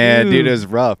 Going to man, dude. It school. was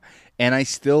rough. And I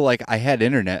still I had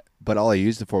internet, but all I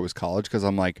used it for was college because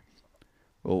I'm like,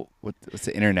 well, what's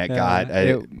the internet Yeah, got?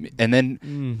 And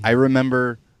then I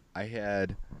remember I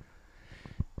had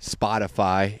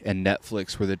Spotify and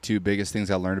Netflix were the two biggest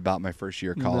things I learned about my first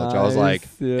year of college. I was like,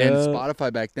 Nice, yeah. and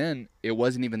Spotify back then, it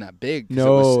wasn't even that big. 'cause No,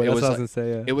 it that's was what I was like, going to say.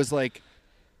 Yeah. it was like,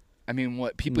 I mean,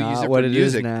 what people use Not it what for it is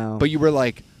music, now. but you were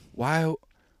like, why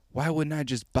wouldn't I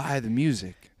just buy the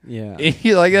music? Yeah.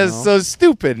 You're like, that's No. so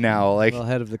stupid now. Like, Well,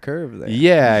 ahead of the curve there.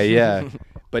 yeah.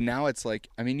 But now it's like,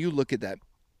 I mean, you look at that,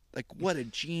 like, what a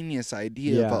genius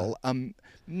idea of a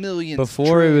million.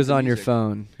 Before it was on your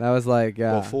phone. That was like,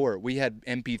 yeah. Before we had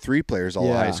MP3 players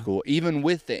all high school. Even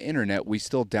with the internet, we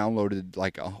still downloaded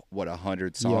like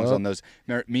 100 songs Yup. on those.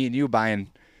 Me and you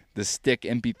buying the stick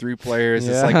MP3 players.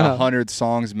 It's like Yeah. 100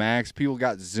 songs max. People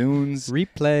got Zunes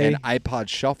Replay. and iPod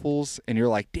shuffles, and you're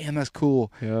like, damn, that's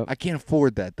cool. Yep. I can't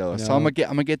afford that though, so I'm No.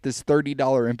 gonna get this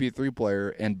 $30 MP3 player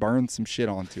and burn some shit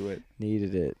onto it.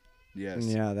 Needed it. Yes.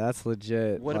 Yeah, that's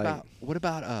legit. What like,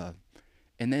 about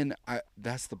and then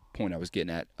that's the point I was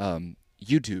getting at.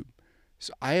 YouTube.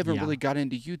 So I haven't Yeah. really got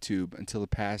into YouTube until the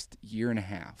past year and a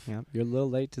half. Yeah, you're a little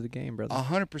late to the game, brother.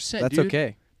 100%. That's dude.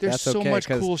 okay. There's That's so okay, much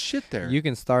 'cause cool shit there. You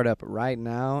can start up right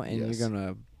now, and Yes. you're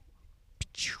gonna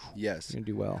Yes.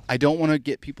 do well. I don't want to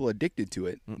get people addicted to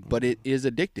it, but it is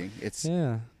addicting. It's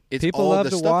Yeah. it's People all love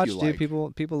the to stuff watch, you dude.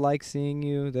 like. People like seeing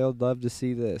you. They'll love to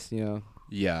see this. You know.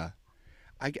 Yeah.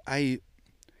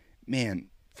 Man,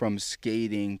 from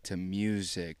skating to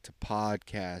music to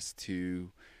podcast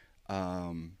to,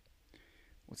 um,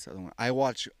 what's the other one?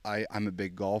 I'm a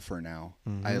big golfer now.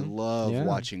 I love Yeah.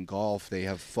 watching golf. They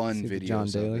have fun See the John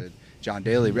videos of Daly? it. John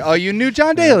Daly. Oh, you knew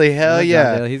John Yeah, Daly? I Hell know John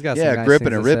yeah. Daly. He's got some Yeah, nice grip it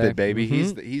things and to rip say. it, baby.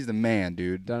 Mhm. He's the man,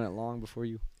 dude. Done it long before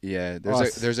you. Yeah,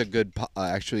 Us. there's a good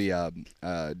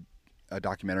a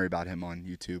documentary about him on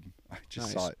YouTube. I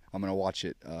just saw Nice. it. I'm gonna watch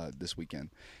it this weekend.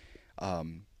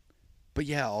 But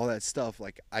yeah, all that stuff.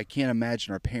 Like I can't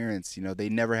imagine our parents. They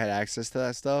never had access to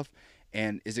that stuff.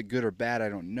 And is it good or bad? I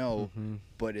don't know.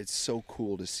 But it's so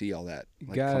cool to see all that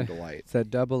come to light. It's that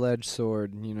double-edged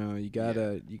sword. You know, you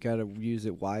gotta use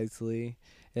it wisely,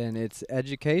 and it's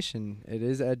education. It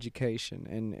is education,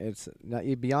 and it's not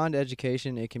beyond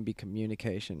education. It can be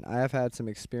communication. I have had some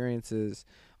experiences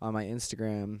on my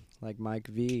Instagram, like Mike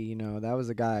V. You know, that was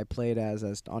a guy I played as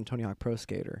on Tony Hawk Pro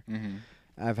Skater.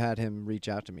 I've had him reach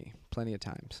out to me plenty of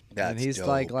times, and he's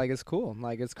dope. like it's cool,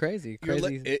 like it's crazy.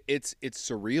 It's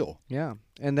surreal. Yeah,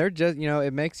 and they're just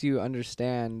it makes you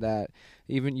understand that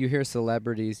even you hear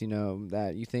celebrities,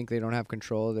 that you think they don't have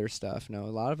control of their stuff. No,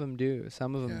 a lot of them do.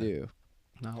 Some of them do.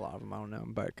 Not a lot of them. I don't know,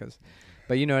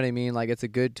 but you know what I mean. Like it's a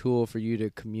good tool for you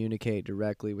to communicate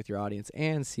directly with your audience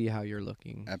and see how you're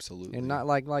looking. Absolutely. And not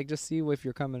like just see if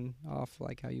you're coming off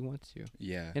like how you want to.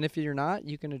 Yeah. And if you're not,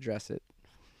 you can address it.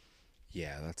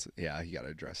 Yeah, you got to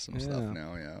address some stuff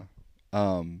now,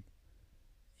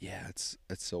 yeah. It's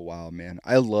so wild, man.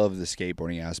 I love the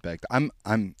skateboarding aspect. I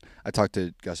talked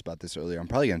to Gus about this earlier. I'm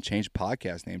probably going to change the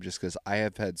podcast name just cuz I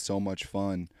have had so much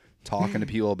fun talking to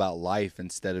people about life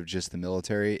instead of just the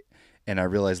military, and I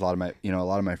realize a lot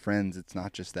of my friends, it's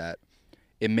not just that.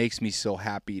 It makes me so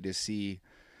happy to see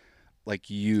like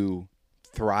you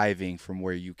thriving from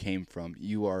where you came from.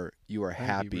 You are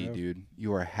happy, dude.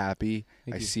 You are happy.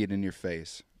 I see it in your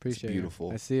face. Appreciate it's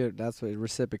beautiful. I see it. That's what it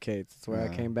reciprocates. That's where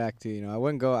I came back to. I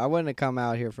wouldn't have come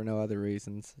out here for no other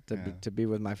reasons to be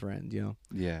with my friend.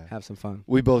 Yeah. Have some fun.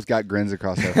 We both got grins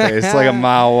across our face like a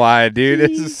mile wide, dude.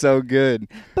 This is so good.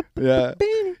 Yeah.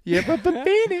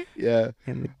 Yeah.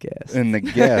 And the guest. And the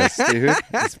guest, dude.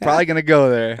 It's probably gonna go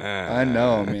there. I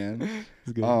know, man.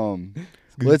 It's good.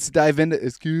 Let's dive into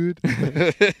it's good.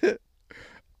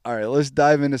 All right, let's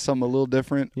dive into something a little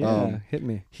different. Yeah, hit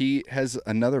me. He has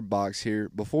another box here.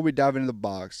 Before we dive into the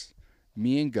box,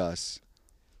 me and Gus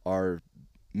are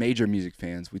major music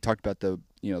fans. We talked about the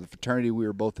fraternity we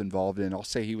were both involved in. I'll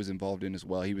say he was involved in as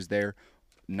well. He was there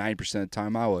 90% of the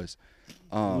time I was.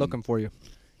 Looking for you.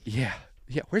 Yeah.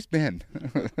 Where's Ben?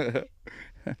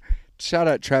 Shout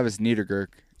out Travis Niedergurk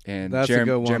and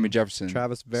Jeremy Jefferson.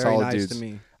 Travis, very solid nice dudes. to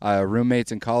me.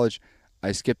 Roommates in college.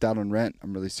 I skipped out on rent.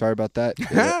 I'm really sorry about that.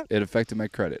 It affected my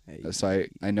credit. So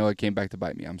I know it came back to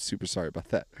bite me. I'm super sorry about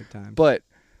that. Good time. But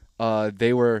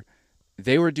they were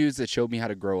dudes that showed me how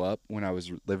to grow up when I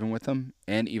was living with them,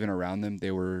 and even around them.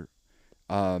 They were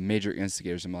major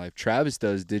instigators in my life. Travis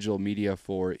does digital media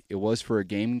for a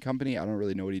gaming company. I don't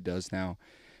really know what he does now.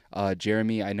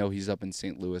 Jeremy, I know he's up in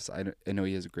St. Louis. I know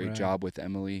he has a great job with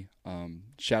Emily.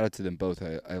 Shout out to them both.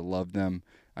 I love them.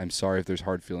 I'm sorry if there's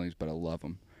hard feelings, but I love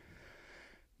them.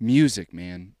 Music,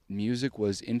 man. Music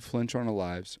was influential on our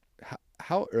lives.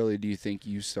 How early do you think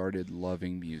you started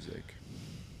loving music?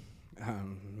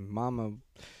 Mama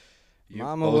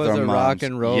was a rock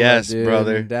and roller, yes, dude.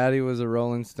 brother. Daddy was a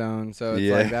Rolling Stone, so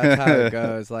it's like that's how it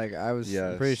goes. Like I was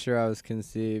pretty sure I was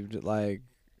conceived like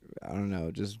I don't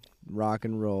know, just rock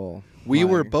and roll. We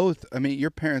were both. I mean, your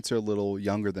parents are a little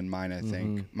younger than mine, I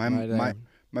think.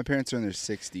 My parents are in their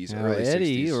 60s, early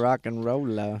Eddie, 60s. rock and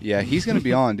roller. Yeah, he's going to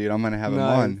be on, dude. I'm going to have him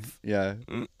on. Yeah.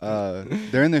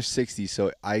 They're in their 60s,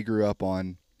 so I grew up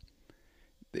on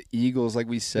the Eagles, like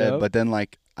we said, but then,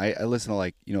 like, I listen to,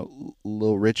 like,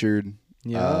 Little Richard,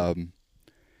 the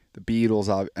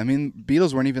Beatles. I mean,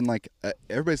 Beatles weren't even, like,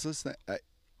 everybody's listening.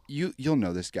 You'll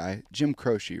know this guy, Jim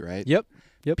Croce, right? Yep.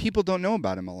 People don't know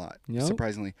about him a lot,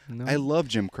 surprisingly. No. I love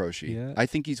Jim Croce. Yeah. I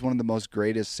think he's one of the most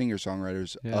greatest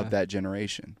singer-songwriters of that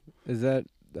generation. Is that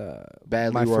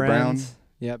Bad My Leroy Brown? Friends?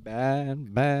 Yeah,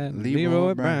 bad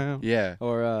Leroy Brown. Yeah.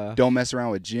 Or Don't Mess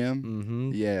Around with Jim.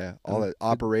 Mm-hmm. Yeah. All that.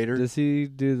 Operator. Does he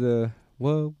do the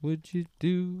What Would You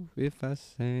Do If I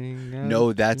Sang Out?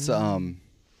 No, that's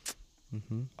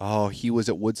Mm-hmm. Oh, he was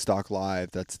at Woodstock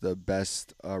Live. That's the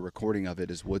best recording of it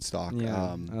is Woodstock. Yeah,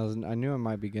 I knew I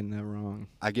might be getting that wrong.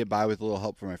 I Get By with a Little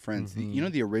Help from My Friends. Mm-hmm.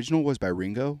 The original was by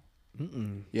Ringo?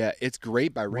 Mm-mm. Yeah, it's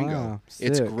great by Ringo. Wow,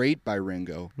 it's sick. great by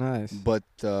Ringo. Nice. But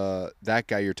that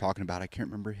guy you're talking about, I can't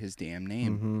remember his damn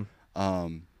name.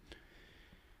 Mm-hmm.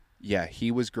 Yeah,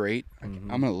 he was great. Mhm.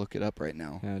 I'm gonna look it up right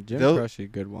now. Yeah, Jim Though- Croce,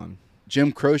 good one.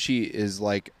 Jim Croce is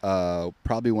like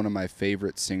probably one of my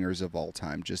favorite singers of all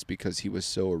time, just because he was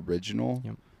so original.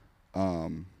 Yep.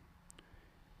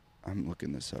 I'm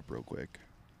looking this up real quick.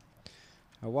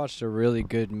 I watched a really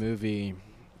good movie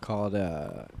called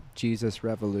Jesus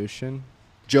Revolution.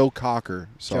 Joe Cocker.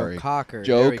 Sorry. Joe Cocker.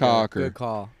 Joe There we go. Cocker. Good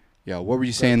call. Yeah, what were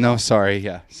you saying though? Sorry.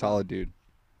 Yeah, solid dude.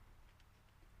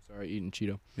 Sorry, eating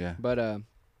Cheeto. Yeah. But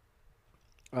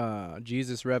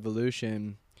Jesus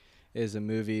Revolution is a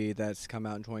movie that's come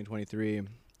out in 2023, and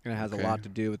it has Okay. a lot to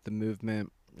do with the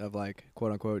movement of like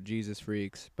quote unquote Jesus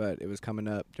freaks. But it was coming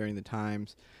up during the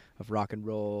times of rock and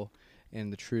roll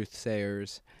and the truth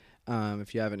sayers.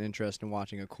 If you have an interest in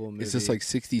watching a cool movie, Is this like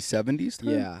 60s, 70s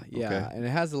time? yeah, Okay. and it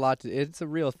has a lot to. It's a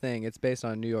real thing. It's based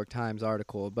on a New York Times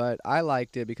article, but I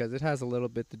liked it because it has a little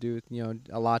bit to do with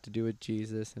a lot to do with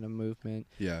Jesus and a movement.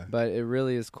 Yeah. But it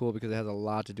really is cool because it has a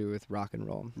lot to do with rock and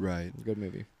roll. Right. Good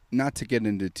movie. Not to get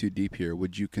into too deep here,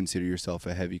 would you consider yourself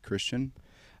a heavy Christian?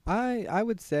 I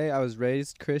would say I was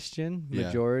raised Christian Yeah.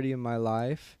 majority of my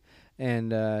life.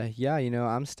 And yeah,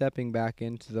 I'm stepping back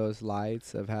into those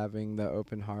lights of having the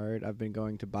open heart. I've been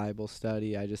going to Bible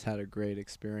study. I just had a great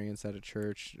experience at a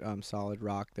church, Solid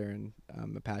Rock there in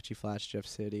Apache Flats, Jeff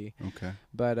City. Okay.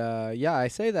 But yeah, I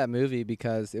say that movie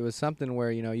because it was something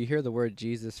where you hear the word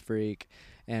Jesus freak,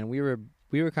 and we were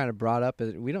kind of brought up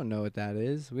as we don't know what that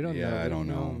is. We don't know. Yeah, I don't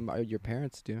know. Your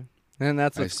parents do, and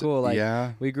that's what's s- cool. Like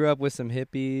yeah. we grew up with some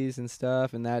hippies and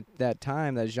stuff, and that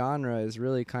time, that genre is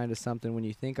really kind of something when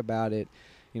you think about it.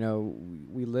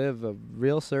 We live a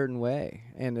real certain way,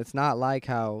 and it's not like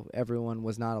how everyone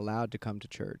was not allowed to come to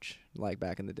church like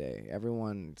back in the day.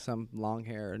 Everyone, some long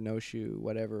hair, no shoe,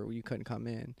 whatever, you couldn't come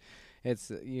in.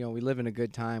 It's we live in a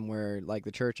good time where, like,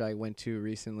 the church I went to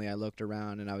recently, I looked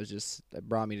around and it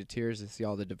brought me to tears to see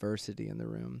all the diversity in the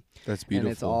room. That's beautiful.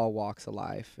 And it's all walks of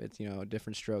life. It's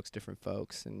different strokes, different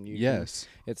folks, and Yes.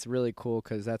 it's really cool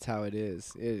because that's how it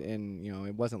is.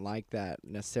 It wasn't like that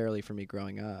necessarily for me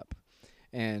growing up.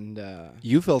 And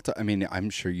You felt, I mean,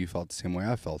 I'm sure you felt the same way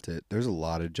I felt it. There's a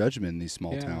lot of judgment in these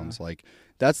small Yeah. towns. Like,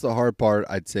 that's the hard part,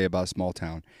 I'd say, about small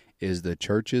town, is the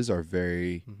churches are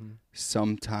very,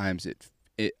 sometimes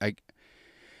I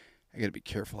gotta be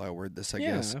careful how I word this, I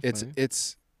Yeah, guess. definitely.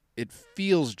 It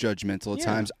feels judgmental at Yeah.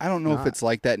 times. I don't know if Not- it's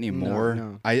like that anymore.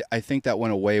 no. I think that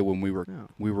went away when we No.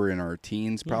 were in our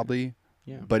teens, Yeah. probably.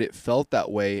 Yeah. But it felt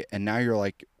that way, and now you're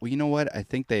like, well, you know what? I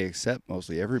think they accept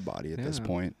mostly everybody at this Yeah.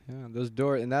 point. Yeah, those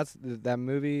doors, and that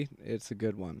movie. It's a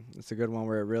good one. It's a good one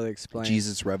where it really explains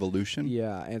Jesus Revolution.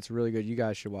 Yeah, and it's really good. You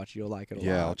guys should watch it. You'll like it a lot.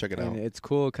 Yeah, I'll check it and out. It's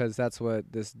cool because that's what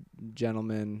this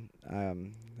gentleman.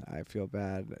 I feel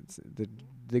bad. It's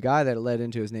the guy that it led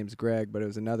into, his name's Greg, but it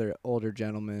was another older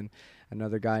gentleman,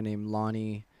 another guy named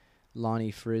Lonnie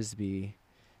Frisbee.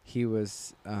 He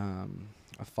was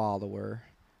a follower,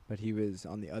 but he was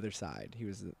on the other side. He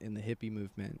was in the hippie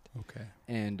movement. Okay.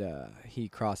 And he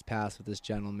crossed paths with this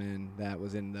gentleman that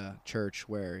was in the church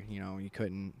where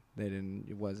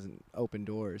it wasn't open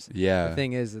doors. Yeah. The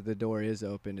thing is that the door is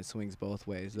open. It swings both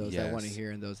ways. Those that want to Yes.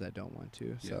 hear and those that don't want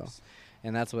to. So, Yes.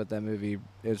 and that's what that movie.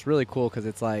 It's really cool because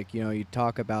it's like you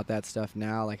talk about that stuff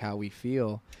now, like how we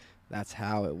feel. That's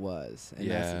how it was. And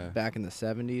Yeah. that's back in the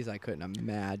 70s. I couldn't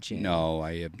imagine. No,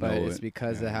 I have But no. it's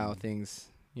because of yeah. how things,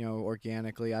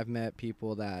 organically. I've met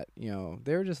people that,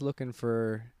 they were just looking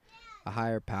for a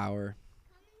higher power.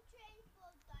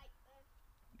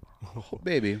 Oh,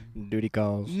 baby. Duty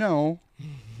calls. No.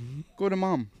 Go to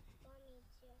mom.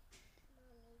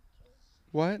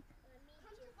 What?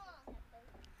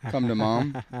 Come to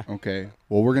mom. Okay.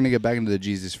 Well, we're gonna get back into the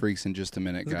Jesus freaks in just a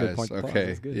minute, That's a good guys. point to pause. Okay.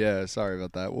 That's good. Yeah. Sorry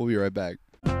about that. We'll be right back.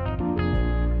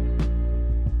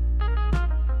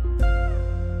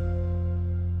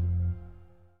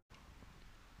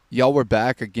 Y'all, we're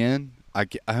back again.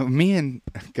 Me and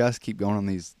Gus keep going on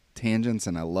these tangents,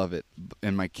 and I love it.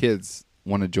 And my kids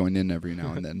want to join in every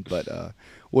now and then. But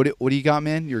what do you got,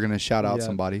 man? You're gonna shout out Yeah.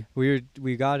 somebody.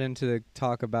 We got into the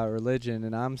talk about religion,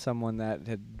 and I'm someone that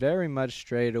had very much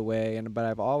strayed away, but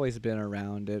I've always been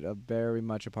around it, very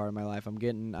much a part of my life.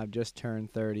 I've just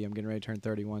turned 30. I'm getting ready to turn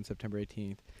 31 September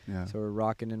 18th. Yeah. So we're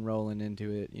rocking and rolling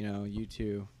into it. You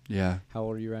too. Yeah. How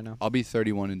old are you right now? I'll be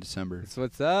 31 in December. That's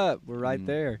what's up. We're right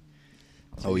there.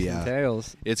 Oh, Chasing yeah.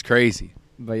 tails. It's crazy.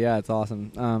 But yeah, it's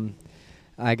awesome.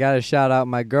 I gotta shout out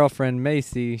my girlfriend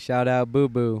Macy. Shout out Boo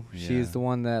Boo. Yeah. She's the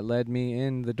one that led me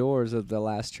in the doors of the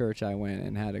last church I went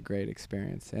and had a great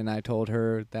experience. And I told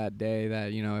her that day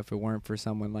that if it weren't for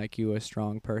someone like you, a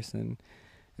strong person,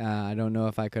 I don't know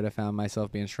if I could have found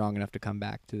myself being strong enough to come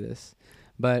back to this.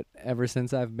 But ever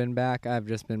since I've been back, I've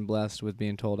just been blessed with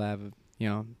being told I have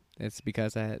it's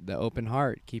because I had the open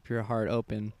heart. Keep your heart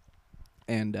open,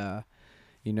 and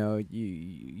you know,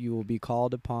 you will be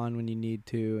called upon when you need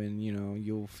to, and you know,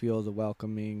 you'll feel the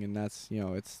welcoming, and that's, you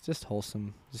know, it's just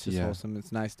wholesome. It's just Yeah. wholesome.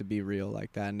 It's nice to be real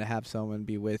like that, and to have someone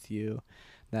be with you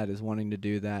that is wanting to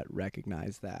do that.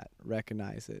 Recognize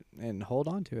it, and hold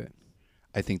on to it.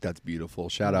 I think that's beautiful.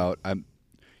 Shout Yeah. out. I'm,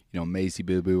 Macy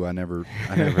Boo Boo. I never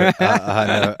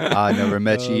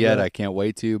met you yet. I can't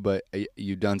wait to. But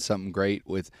you've done something great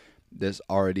with this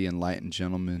already enlightened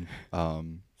gentleman.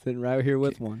 Sitting right here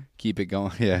with one. Keep it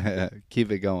going. Yeah,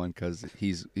 keep it going, because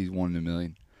he's one in a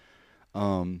million.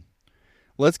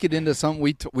 Let's get into something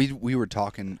we were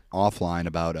talking offline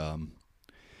about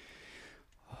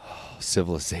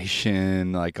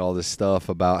civilization, like all this stuff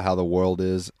about how the world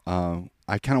is.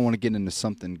 I kind of want to get into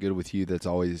something good with you that's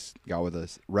always got with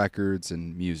us: records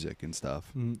and music and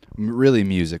stuff. Really,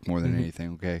 music more than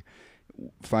anything. Okay,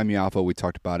 Find Me Alpha. We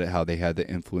talked about it, how they had the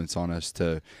influence on us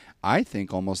to. I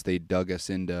think almost they dug us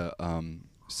into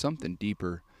something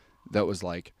deeper. That was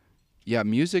like, yeah,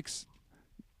 music's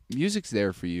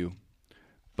there for you,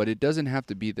 but it doesn't have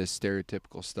to be this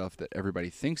stereotypical stuff that everybody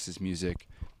thinks is music.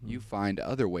 You find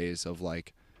other ways of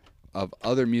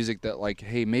other music that, like,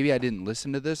 hey, maybe I didn't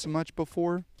listen to this much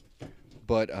before,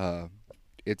 but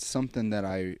it's something that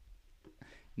I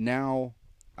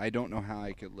don't know how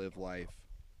I could live life.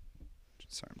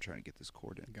 Sorry, I'm trying to get this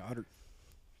chord in. Got her.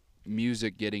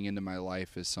 Music getting into my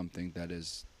life is something that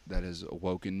has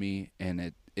awoken me,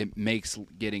 and it makes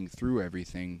getting through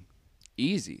everything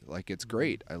easy. Like, it's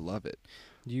great. I love it.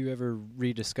 Do you ever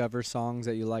rediscover songs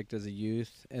that you liked as a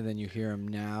youth, and then you hear them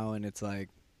now, and it's like,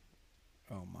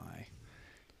 oh my.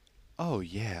 Oh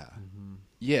yeah.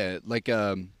 Yeah, like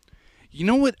you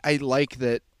know what I like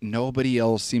that nobody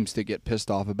else seems to get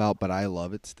pissed off about, but I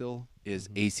love it still, is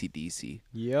AC/DC.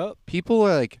 Yep. People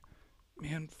are like,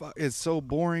 man, fuck, it's so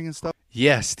boring and stuff.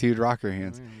 Yes, dude, rock your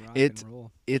hands. Rock It's and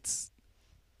roll. it's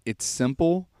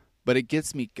simple, but it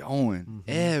gets me going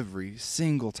every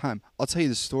single time. I'll tell you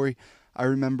the story. I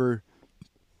remember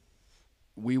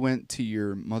we went to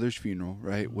your mother's funeral,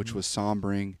 right, which was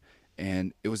sombering,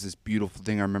 and it was this beautiful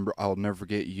thing. I remember, I'll never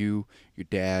forget you, your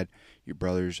dad, your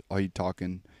brothers, all you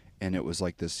talking, and it was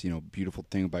like this, beautiful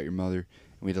thing about your mother.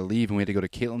 And we had to leave, and we had to go to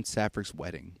Caitlin Sapphick's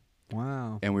wedding.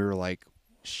 Wow. And we were like,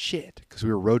 shit, because we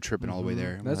were road tripping all the way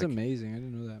there. And That's we're like, amazing. I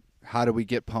didn't know that. how do we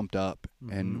get pumped up?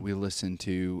 And we listened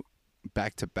to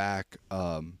back to back.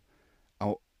 I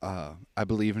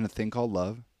Believe in a Thing Called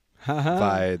Love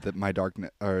by My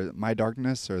Darkness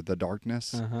or The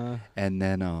Darkness, and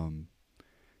then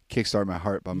Kickstart My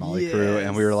Heart by Molly Crew,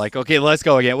 and we were like, okay, let's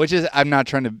go again. Which is, I'm not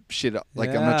trying to shit up, like,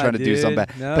 I'm not trying to do something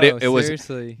bad, no, but it was,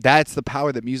 seriously. that's the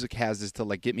power that music has, is to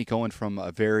like get me going from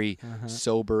a very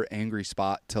sober, angry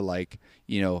spot to like,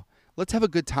 let's have a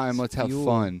good time, let's have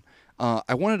fun.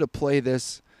 I wanted to play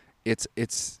this.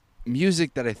 It's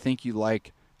music that I think you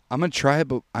like. I'm gonna try it,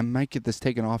 but I might get this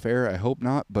taken off air. I hope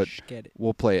not, but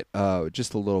we'll play it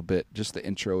just a little bit. Just the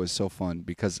intro is so fun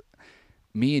because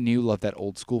me and you love that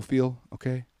old school feel.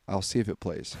 Okay, I'll see if it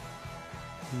plays.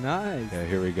 Nice. Yeah,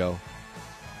 here we go.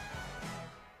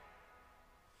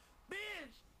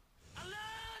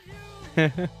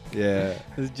 Yeah.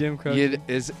 It's Jim Crow.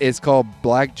 It's called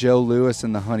Black Joe Lewis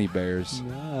and the Honey Bears.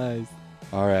 Nice.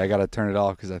 All right, I gotta turn it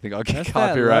off because I think I'll get That's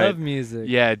copyright. that love music.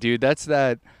 Yeah, dude, that's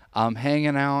that. I'm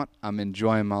hanging out. I'm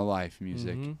enjoying my life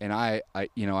music, and I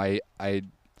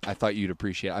thought you'd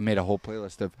appreciate it. I made a whole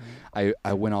playlist of.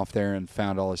 I went off there and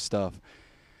found all this stuff.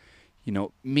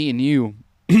 Me and you,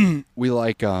 we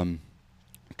like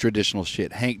traditional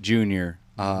shit. Hank Jr.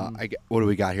 What do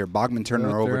we got here? Bachman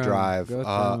Turner Overdrive.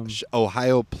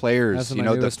 Ohio Players.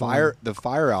 The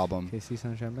Fire album. KC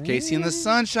Sunshine Band. Casey and the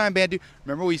Sunshine Band. Dude,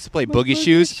 remember we used to play Boogie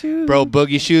Shoes? Bro,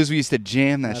 Boogie Shoes. We used to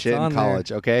jam that shit in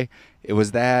college. Okay, it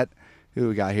was that. Who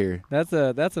we got here? That's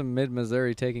a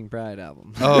Mid-Missouri Taking Pride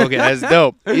album. Oh, okay, that's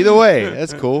dope. Either way,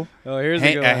 that's cool. Oh, here's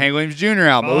a Hank Williams Jr.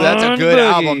 album. Oh, that's a good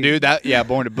album, dude.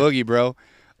 Born to Boogie, bro.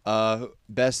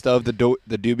 Best of the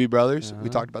Doobie Brothers. We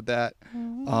talked about that.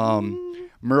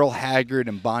 Merle Haggard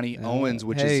and Bonnie Owens,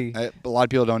 which is a lot of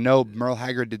people don't know. Merle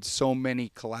Haggard did so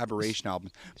many collaboration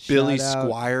albums. Billy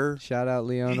Squire. Shout out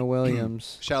Leona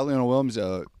Williams. Shout out Leona Williams,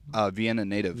 Vienna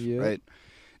native, right?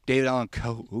 David Allen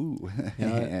Coe. Ooh,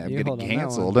 I'm getting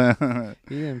canceled.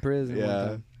 He's in prison.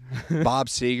 Yeah. Bob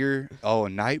Seger. Oh,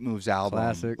 Night Moves album.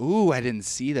 Classic. Ooh, I didn't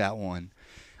see that one.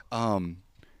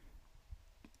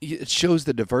 It shows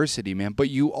the diversity, man.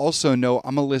 But you also know,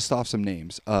 I'm gonna list off some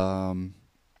names.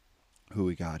 Who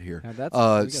we got here?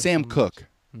 Sam Cooke.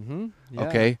 Yeah.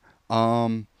 Okay.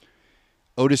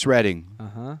 Otis Redding.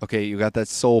 Okay, you got that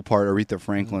soul part, Aretha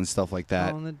Franklin, stuff like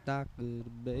that. On the dock of the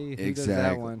bay. Who Exactly. does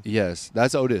that one? Yes,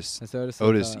 that's Otis. That's Otis.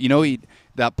 Otis. You know,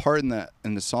 that part in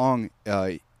the song,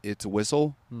 it's a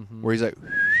whistle where he's like.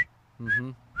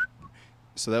 Mm-hmm.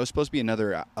 So that was supposed to be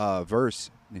another verse,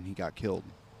 and he got killed.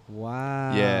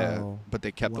 Wow. Yeah, but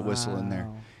they kept the whistle in there.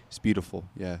 Wow. It's beautiful.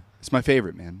 Yeah, it's my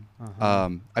favorite, man. Uh-huh.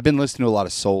 I've been listening to a lot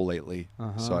of soul lately,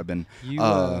 so I've been. You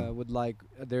would like.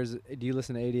 Do you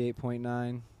listen to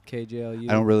 88.9 KJLU?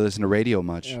 I don't really listen to radio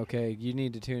much. Okay, you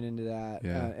need to tune into that.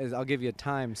 Yeah. I'll give you a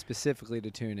time specifically to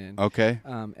tune in. Okay.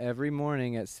 Every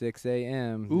morning at 6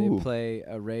 a.m. Ooh. they play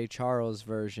a Ray Charles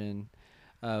version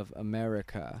of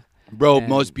America. Bro, And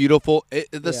most beautiful.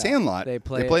 yeah, Sandlot. They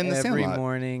play in the every Sandlot.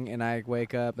 morning, and I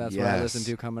wake up. That's what I Yes. listen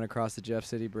to coming across the Jeff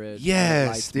City Bridge. Yes, It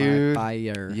lights dude. My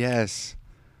fire. Yes.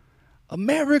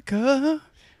 America,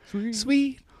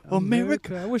 sweet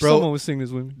America. I wish Bro, someone would sing this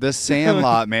with me. The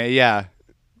Sandlot, man. Yeah.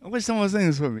 I wish someone was singing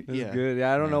this with me. It's Yeah. good.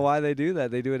 Yeah, I don't know Yeah. why they do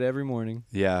that. They do it every morning.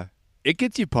 Yeah. It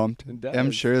gets you pumped. It does.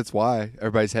 I'm sure that's why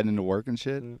everybody's heading to work and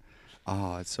shit. Yeah.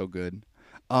 Oh, it's so good.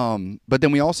 But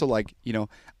then we also like,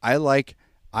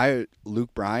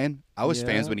 Luke Bryan. I was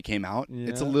fans Yeah. when he came out.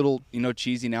 It's a Yeah. little,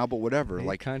 cheesy now, but whatever. Hey,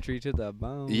 Like, country to the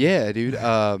bone. yeah, dude.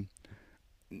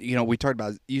 We talked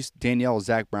about Danielle,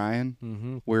 Zach Bryan.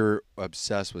 Mm-hmm. We're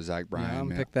obsessed with Zach Bryan. Yeah, I'm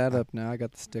man. pick that up now. I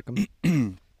got the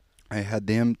stickum. I had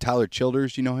them. Tyler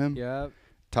Childers, you know him? Yeah.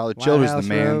 Tyler White Childers, House the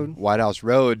man. Road. White House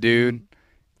Road, dude.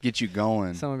 Get you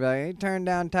going. Someone be like, "Hey, turn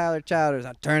down Tyler Chowders."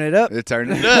 I turn it up. It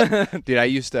turned it up. Dude, I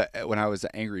used to, when I was an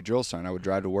angry drill sergeant, I would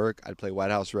drive to work. I'd play White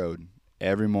House Road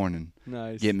every morning.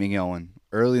 Nice. Get me going.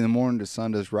 Early in the morning, the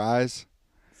sun does rise.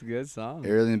 It's a good song.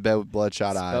 Early in bed with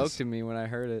bloodshot Spoke eyes. to me when I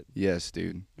heard it. Yes,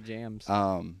 dude. Jams.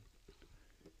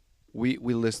 We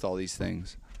list all these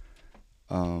things.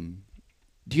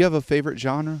 Do you have a favorite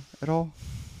genre at all?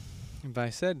 If I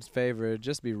said favorite, it'd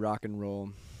just be rock and roll.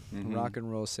 Mhm. Rock and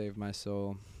roll saved my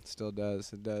soul. Still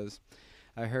does. It does.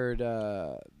 I heard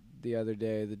the other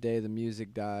day, the day the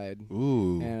music died.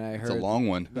 Ooh, And I it's a heard long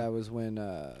one. That was when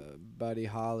Buddy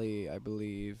Holly, I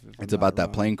believe. if I'm It's not about that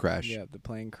wrong. plane crash. Yeah, the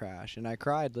plane crash. And I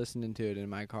cried listening to it in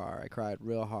my car. I cried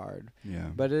real hard. Yeah.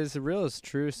 But it's a real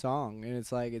true song. And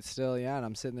it's like, it's still, and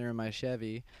I'm sitting there in my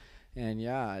Chevy. And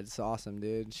yeah, it's awesome,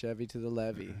 dude. Chevy to the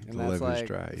levee. And The that's levee's like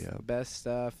dry, it's yeah. the best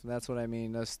stuff. That's what I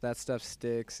mean. That stuff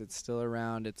sticks. It's still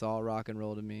around. It's all rock and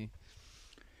roll to me.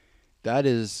 That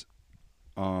is,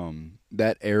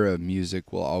 that era of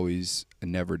music will always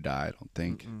never die. I don't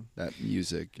think that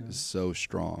music Yeah. is so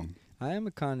strong. I am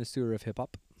a connoisseur of hip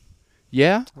hop.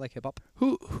 Yeah. I like hip hop.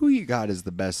 Who you got as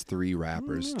the best three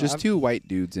rappers? know. Just I've- two white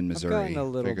dudes in I've Missouri. gotten a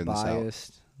little figuring this out.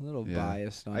 biased. A little Yeah.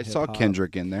 biased on I saw hip-hop.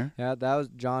 Kendrick in there. Yeah, that was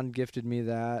John gifted me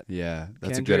that. Yeah,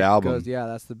 that's a Kendrick good album. Goes, yeah,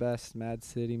 that's the best. Mad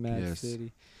City, Mad Yes.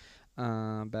 City.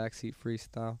 Backseat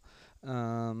Freestyle.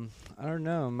 I don't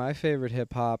know. My favorite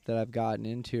hip hop that I've gotten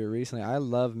into recently, I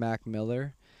love Mac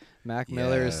Miller. Mac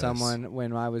Miller is Yes. someone,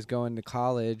 when I was going to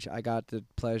college, I got the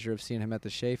pleasure of seeing him at the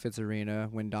Chaffetz Arena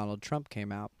when Donald Trump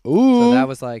came out. Ooh. So that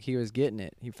was like, he was getting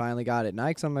it. He finally got it.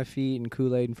 Nikes on my feet and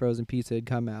Kool-Aid and frozen pizza had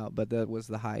come out, but that was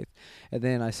the hype. And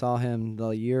then I saw him the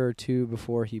year or two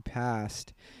before he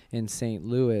passed in St.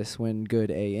 Louis when Good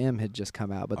AM had just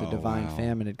come out, but the Oh, Divine wow.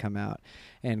 Famine had come out.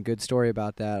 And good story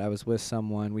about that. I was with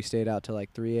someone. We stayed out till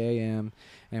like 3 a.m.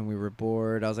 and we were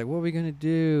bored. I was like, what are we going to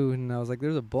do? And I was like,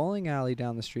 there's a bowling alley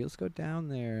down the street. Let's go down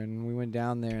there. And we went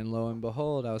down there, and lo and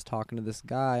behold, I was talking to this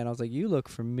guy, and I was like, you look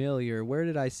familiar. Where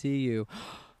did I see you?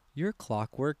 You're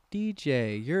Clockwork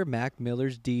DJ. You're Mac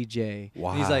Miller's DJ.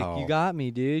 And he's like, Wow. you got me,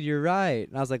 dude. You're right.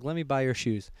 And I was like, let me buy your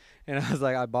shoes. And I was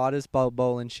like, I bought his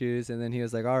bowling shoes. And then he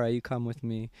was like, all right, you come with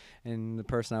me. And the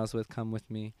person I was with come with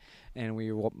me. And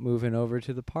we were moving over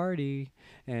to the party.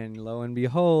 And lo and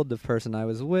behold, the person I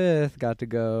was with got to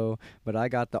go. But I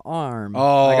got the arm. I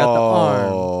got the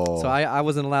arm. So I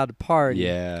wasn't allowed to party.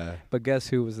 Yeah. But guess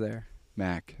who was there?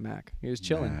 Mac. Mac. He was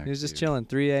chilling. Mac, He was just dude. chilling.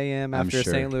 3 a.m. I'm after a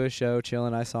sure. St. Louis show,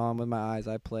 chilling. I saw him with my eyes.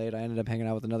 I played. I ended up hanging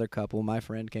out with another couple. My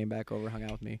friend came back over, hung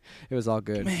out with me. It was all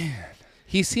good. Man.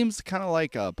 He seems kind of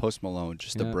like Post Malone,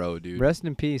 just a Yeah. bro, dude. Rest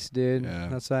in peace, dude. Yeah.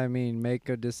 That's what I mean. Make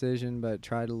a decision, but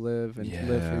try to live and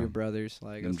live for Yeah. your brothers.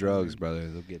 Like Them that's what I drugs, mean. brother,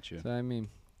 they'll get you. That's what I mean.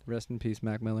 Rest in peace,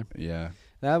 Mac Miller. Yeah.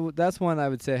 That's one I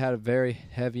would say had a very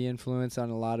heavy influence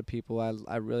on a lot of people.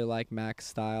 I really like Mac's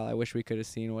style. I wish we could have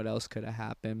seen what else could have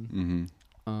happened.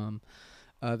 Mm-hmm.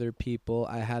 other people.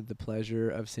 I had the pleasure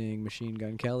of seeing Machine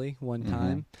Gun Kelly one Mhm.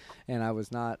 time, and I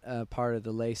was not a part of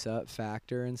the lace up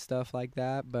factor and stuff like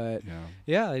that. But Yeah.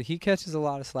 yeah, he catches a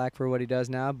lot of slack for what he does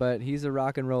now. But he's a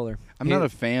rock and roller. I'm He- not a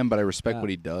fan, but I respect Yeah. what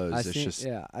he does. It's just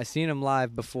I seen him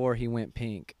live before he went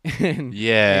pink. And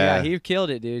yeah. he killed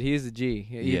it, dude. He's a G.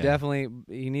 He Yeah. definitely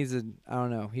he needs to I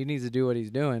don't know. He needs to do what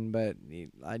he's doing, but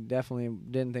I definitely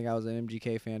didn't think I was an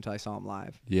MGK fan until I saw him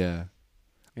live. Yeah.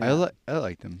 Yeah. I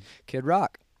liked him. Kid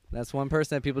Rock. That's one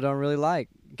person that people don't really like.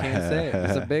 Can't say it.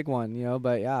 It's a big one, you know.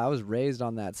 But yeah, I was raised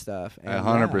on that stuff. And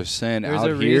 100%. There's Out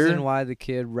a here, reason why the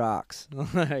kid rocks.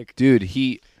 Like, dude,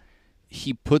 he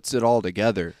puts it all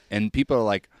together, and people are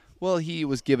like, "Well, he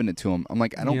was giving it to him." I'm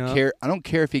like, I don't Yeah. care. I don't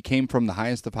care if he came from the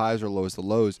highest of highs or lowest of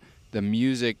lows. The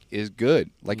music is good.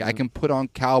 Like I Yeah. can put on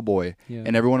Cowboy, yeah.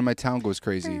 and everyone in my town goes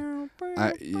crazy.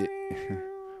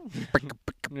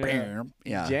 Yeah.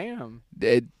 Yeah. Jam.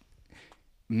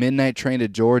 Midnight Train to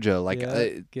Georgia, like Yeah,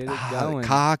 get it going.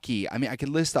 Cocky. I mean, I could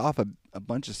list off a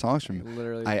bunch of songs from him.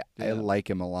 Literally. I yeah. like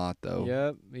him a lot though.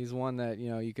 Yep, he's one that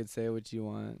you could say what you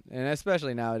want, and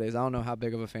especially nowadays. I don't know how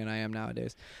big of a fan I am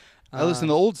nowadays. I listen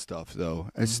to old stuff though.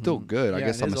 It's still Mhm. good. I Yeah,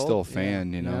 guess it I'm is still a old,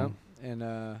 fan. yeah, You know. yeah.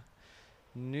 And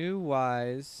new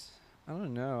wise, I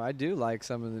don't know. I do like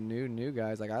some of the new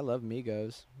guys. Like I love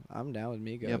Migos. I'm down with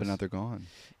Migos. Yeah, but now they're gone.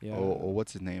 Yeah. Oh,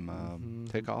 what's his name?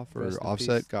 Mhm. Takeoff or Rest in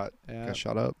Offset peace. got Yeah.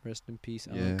 shot up. Rest in peace.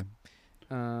 Yeah.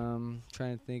 Trying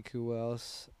to think who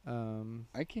else.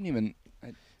 I can't even.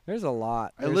 There's a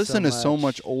lot. I There's listen to so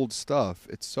much old stuff.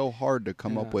 It's so hard to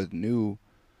come up Yeah. with new.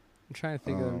 I'm trying to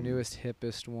think of the um, newest,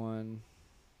 hippest one.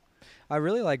 I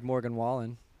really like Morgan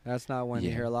Wallen. That's not one you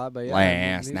Yeah. hear a lot, but yeah.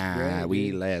 Last he's night great,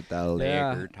 we dude. let the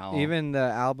Yeah, liquor talk. even the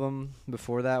album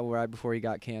before that, right before he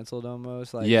got canceled,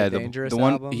 almost like yeah, the Dangerous the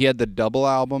one album. he had the double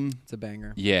album. It's a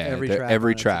banger. Yeah, every the- track. every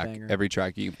on it's a track, banger. every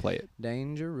track you can play it.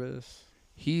 Dangerous.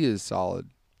 He is solid,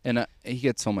 and he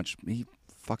gets so much. He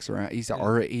fucks around. He's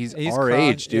Yeah. he's He's our cross-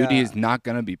 age, dude. yeah. He's not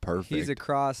gonna be perfect. He's a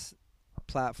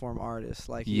cross-platform artist.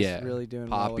 Like he's Yeah, really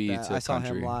doing well poppy with that. to I saw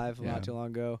country. him live Yeah. not too long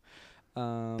ago.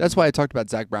 That's why I talked about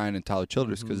Zach Bryan and Tyler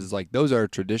Childers because Mhm. it's like those are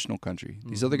traditional country.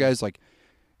 These other Mhm. guys, like,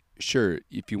 sure,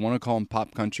 if you want to call them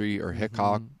pop country or hip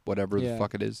hop, Mhm. whatever the Yeah.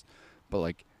 fuck it is, but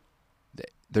like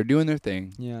they're doing their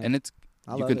thing, Yeah. and it's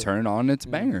I you love can it. turn it on, and it's a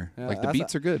Yeah. banger. Yeah, Like the that's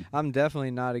beats are good. I'm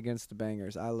definitely not against the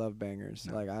bangers. I love bangers.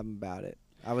 No. Like I'm about it.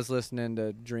 I was listening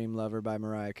to "Dream Lover" by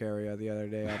Mariah Carey the other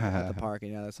day at the park,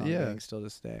 and yeah, that song Yeah. bangs still to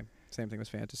this day. Same thing with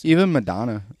Fantasy. Even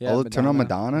Madonna. Yeah, Turn on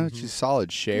Madonna. Madonna. Mhm. She's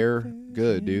solid. Cher,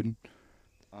 good dude.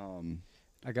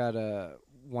 I got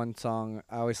one song.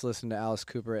 I always listen to Alice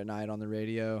Cooper at night on the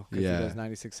radio because Yeah. he does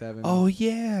 96.7. Oh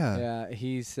yeah. Yeah,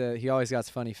 he always got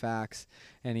funny facts,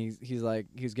 and he's like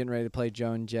he was getting ready to play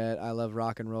Joan Jett. I love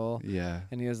rock and roll, Yeah.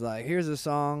 and he was like, "Here's a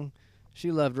song.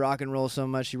 She loved rock and roll so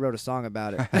much she wrote a song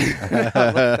about it." I was like,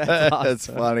 That's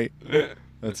awesome. funny.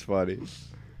 That's funny.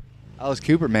 Alice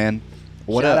Cooper, man.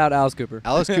 Shout out Alice Cooper.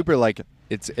 Alice Cooper, like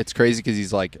it's crazy because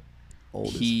he's like Old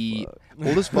he as fuck.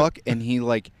 old as fuck, and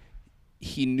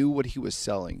he knew what he was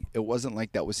selling. It wasn't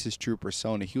like that was his true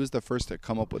persona. He was the first to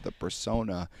come up with a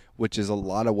persona, which is a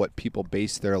lot of what people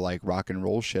base their like rock and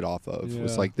roll shit off of. It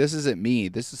was Yeah. like, this isn't me.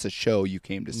 This is a show you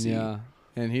came to see. Yeah,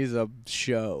 and he's a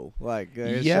show. Like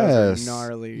his shows Yes. are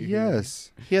gnarly.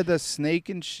 Yes. He had that snake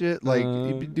and shit. Like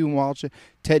he'd be Uh, doing wild shit.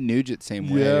 Ted Nugent, same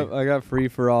way. Yeah, I got "Free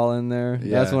for All" in there.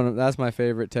 Yeah. That's my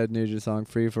favorite Ted Nugent song.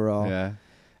 "Free for All." Yeah.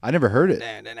 I never heard it.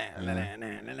 It's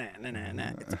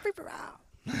a free for all.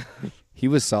 He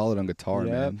was solid on guitar,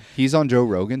 Yep. man. He's on Joe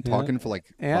Rogan Yeah. talking for like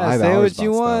Yeah, 5 say hours what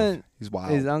you about want. stuff. He's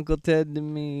wild. Is Uncle Ted to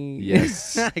me?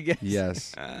 Yes. I guess.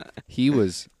 Yes. He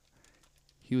was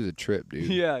a trip, dude.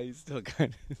 Yeah, he's still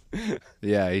kind of.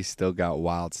 Yeah, he's still got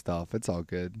wild stuff. It's all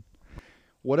good.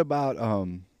 What about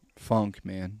funk,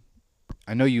 man?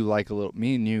 I know you like a little.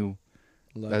 Me and you,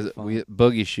 we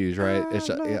boogie shoes, right?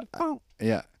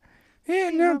 Yeah. Yeah,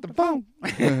 not the funk.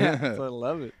 I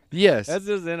love it. Yes. That's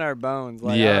just in our bones.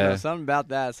 Like, I don't Yeah. know, something about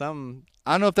that. Something.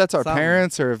 I don't know if that's our Something.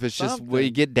 parents or if it's just we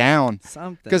Something. get down.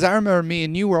 Something. Because I remember me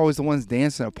and you were always the ones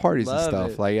dancing at parties and Love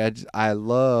stuff. it. Like I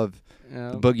love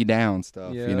Yeah. the boogie down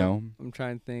stuff. Yeah. You know. I'm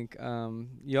trying to think.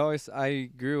 I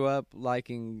grew up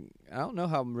liking. I don't know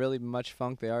how really much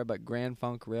funk they are, but Grand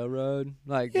Funk Railroad.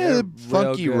 Like Yeah, they're the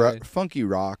funky real good. funky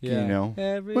rock. Yeah. You know.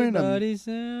 Everybody's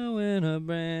doing a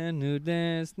brand new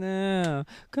dance now.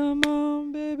 Come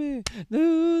on, baby,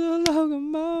 do the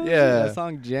locomotive. Yeah. That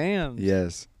song jams.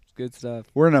 Yes. It's good stuff.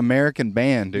 We're an American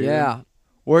band, dude. Yeah.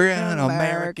 We're an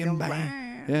American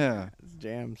band. Yeah. It's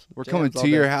jams. We're Jams coming all to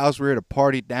your day. house. We're here to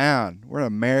party down. We're an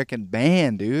American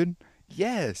band, dude.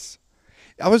 Yes.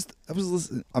 I was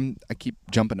listening. I keep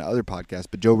jumping to other podcasts,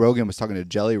 but Joe Rogan was talking to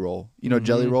Jelly Roll. You know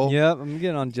Jelly Roll? Yep, I'm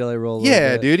getting on Jelly Roll a little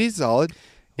Yeah, bit. dude, he's solid.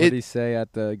 What did he say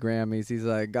at the Grammys? He's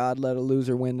like, God let a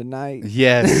loser win tonight.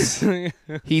 Yes.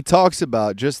 He talks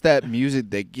about just that music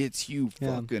that gets you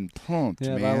fucking pumped,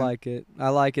 yeah, man. I like it. I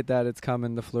like it that it's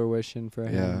coming to fruition for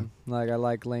Yeah. him. Like, I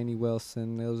like Lainey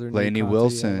Wilson. Those are new Lainey concerts.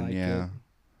 Wilson, I like yeah. it.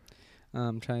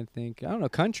 I'm trying to think. I don't know.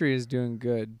 Country is doing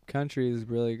good. Country is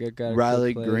really good. Got a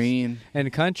Riley good place. Green.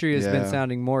 And country has been Yeah.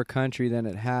 sounding more country than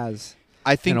it has.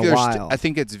 I think in a while. I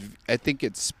think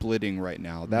it's splitting right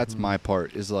now. That's my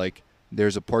part. Is like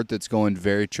there's a part that's going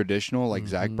very traditional, like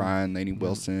Zach Bryan, Lainey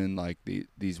Wilson, like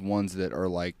these ones that are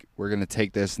like we're gonna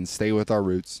take this and stay with our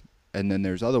roots. And then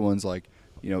there's other ones like,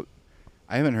 you know,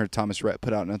 I haven't heard Thomas Rhett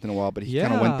put out nothing in a while, but he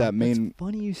kind of went that main. It's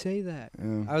funny you say that.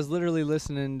 Yeah. I was literally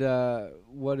listening to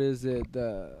what is it?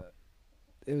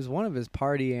 It was one of his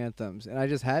party anthems, and I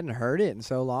just hadn't heard it in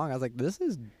so long. I was like, "This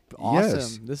is awesome.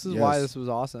 Yes, This is yes. why this was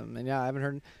awesome." And yeah, I haven't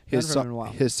heard him in a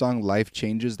while. His song "Life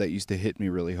Changes" that used to hit me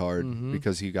really hard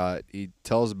because he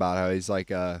tells about how he's like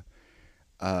we're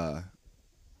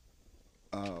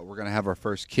gonna have our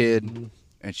first kid.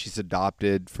 And she's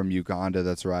adopted from Uganda.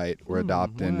 That's right. We're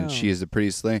adopting, and she is the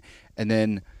prettiest thing. And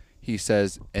then he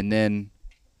says, and then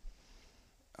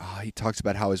he talks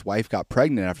about how his wife got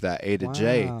pregnant after that, Ada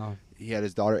J. He had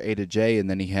his daughter Ada J, and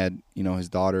then he had his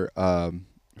daughter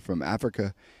from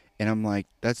Africa. And I'm like,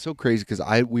 that's so crazy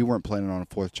because we weren't planning on a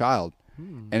fourth child.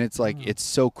 And it's like it's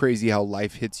so crazy how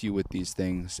life hits you with these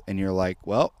things, and you're like,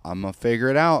 well, I'm gonna figure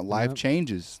it out. Life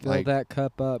changes. Fill like that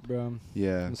cup up, bro.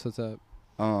 Yeah. That's what's up.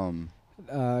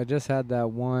 I I just had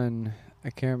that one. I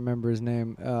can't remember his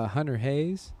name. Hunter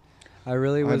Hayes. I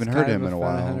really was haven't heard kind him of in a fan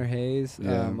of while. Hunter Hayes.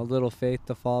 Yeah. A little faith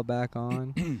to fall back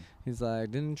on. He's like,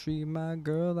 didn't treat my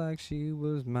girl like she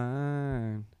was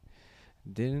mine.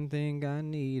 Didn't think I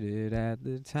needed at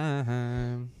the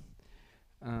time.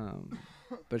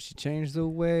 But she changed the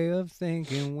way of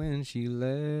thinking when she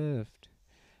left.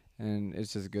 And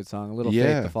it's just a good song. A little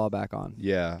faith to fall back on.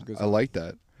 Yeah, I like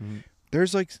that.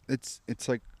 There's like it's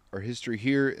like our history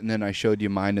here, and then I showed you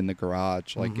mine in the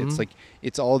garage. Like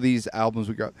it's all these albums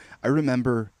we got. I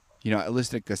remember, I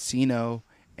listened to Casino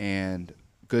and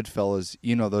Goodfellas.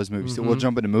 You know those movies. So we'll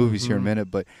jump into movies here in a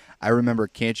minute, but I remember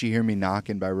 "Can't You Hear Me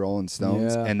Knocking" by Rolling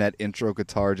Stones, and that intro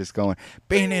guitar just going.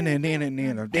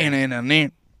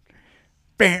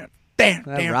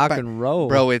 That rock and roll,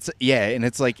 bro. It's and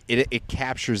it's like it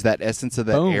captures that essence of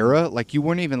that era. Like you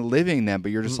weren't even living then,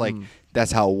 but you're just like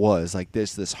that's how it was. Like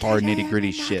this hard nitty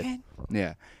gritty shit.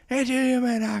 Yeah, on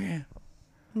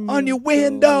your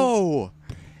window,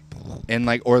 and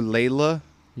like or Layla,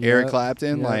 Eric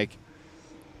Clapton. Like,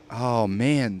 oh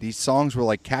man, these songs were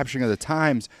like capturing of the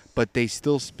times, but they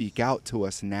still speak out to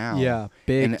us now. Yeah,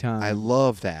 big time. I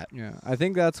love that. Yeah, I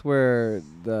think that's where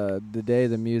the day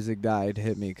the music died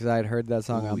hit me because I had heard that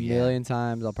song a million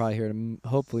times. I'll probably hear it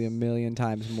hopefully a million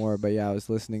times more. But yeah, I was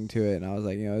listening to it and I was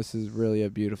like, this is really a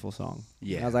beautiful song.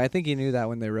 Yeah, and I was like, I think he knew that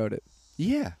when they wrote it.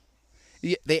 Yeah.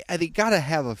 Yeah, they gotta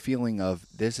have a feeling of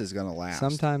this is gonna last.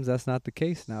 Sometimes that's not the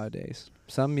case nowadays.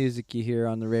 Some music you hear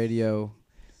on the radio,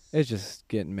 it's just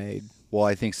getting made. Well,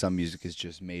 I think some music is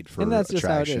just made for and that's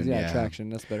attraction. Just how it is. Yeah, attraction.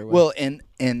 That's a better way. Well,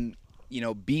 and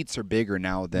beats are bigger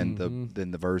now than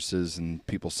the verses and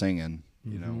people singing.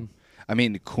 You know, I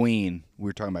mean, Queen. We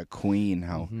were talking about Queen.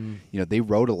 How they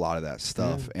wrote a lot of that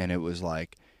stuff, and it was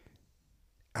like,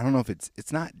 I don't know if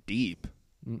it's not deep.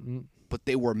 But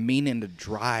they were meaning to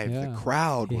drive the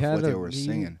crowd with what they were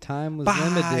singing. Time was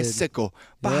bicycle,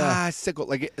 limited. Bicycle.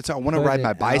 Like, so I want to ride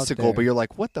my bicycle, but you're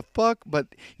like, what the fuck? But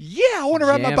yeah, I want to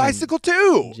ride my bicycle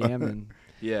too. Jamming.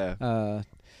 Yeah.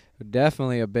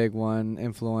 Definitely a big one,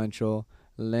 influential.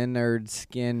 Leonard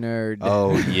Skinner.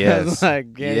 Oh yes.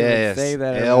 Like, can't even say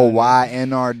that.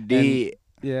 LYNRD.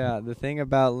 Yeah, the thing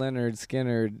about Leonard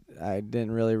Skinner, I didn't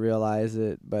really realize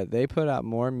it, but they put out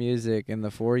more music in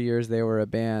the 4 years they were a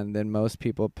band than most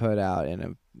people put out in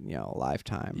a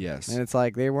lifetime. Yes. And it's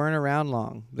like they weren't around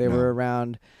long. They were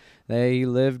around. They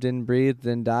lived and breathed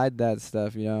and died that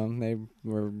stuff. They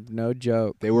were no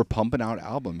joke. They were pumping out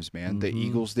albums, man. The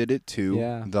Eagles did it too.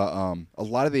 Yeah. A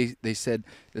lot of they said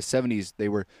the 70s they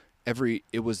were.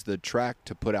 It was the track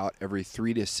to put out every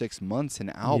 3 to 6 months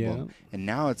an album, and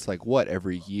now it's like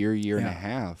every year and a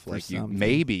half. Like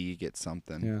maybe you get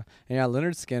something. Yeah.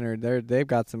 Leonard Skinner, they've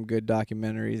got some good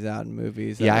documentaries out and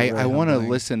movies. Yeah, I want to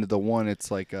listen to the one. It's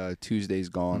like Tuesday's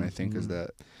Gone. I think is that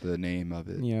the name of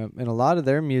it. Yeah, and a lot of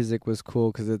their music was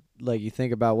cool because like you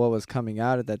think about what was coming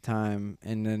out at that time,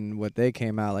 and then what they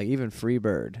came out like even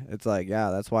Freebird. It's like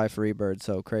that's why Freebird's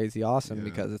so crazy awesome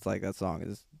because it's like that song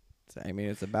is I mean,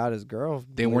 it's about his girl.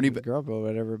 They weren't his even girl, or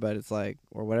whatever. But it's like,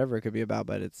 or whatever it could be about.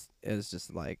 But it's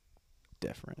just like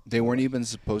different. they So, weren't like, even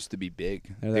supposed to be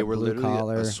big. they're They that were blue literally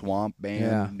collar. a swamp band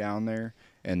Yeah. down there,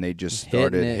 and they just Hitting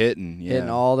started it, hitting. Yeah. hitting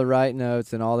all the right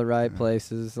notes in all the right Yeah.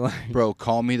 places. Like, Bro,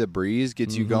 Call Me the Breeze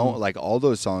gets you going. Like all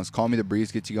those songs, Call Me the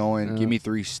Breeze gets you going. Give Me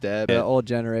 3 Step. the old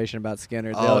generation about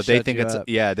Skinner. Oh, They'll they shut think you it's up.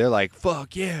 yeah. They're like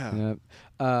fuck yeah. Yep.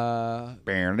 Every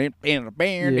Every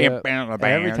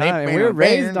time, and we were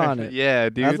raised on it. Yeah,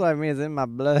 dude. That's what I mean. It's in my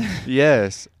blood.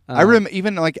 Yes. I remember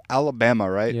even like Alabama,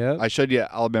 right? Yep. I showed you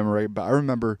Alabama, right? But I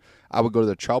remember I would go to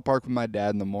the trout park with my dad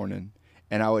in the morning,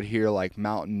 and I would hear like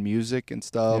mountain music and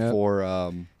stuff, Yep.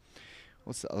 or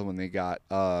what's the other one they got?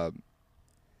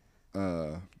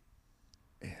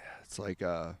 It's like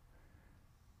it's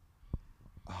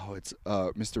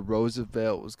Mr.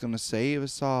 Roosevelt was gonna save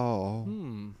us all.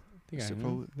 I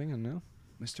think I know.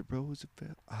 Mr.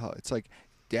 Roosevelt. Oh, it's like,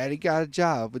 Daddy got a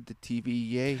job with the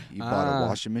TVA. You bought a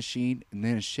washing machine and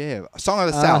then a Chev. A song of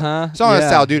the South. Song of the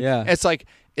South, dude. Yeah. It's like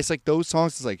those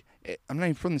songs. It's like I'm not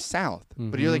even from the South,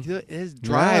 but you're like it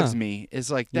drives me. It's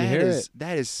like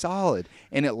that is solid,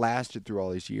 and it lasted through all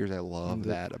these years. I love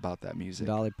that about that music.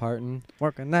 Dolly Parton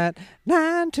working that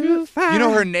 9 to 5. You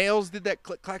know her nails did that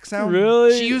click clack sound.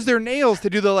 Really? She used their nails to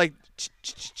do the like.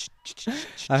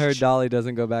 I heard Dolly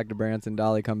doesn't go back to Branson.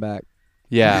 Dolly come back.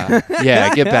 Yeah,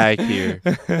 get back here.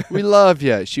 We love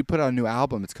you. She put out a new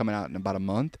album. It's coming out in about a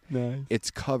month. Nice.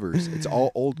 It's covers. It's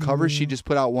all old covers. She just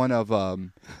put out one of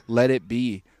Let It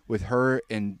Be with her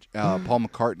and Paul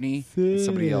McCartney and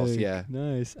somebody else. Yeah.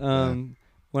 Nice. When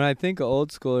I think of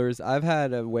old schoolers, I've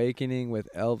had an awakening with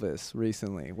Elvis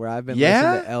recently, where I've been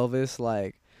listening to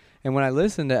Elvis and when I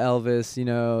listen to Elvis, you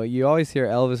know, you always hear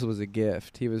Elvis was a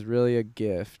gift. He was really a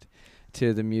gift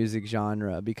to the music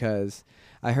genre, because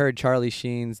I heard Charlie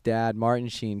Sheen's dad, Martin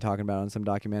Sheen, talking about it on some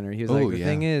documentary. He was like, the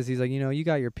thing is, he's like, you know, you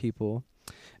got your people.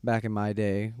 Back in my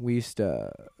day, we used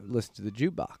to listen to the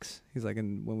jukebox. He's like,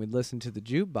 and when we listened to the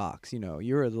jukebox, you know,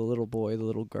 you were the little boy, the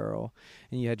little girl,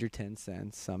 and you had your 10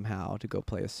 cents somehow to go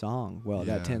play a song. Well,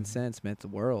 that 10 cents meant the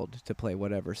world to play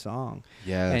whatever song.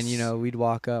 Yes. And, you know, we'd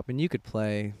walk up and you could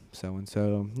play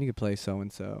so-and-so, you could play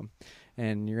so-and-so,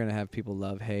 and you're going to have people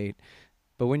love, hate.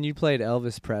 But when you played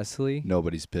Elvis Presley,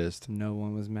 nobody's pissed. No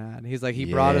one was mad. He's like, he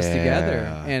brought us together.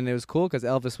 And it was cool because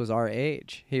Elvis was our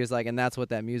age. He was like, and that's what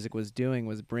that music was doing,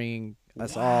 was bringing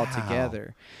us all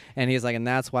together. And he's like, and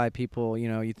that's why people, you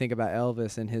know, you think about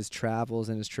Elvis and his travels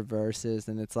and his traverses,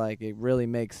 and it's like, it really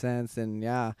makes sense. And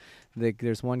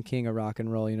there's one king of rock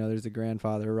and roll. You know, there's a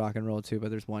grandfather of rock and roll too,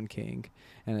 but there's one king,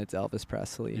 and it's Elvis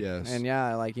Presley. Yes. And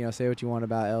like, you know, say what you want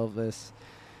about Elvis.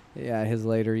 Yeah, his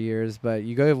later years, but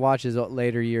you go watch his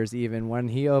later years. Even when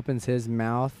he opens his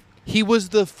mouth, he was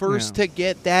the first to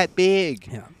get that big.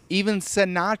 Yeah. Even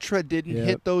Sinatra didn't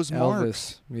hit those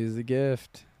marks. Elvis, he's a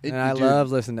gift. And I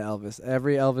love listening to Elvis.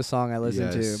 Every Elvis song I listen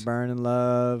to, Burn in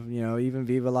Love, you know, even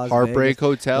Viva Las Heartbreak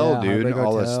Vegas. Hotel, dude, Heartbreak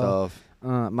all Hotel. that stuff.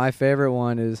 My favorite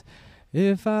one is,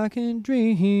 if I can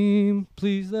dream,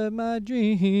 please let my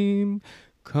dream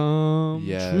come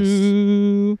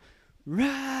true.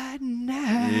 Right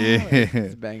now. Yeah.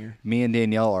 It's a banger. Me and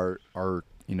Danielle,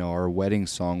 our wedding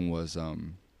song was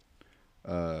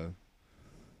I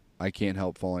Can't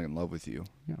Help Falling in Love with You.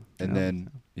 Yeah. And then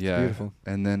beautiful.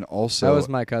 And then also that was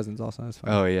my cousin's also. That's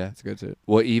fine. Oh yeah. It's good too.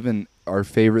 Well, even our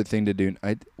favorite thing to do,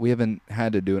 we haven't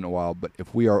had to do in a while, but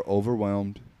if we are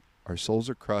overwhelmed, our souls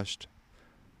are crushed,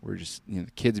 we're just, you know,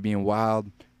 the kids being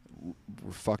wild,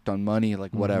 we're fucked on money,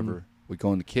 like whatever. We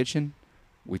go in the kitchen,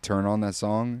 we turn on that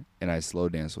song, and I slow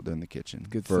dance with her in the kitchen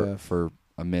for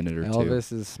a minute or two.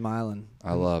 Elvis is smiling.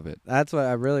 I love it. That's what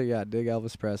I really dig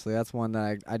Elvis Presley. That's one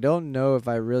that I don't know if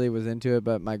I really was into it,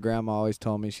 but my grandma always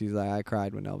told me, she's like, I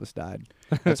cried when Elvis died.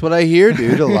 That's what I hear,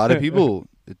 dude. A lot of people,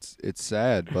 it's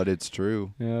sad, but it's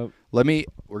true. Yep.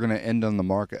 We're gonna end on the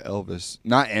mark of Elvis.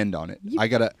 Not end on it.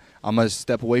 I'm gonna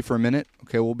step away for a minute.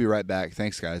 Okay, we'll be right back.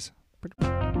 Thanks, guys.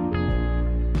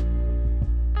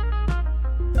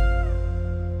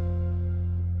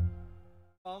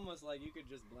 Almost like you could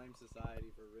just blame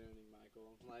society for ruining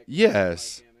Michael. Like,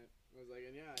 yes. It was like,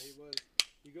 and he was.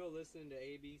 You go listen to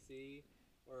ABC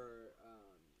or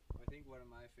I think one of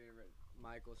my favorite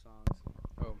Michael songs.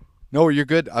 Oh. No, you're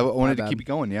good. I wanted to keep it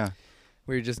going. Yeah.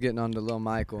 We were just getting on to Lil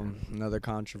Michael, another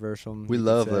controversial. We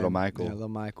love Little Michael. Yeah, Lil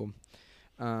Michael.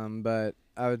 But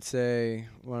I would say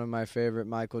one of my favorite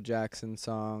Michael Jackson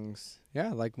songs.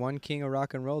 Yeah, like one king of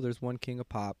rock and roll, there's one king of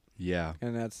pop. Yeah.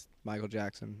 And that's Michael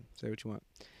Jackson. Say what you want.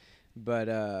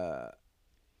 But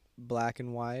Black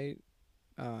and White,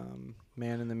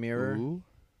 Man in the Mirror. Ooh.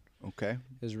 Okay.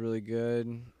 Is really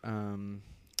good.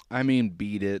 I mean,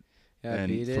 Beat It. Yeah, and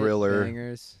Beat It, Thriller.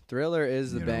 bangers. Thriller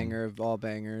is the You know. banger of all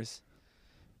bangers.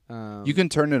 You can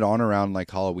turn it on around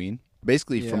like Halloween,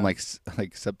 basically from Yeah.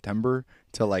 like September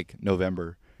to like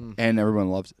November, and Mhm. everyone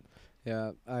loves it.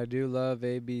 Yeah, I do love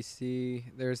ABC.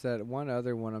 There's that one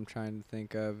other one I'm trying to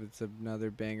think of. It's another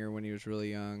banger when he was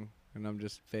really young, and I'm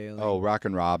just failing. Oh,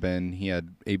 Rockin' Robin. He had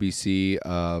ABC.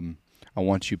 I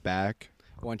Want You Back.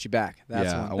 Want You Back.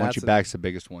 That's Yeah, one. I Want That's You the Back's the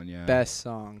biggest one. Yeah. best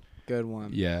song. Good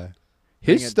one. Yeah.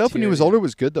 Bring His a stuff when he tear was to older your-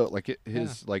 was good though. Like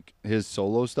his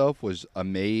solo stuff was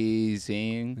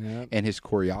amazing, Yep. and his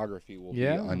choreography will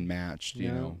Yeah. be unmatched. You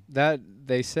know. that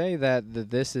they say that the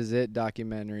This Is It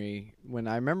documentary. When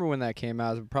I remember when that came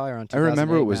out, it was probably around I 2008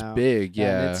 remember it was now. big.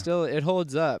 Yeah. And it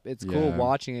holds up. It's cool Yeah.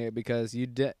 watching it because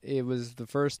it was the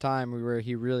first time where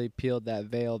he really peeled that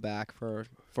veil back for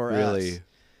Really. us.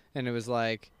 And it was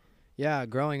like, yeah,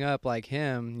 growing up like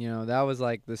him, that was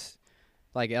like this,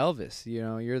 like Elvis,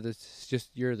 you're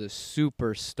the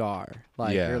superstar.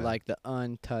 Like Yeah. you're like the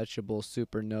untouchable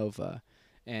supernova.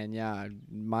 And yeah,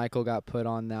 Michael got put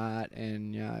on that,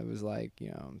 and yeah, it was like,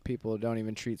 people don't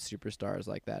even treat superstars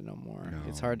like that no more.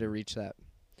 It's hard to No. reach that.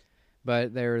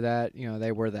 But they were that,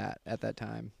 they were that at that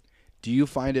time. Do you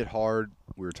find it hard?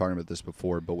 We were talking about this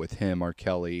before, but with him, R.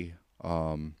 Kelly,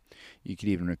 you could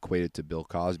even equate it to Bill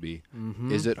Cosby.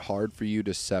 Mm-hmm. Is it hard for you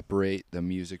to separate the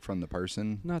music from the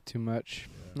person? Not too much.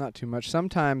 Not too much.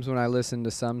 Sometimes when I listen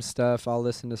to some stuff, I'll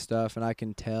listen to stuff and I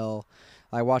can tell.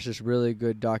 I watched this really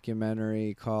good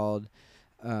documentary called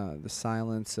The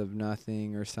Silence of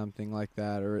Nothing or something like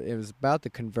that. Or it was about the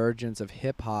convergence of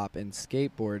hip-hop and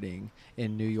skateboarding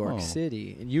in New York Oh.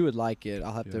 City. And you would like it.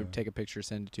 I'll have to Yeah. take a picture,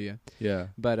 send it to you. Yeah.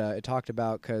 But it talked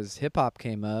about because hip-hop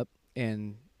came up,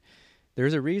 and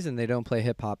there's a reason they don't play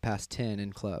hip-hop past 10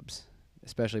 in clubs,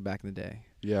 especially back in the day.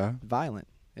 Yeah. Violent.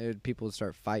 People would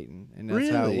start fighting, and that's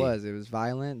how it Really? was. It was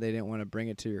violent. They didn't want to bring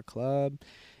it to your club,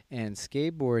 and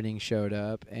skateboarding showed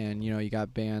up, and you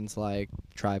got bands like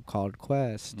Tribe Called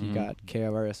Quest, you Mhm. got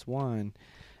KRS-One,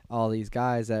 all these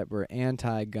guys that were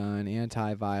anti-gun,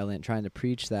 anti-violent, trying to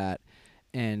preach that,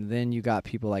 and then you got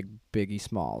people like Biggie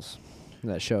Smalls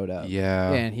that showed up.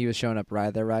 Yeah. And he was showing up right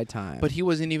at the right time. But he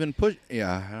wasn't even push.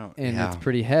 Yeah. I don't, And yeah. it's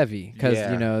pretty heavy because,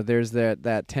 Yeah. there's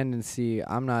that tendency.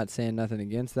 I'm not saying nothing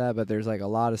against that, but there's like a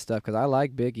lot of stuff because I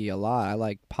like Biggie a lot. I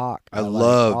like Pac. I like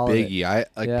love all of it. Biggie. I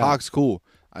like Yeah. Pac's cool.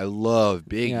 I love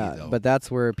Biggie Yeah, though. but that's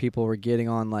where people were getting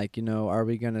on, like, are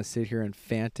we going to sit here and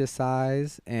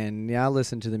fantasize? And yeah, I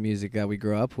listen to the music that we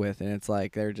grew up with, and it's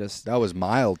like they're just that was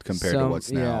mild compared to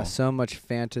what's now. Yeah, so much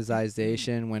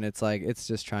fantasization when it's like it's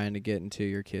just trying to get into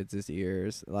your kids'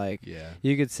 ears. Like, Yeah.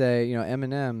 you could say,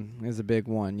 Eminem is a big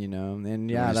one, and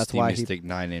yeah, that's why he stick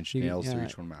 9-inch nails through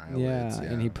each one of my eyelids. Yeah,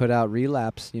 and he put out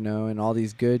Relapse, and all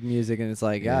these good music, and it's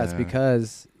like, it's Yeah.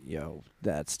 because,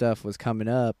 that stuff was coming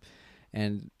up,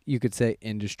 and you could say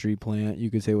industry plant, you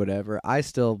could say whatever.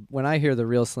 When I hear the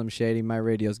real Slim Shady, my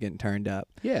radio's getting turned up.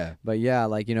 Yeah. But yeah,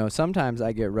 like, sometimes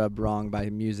I get rubbed wrong by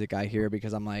music I hear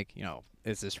because I'm like,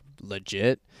 is this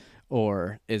legit,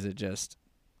 or is it just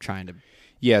trying to?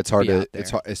 Yeah, it's hard Be to. out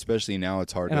It's there. hard, especially now.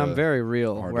 It's hard. And to, I'm very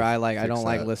real, hard where to I fix don't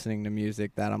like that. listening to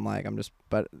music that I'm just.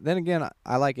 But then again,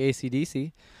 I like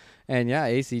AC/DC, and yeah,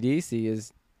 AC/DC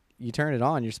is, you turn it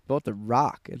on, you're supposed to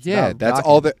rock. It's Yeah, about that's rocking.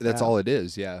 all. That's Yeah. all it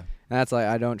is. Yeah. And that's like,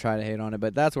 I don't try to hate on it,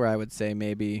 but that's where I would say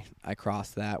maybe I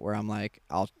cross that, where I'm like,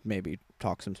 I'll maybe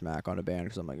talk some smack on a band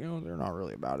because I'm like, they're not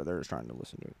really about it. They're just trying to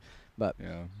listen to it. But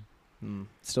Yeah.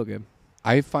 still good.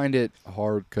 I find it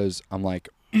hard because I'm like,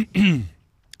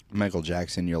 Michael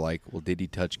Jackson. You're like, well, did he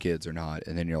touch kids or not?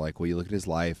 And then you're like, well, you look at his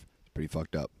life, it's pretty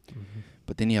fucked up.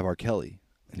 But then you have R. Kelly,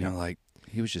 and you're like,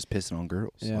 he was just pissing on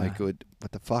girls. Yeah. Like,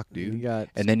 what the fuck, You dude? got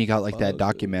And then you got like that Bugs.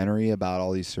 documentary about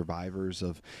all these survivors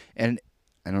of, and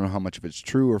I don't know how much of it's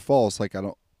true or false. Like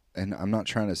and I'm not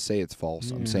trying to say it's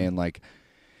false. I'm Yeah. saying like,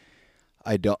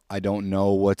 I don't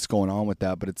know what's going on with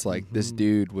that, but it's like this Mhm.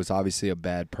 dude was obviously a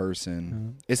bad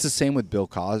person. It's the same with Bill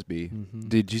Cosby. Mhm.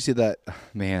 Did you see that?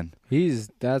 Man,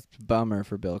 That's bummer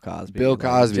for Bill Cosby. Bill Like, in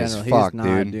Cosby is general, fucked, he's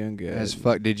not dude. doing good. as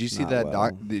fuck. Did you see Not that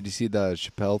well. Did you see the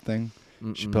Chappelle thing?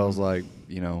 Mm-mm. Chappelle's like,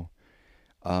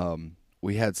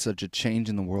 we had such a change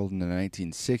in the world in the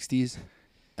 1960s.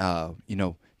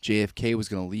 JFK was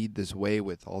going to lead this way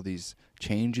with all these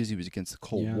changes. He was against the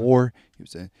Cold Yeah. War.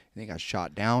 And he got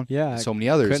shot down. Yeah, And so many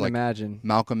others, couldn't like imagine.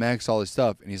 Malcolm X, all this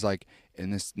stuff. And he's like, in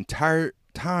this entire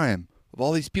time of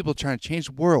all these people trying to change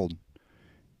the world,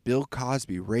 Bill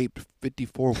Cosby raped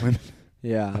 54 women.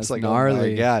 Yeah, I was that's like, gnarly.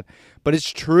 oh my God. But it's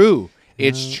true.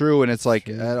 It's Yeah, true. And it's like,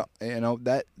 true.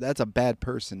 that's a bad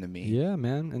person to me. Yeah,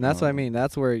 man, and that's what I Um, mean.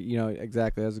 That's where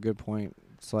exactly. That's a good point.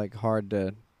 It's like hard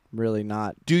to really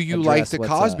not. Do you like address the what's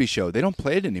Cosby up. Show? They don't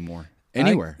play it anymore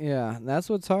anywhere. Yeah, that's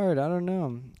what's hard. I don't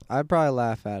know. I'd probably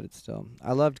laugh at it still.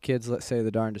 I loved Kids Let's Say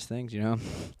the Darndest Things, you know?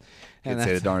 Kids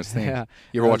Say the Darndest Things. Yeah.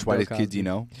 You ever that watch was Whitest Bill Kids You Cosby.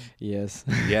 Know? Yes.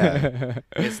 Yeah.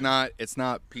 It's not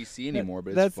PC anymore,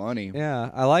 but it's funny. Yeah,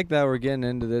 I like that we're getting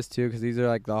into this too, because these are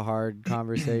like the hard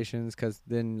conversations. Because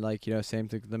then, like, you know, same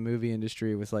thing. The movie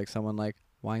industry with like someone like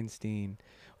Weinstein,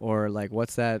 or like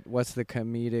what's the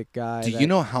comedic guy? Do you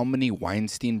know how many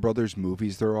Weinstein Brothers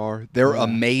movies there are? They're Yeah.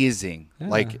 amazing. Yeah.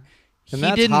 Like, And he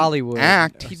that's didn't Hollywood,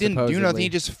 act. He didn't do nothing. supposedly. He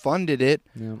just funded it.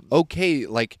 Yeah. Okay,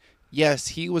 like, yes,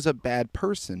 he was a bad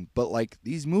person, but like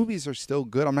these movies are still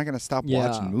good. I'm not gonna stop Yeah.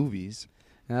 watching movies.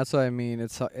 And that's what I mean.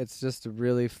 It's just a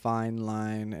really fine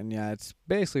line, and yeah, it's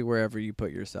basically wherever you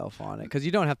put yourself on it, because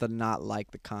you don't have to not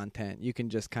like the content. You can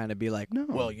just kind of be like, No.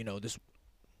 well, you know, this.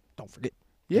 Don't forget.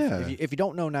 Yeah. If you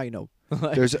don't know now, you know.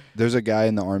 There's a guy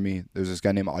in the Army. There's this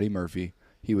guy named Audie Murphy.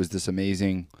 He was this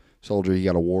amazing soldier. He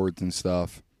got awards and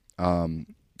stuff.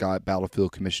 Got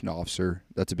battlefield commissioned officer.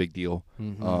 That's a big deal.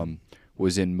 Mhm.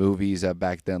 Was in movies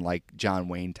back then, like John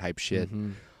Wayne type shit.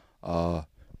 Mhm.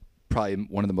 Probably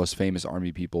one of the most famous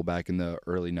Army people back in the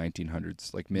early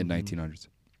 1900s, like mid 1900s.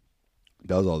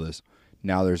 Does all this.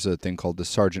 Now there's a thing called the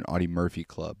Sergeant Audie Murphy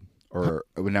Club, or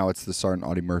now it's the Sergeant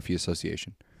Audie Murphy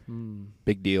Association.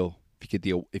 Big deal.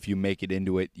 If you make it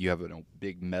into it, you have a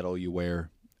big medal you wear.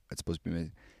 That's supposed to be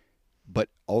amazing. But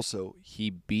also, he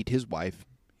beat his wife.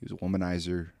 He was a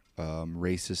womanizer,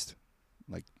 racist.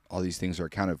 Like, all these things are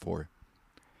accounted for.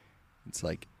 It's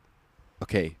like,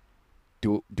 okay,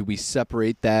 do we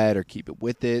separate that or keep it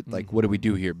with it? Like, what do we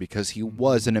do here? Because he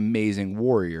was an amazing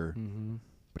warrior,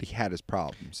 but he had his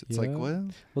problems. It's like, Yeah. well,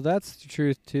 Well, that's the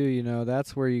truth too. You know,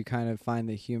 that's where you kind of find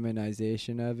the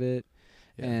humanization of it.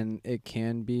 yeah. And it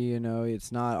can be, you know,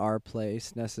 it's not our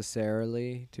place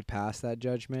necessarily to pass that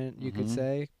judgment, you could Mhm.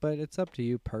 say, but it's up to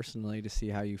you personally to see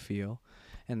how you feel,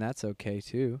 and that's okay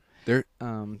too. There-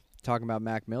 Talking about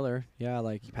Mac Miller, yeah,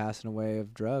 like passing away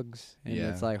of drugs, and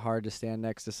Yeah. it's like hard to stand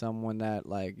next to someone that,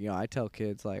 like, you know, I tell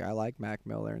kids like I like Mac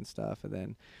Miller and stuff, and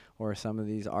then or some of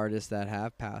these artists that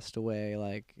have passed away,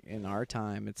 like in our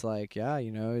time, it's like, yeah,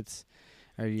 you know, it's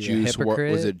are you a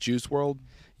hypocrite? Was it Juice World?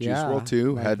 Yeah, Juice World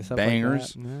 2 like had stuff like that.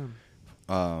 bangers.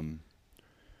 Yeah.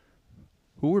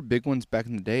 Who were big ones back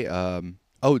in the day?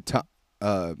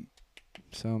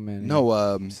 So many.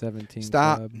 No, 17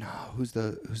 stop. Club. No, who's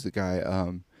the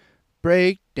guy?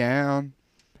 Breakdown.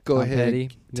 Go Tom ahead. Petty.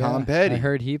 Tom Yeah, Petty. I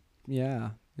heard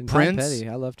and Prince. Tom Petty.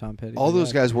 I love Tom Petty. All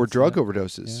those guys were drug Prince,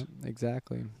 overdoses. Yeah,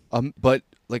 exactly. But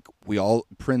like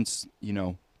Prince, you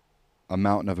know, a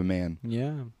mountain of a man.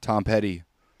 Yeah. Tom Petty,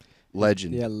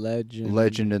 legend. Yeah, legend.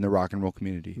 Legend in the rock and roll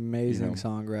community. Amazing you know?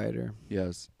 songwriter.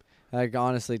 Yes. Like,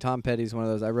 honestly, Tom Petty's one of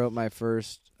those. I wrote my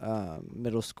first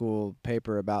middle school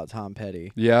paper about Tom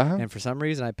Petty. Yeah. And for some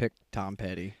reason, I picked Tom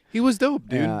Petty. He was dope,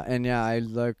 dude. Yeah, and yeah, I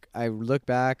look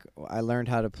back. I learned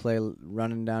how to play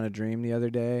 "Running Down a Dream" the other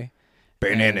day.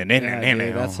 And, yeah,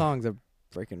 dude, that song's a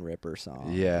freaking ripper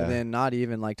song. Yeah. And then not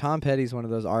even like Tom Petty's one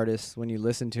of those artists. When you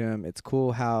listen to him, it's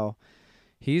cool how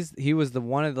he was the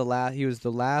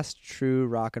last true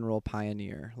rock and roll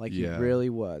pioneer. Like Yeah. he really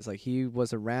was. Like he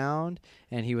was around,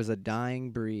 and he was a dying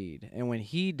breed. And when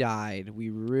he died, we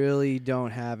really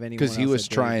don't have anyone. Because he was else that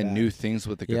did trying that. new things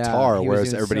with the Yeah, guitar, he was whereas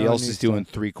doing everybody so else new is doing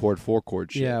stuff. 3-chord,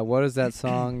 4-chord shit. Yeah, what is that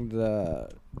song?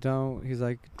 He's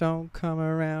like, don't come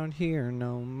around here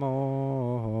no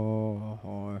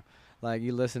more. Like,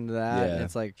 you listen to that, and Yeah.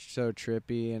 it's like so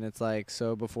trippy, and it's like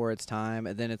so before its time,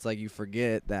 and then it's like you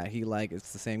forget that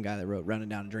it's the same guy that wrote Running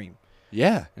Down a Dream.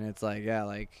 Yeah. And it's like, yeah,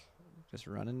 like just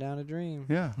running down a dream.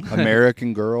 Yeah.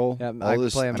 American Girl. Yeah, all I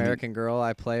this, play I mean, American Girl.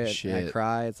 I play it, and I shit.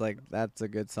 cry. It's like, that's a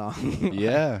good song.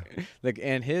 Yeah. Like,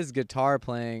 and his guitar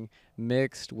playing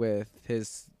mixed with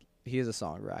he is a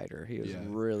songwriter. He is Yeah.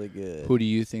 really good. Who do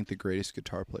you think the greatest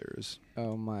guitar player is?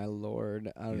 Oh my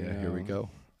Lord, I don't know. Here we go.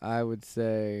 I would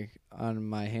say on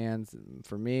my hands,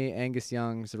 for me, Angus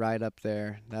Young's right up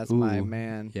there. That's Ooh, my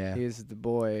man. yeah. He's the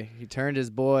boy. He turned his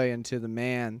boy into the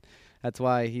man. That's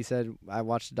why he said, I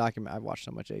watched the document. I watched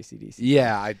so much AC/DC.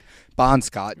 Yeah, Bon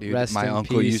Scott, dude. Rest My in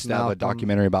uncle peace, used to have a Malcolm.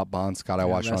 documentary about Bon Scott. I Yeah,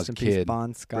 watched when I was rest a in peace, kid.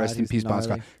 Bon Scott. Rest in He's peace, Bon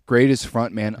Scott. gnarly. Greatest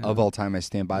frontman of Yeah. all time. I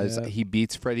stand by this. Yeah. He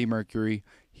beats Freddie Mercury.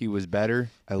 He was better.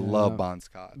 I love Bon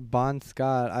Scott. Bon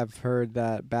Scott, I've heard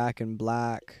that Back in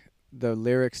Black, the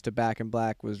lyrics to Back in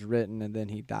Black was written, and then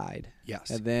he died.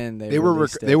 Yes. And then They were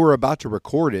released it. they were about to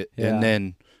record it, Yeah. and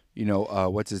then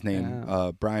what's his name?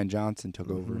 Yeah. Brian Johnson took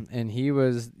over. And he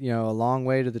was, a long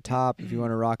way to the top. If you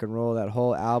want to rock and roll, that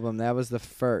whole album, that was the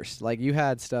first. Like, you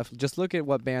had stuff. Just look at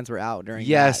what bands were out during that.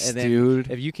 Yes, And then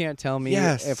dude. if you can't tell me,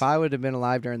 Yes. if I would have been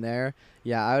alive during there,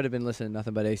 yeah, I would have been listening to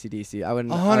nothing but AC/DC. I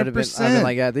wouldn't. 100%. I would have been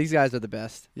like, yeah, these guys are the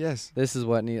best. Yes. This is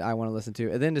what I want to listen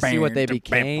to. And then to see what they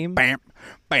became.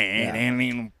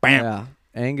 Yeah.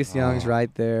 Angus Young's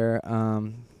right there.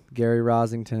 Gary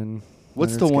Rosington.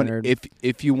 What's Leonard the one? Skinner.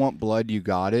 If you want blood, you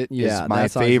got it. Yeah, is my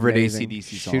that song's favorite amazing.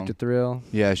 AC/DC song. Shoot to Thrill.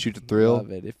 Yeah, Shoot to Thrill.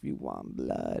 Love it. If you want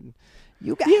blood,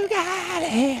 you got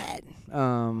it.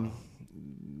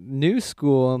 New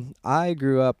school. I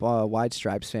grew up a White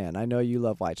Stripes fan. I know you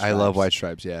love White Stripes. I love White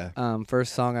Stripes. Yeah.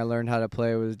 First song I learned how to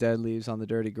play was Dead Leaves on the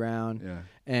Dirty Ground. Yeah.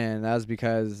 And that was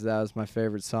because that was my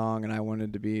favorite song, and I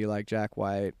wanted to be like Jack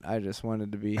White. I just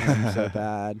wanted to be him so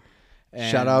bad. And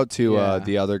shout out to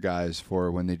the other guys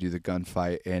for when they do the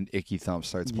gunfight and Icky Thump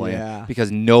starts playing, Yeah.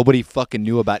 because nobody fucking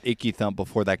knew about Icky Thump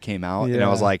before that came out, and I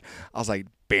was like,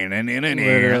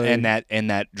 Literally. and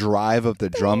that drive of the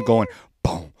drum going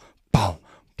boom, boom,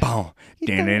 boom,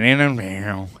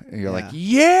 and you're like,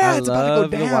 yeah, it's about to go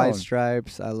the down. White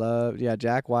Stripes. I love,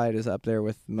 Jack White is up there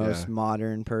with most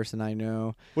modern person I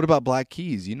know. What about Black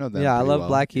Keys? You know them. Yeah, I pretty love well.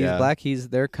 Black Keys. Yeah. Black Keys,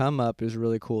 their come up is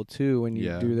really cool too. When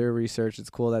you do their research, it's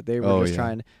cool that they were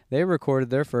trying. They recorded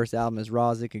their first album as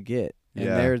raw as it could get, and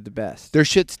they're the best. Their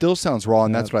shit still sounds raw,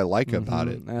 and that's what I like about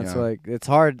it. That's like, it's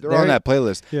hard. They're on that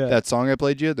playlist. Yeah. That song I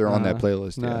played you, they're on that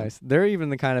playlist. Nice. They're even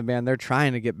the kind of band, they're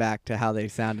trying to get back to how they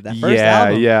sounded that first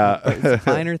album. Yeah.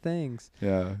 Finer things.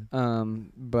 Yeah.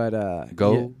 But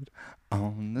Go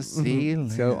on the ceiling.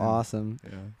 So awesome.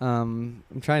 Yeah. I'm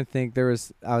trying to think. I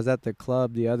was at the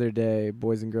club the other day,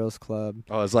 Boys and Girls Club.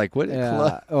 I was like, what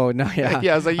club? Oh no, yeah.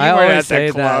 Yeah, I was like, you I weren't always at say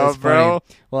that that. club, It's bro.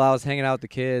 funny. Well, I was hanging out with the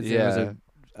kids. Yeah. And it was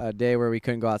a day where we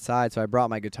couldn't go outside, so I brought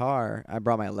my guitar. I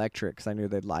brought my electric because I knew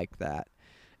they'd like that.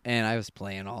 And I was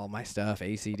playing all my stuff,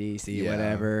 AC/DC,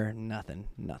 whatever. Nothing.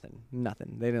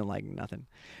 They didn't like nothing.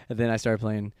 And then I started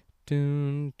playing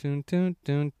Tune, tune, tune,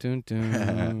 tune, tune,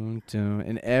 tune, tune.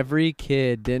 And every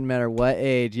kid, didn't matter what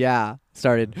age,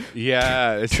 started.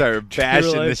 Yeah, it started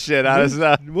bashing like, the shit out of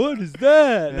stuff. What is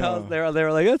that? Yeah. And they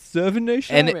were like, that's 7 Day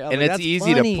Show. And Me. I was and like, it's that's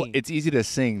easy funny. it's easy to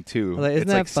sing too. I was like, isn't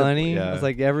it's that like funny? Simple, yeah. I was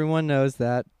like, everyone knows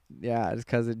that. Yeah, it's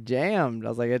because it jammed. I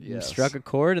was like, it struck a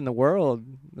chord in the world.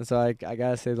 So I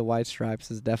gotta say, the White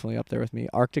Stripes is definitely up there with me.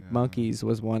 Arctic Monkeys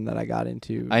was one that I got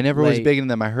into. I never was late. big into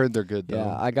them. I heard they're good though.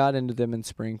 Yeah, I got into them in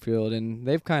Springfield, and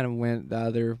they've kind of went the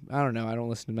other. I don't know. I don't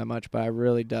listen to them that much, but I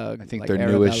really dug. I think like they're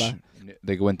Arabella. newish.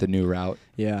 They went the new route.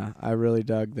 Yeah, I really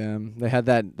dug them. They had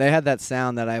that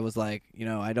sound that I was like,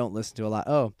 I don't listen to a lot.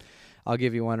 Oh, I'll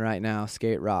give you one right now.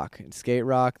 Skate Rock. In Skate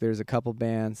Rock, there's a couple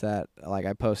bands that like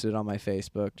I posted on my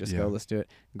Facebook. Just go listen to it.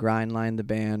 Grindline the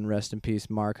band. Rest in peace,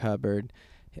 Mark Hubbard.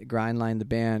 Grindline the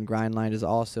band. Grindline is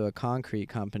also a concrete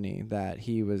company that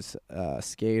he was a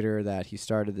skater, that he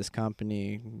started this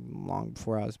company long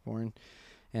before I was born.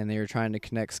 And they were trying to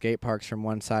connect skate parks from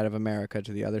one side of America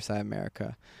to the other side of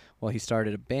America. Well, he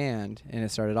started a band, and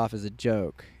it started off as a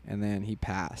joke, and then he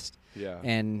passed. Yeah.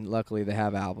 And luckily they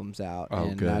have albums out,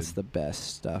 and good. that's the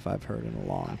best stuff I've heard in a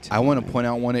long time. I want to point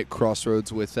out one at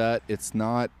Crossroads with that. It's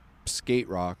not skate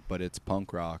rock, but it's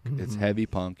punk rock. It's heavy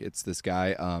punk. It's this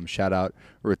guy, shout out,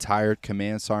 retired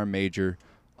Command Sergeant Major.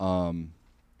 I'm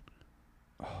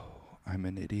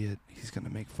an idiot. He's going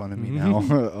to make fun of me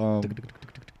now.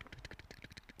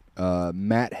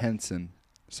 Matt Henson.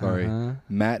 Sorry.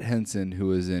 Matt Henson,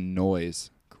 who is in Noise.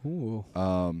 Cool.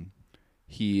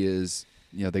 He is,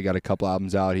 they got a couple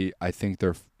albums out. I think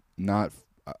they're not,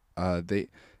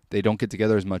 they don't get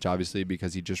together as much, obviously,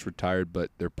 because he just retired, but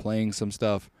they're playing some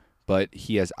stuff. But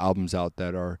he has albums out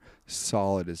that are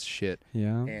solid as shit.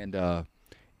 Yeah. And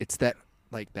it's that,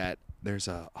 like that, there's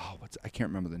I can't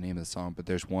remember the name of the song, but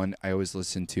there's one I always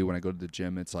listen to when I go to the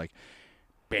gym. It's like,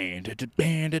 Bandit.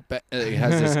 It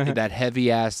has this that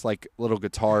heavy ass like little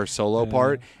guitar solo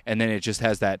part, and then it just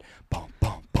has that bum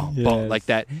bum bum bum like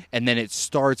that, and then it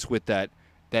starts with that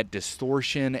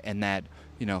distortion and that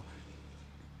dun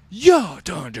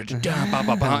dun dun dun ba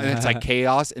ba ba, and it's like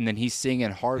chaos, and then he's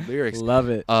singing hard lyrics. Love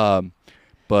it.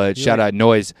 But shout out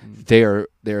Noise, they're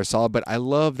solid. But I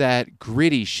love that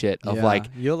gritty shit of like,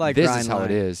 you'll like this Grindline. is how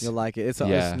it is. You'll like it. It's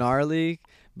gnarly,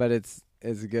 but it's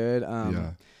good.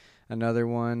 Another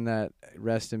one that,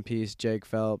 rest in peace, Jake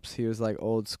Phelps. He was like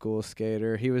old school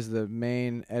skater. He was the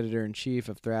main editor-in-chief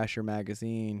of Thrasher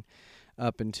magazine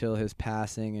up until his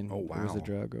passing, and it was a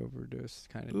drug overdose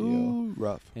kind of deal.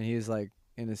 Rough. And he was like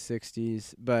in his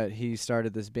 60s, but he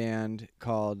started this band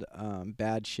called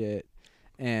Bad Shit,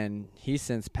 and he's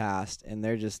since passed, and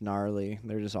they're just gnarly.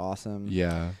 They're just awesome.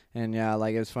 Yeah. And yeah,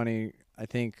 like it was funny. I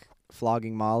think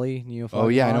Flogging Molly. You know Oh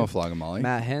Flogging yeah, I Molly? know Flogging Molly.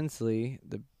 Matt Hensley,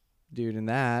 the dude in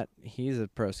that, he's a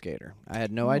pro skater. I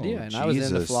had no Oh, idea, and I was into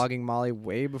Jesus. Flogging Molly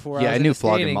way before. Yeah, I I was knew into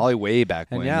Flogging skating. Molly way back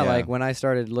And when. yeah, like when I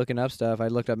started looking up stuff, I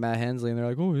looked up Matt Hensley, and they're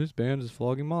like, "Oh, this band is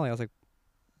Flogging Molly." I was like,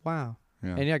 "Wow."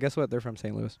 Yeah. And yeah, guess what? They're from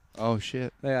St. Louis. Oh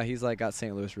shit. Yeah, he's like got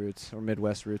St. Louis roots or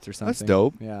Midwest roots or something. That's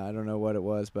dope. Yeah, I don't know what it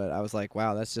was, but I was like,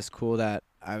 wow, that's just cool that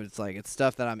I was like, it's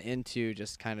stuff that I'm into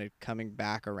just kind of coming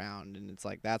back around. And it's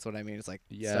like, that's what I mean. It's like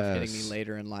stuff hitting me Yes.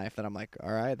 later in life that I'm like,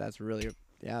 all right, that's really,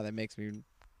 yeah, that makes me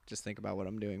just think about what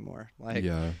I'm doing more. Like,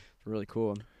 Yeah. it's really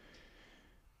cool.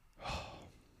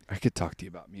 I could talk to you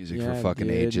about music Yeah, for fucking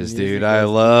dude, ages, music dude. I is-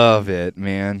 love it,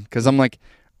 man. Cause I'm like,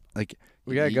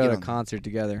 We got to you go get to a on- concert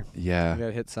together. Yeah. We got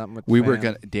to hit something with We the were fam.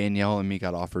 gonna Danielle and me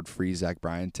got offered free Zach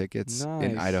Bryan tickets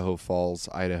in Nice. Idaho Falls,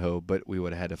 Idaho, but we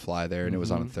would have had to fly there, and it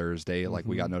was on a Mhm. Thursday. Like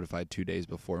we got Mhm. notified 2 days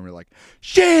before, and we are like,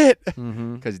 shit,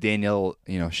 Mm-hmm. because Danielle,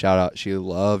 shout out, she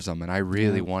loves them, and I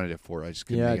really Yeah. wanted it for her. I just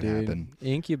couldn't Yeah, make it dude. happen.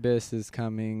 Incubus is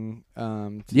coming.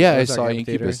 To Yeah, I Ozark saw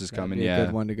Amphitheater. Incubus is That'd coming, be a yeah.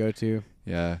 good one to go to.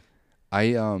 Yeah,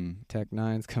 I Tech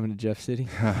Nine's coming to Jeff City.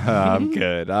 I'm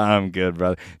good,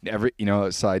 brother.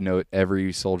 Side note,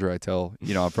 every soldier I tell,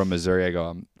 I'm from Missouri, I go,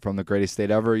 I'm from the greatest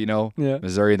state ever, Yeah.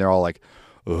 Missouri, and they're all like,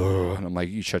 oh, and I'm like,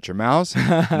 you shut your mouths.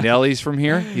 Nelly's from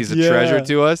here. He's a Yeah. treasure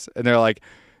to us. And they're like,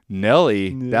 Nelly?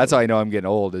 Yeah. That's how I know I'm getting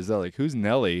old. Is they're like, who's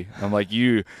Nelly? I'm like,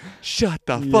 you shut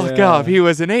the fuck Yeah. up. He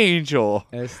was an angel.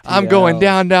 STL. I'm going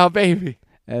down now, baby.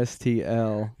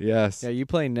 STL. Yes. Yeah, you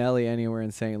play Nelly anywhere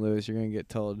in St. Louis, you're gonna get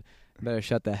told, better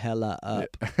shut the hella up.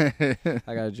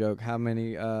 I got a joke. How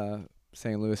many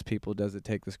St. Louis people does it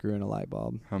take to screw in a light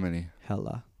bulb? How many?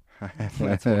 Hella.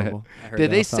 That's horrible. I heard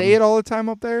Did that they off say something. it all the time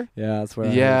up there? Yeah, that's where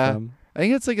I Yeah. heard from. I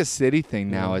think it's like a city thing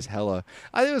now Yeah. as hella.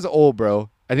 I think it was old, bro.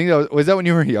 I think that was that when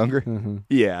you were younger? Mm-hmm.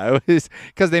 Yeah, it was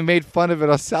because they made fun of it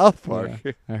on South Park.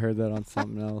 Yeah, I heard that on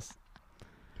something else.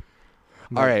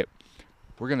 All right,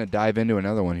 we're gonna dive into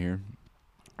another one here.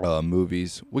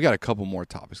 Movies. We got a couple more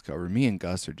topics covered. Me and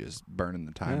Gus are just burning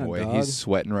the time Yeah, away. dog. He's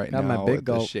sweating right Got my now big at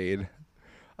the gulp. shade.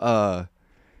 No,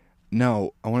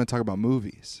 I want to talk about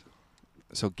movies.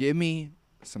 So give me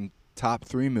some top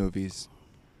 3 movies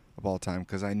of all time,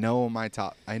 because I know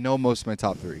most of my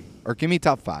top 3. Or give me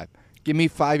top 5. Give me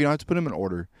 5. You don't have to put them in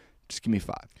order. Just give me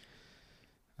 5.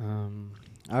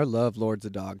 I love Lords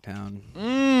of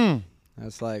Dogtown.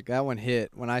 That's like, that one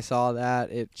hit. When I saw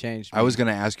that, it changed me. I was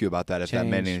gonna ask you about that if that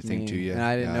meant Changed anything me. to you. And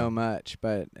I didn't Yeah. know much.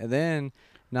 But then,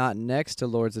 not next to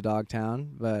Lords of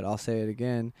Dogtown, but I'll say it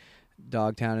again,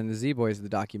 Dogtown and the Z-Boys, the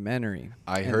documentary.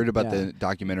 I And, heard about yeah. the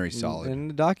documentary. Solid. And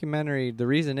the documentary, the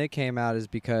reason it came out is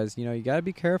because, you got to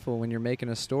be careful when you're making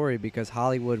a story, because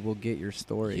Hollywood will get your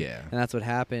story. Yeah. And that's what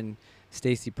happened.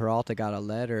 Stacy Peralta got a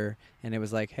letter, and it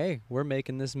was like, hey, we're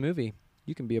making this movie.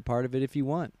 You can be a part of it if you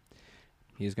want.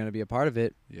 He was going to be a part of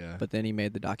it, Yeah. but then he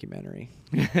made the documentary.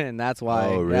 And that's why.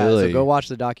 Oh, Yeah, really? so go watch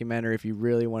the documentary if you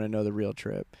really want to know the real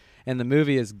trip. And the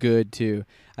movie is good, too.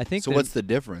 I think So what's the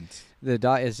difference?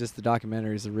 it's just the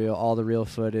documentary is all the real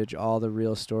footage, all the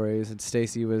real stories. And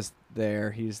Stacy was there.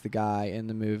 He's the guy in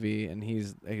the movie, and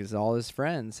he's all his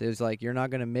friends. It was like, you're not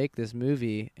going to make this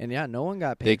movie. And yeah, no one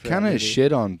got paid They for that kind of movie.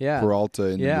 shit on Yeah. Peralta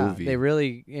in the movie. They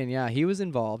really, and yeah, he was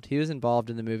involved. He was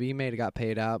involved in the movie. He may have got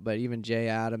paid out, but even Jay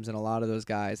Adams and a lot of those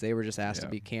guys, they were just asked to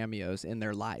Yeah. be cameos in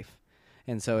their life.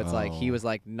 And so it's like, he Oh. was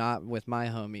like, not with my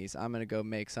homies. I'm going to go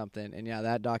make something. And yeah,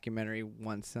 that documentary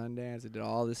won Sundance. It did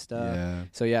all this stuff. Yeah.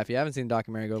 So yeah, if you haven't seen the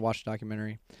documentary, go watch the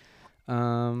documentary. I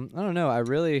don't know. I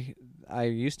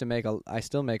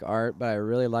still make art, but I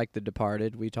really like The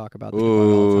Departed. We talk about The Departed all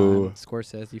the Ooh. time.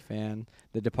 Scorsese fan.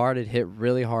 The Departed hit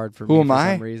really hard for Who me am for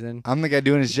I? some reason. I'm the guy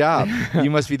doing his job. You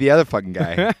must be the other fucking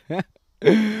guy.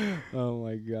 Oh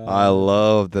my god. I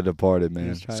love The Departed, man.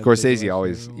 Just trying to think Scorsese of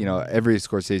always, what- every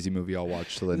Scorsese movie I'll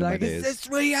watch till the end of my like, is days. this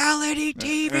reality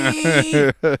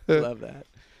TV? Love that.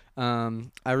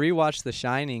 I rewatched The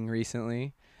Shining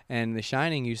recently, and The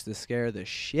Shining used to scare the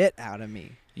shit out of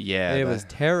me. Yeah. It was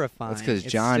terrifying. That's because It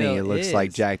Johnny still looks like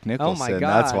is. Jack Oh Nicholson. my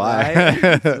god, That's why.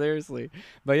 right? Seriously.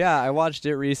 But yeah, I watched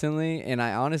it recently, and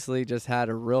I honestly just had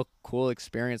a real cool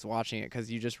experience watching it,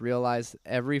 because you just realize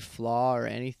every flaw or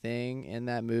anything in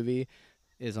that movie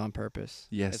is on purpose.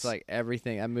 Yes. It's like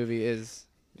everything. That movie is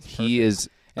He is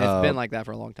and it's been like that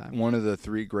for a long time. one of the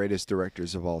 3 greatest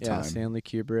directors of all Yeah, time. Stanley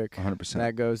Kubrick. 100%.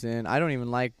 That goes in. I don't even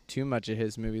like too much of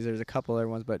his movies. There's a couple other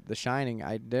ones, but The Shining,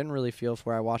 I didn't really feel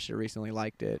for. I watched it recently,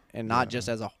 liked it, and not Yeah. just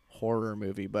as a horror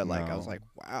movie, but like I was No. like,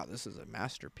 wow, this is a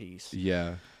masterpiece.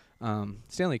 Yeah.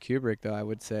 Stanley Kubrick, though, I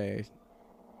would say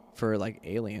for like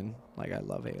Alien. Like I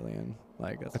love Alien.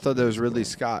 Like I thought that was Ridley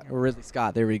Scott. Or Ridley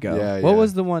Scott. There we go. Yeah, what yeah.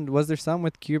 was the one? Was there some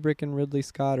with Kubrick and Ridley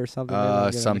Scott or something? Maybe I'm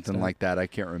getting Something mixed like that. I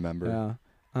can't remember. up.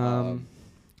 Yeah.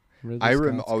 Ridley I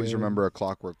Scott's always good. remember A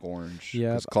Clockwork Orange. Yep.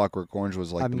 Because Clockwork Orange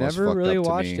was like I've the most never fucked really up to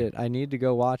watched me. it. I need to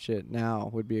go watch it now.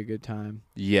 Would be a good time.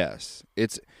 Yes,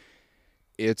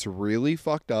 it's really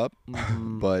fucked up,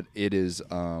 Mhm. but it is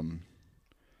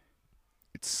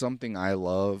it's something I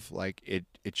love. Like it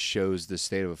shows the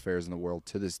state of affairs in the world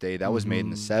to this day. That was made in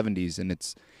the Mhm. 70s, and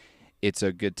it's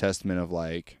a good testament of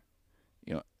like,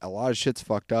 you know, a lot of shit's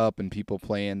fucked up, and people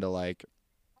play into like,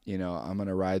 you know, I'm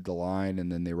gonna ride the line,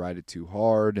 and then they ride it too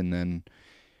hard, and then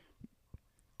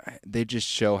they just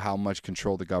show how much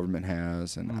control the government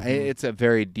has, and it's a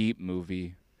very deep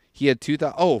movie. He had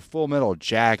Full Metal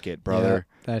Jacket, brother.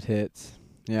 Yeah, that hits.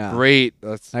 Yeah. Great.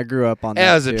 That's I grew up on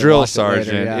that as a too. drill Watched it later,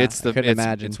 sergeant. yeah. It's I couldn't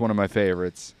imagine. it's one of my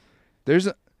favorites. There's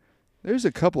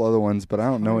a couple other ones, but I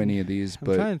don't know any of these. I'm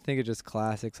But trying to think of just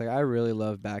classics. Like I really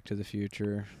love Back to the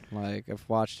Future. Like I've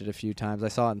watched it a few times. I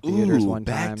saw it in theaters one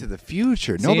Back time. to the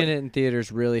Future. No, Seeing it in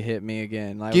theaters really hit me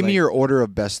again. Like, give me your order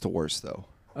of best to worst, though.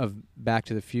 of Back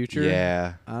to the Future.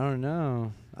 Yeah. I don't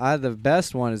know. The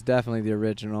best one is definitely the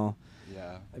original.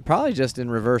 Yeah. Probably just in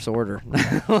reverse order.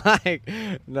 Like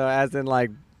no, as in like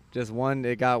just one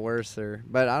it got worse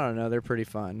but I don't know, they're pretty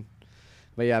fun.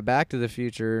 But yeah, Back to the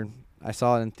Future, I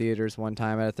saw it in theaters one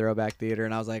time at a throwback theater,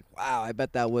 and I was like, wow, I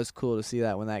bet that was cool to see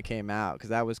that when that came out, because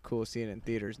that was cool seeing it in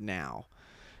theaters now.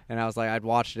 And I was like, I'd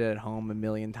watched it at home a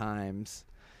million times,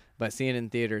 but seeing it in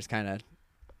theaters kind of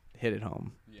hit it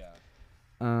home. Yeah.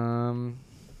 I don't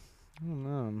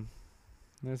know.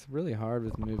 It's really hard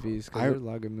with movies because there's a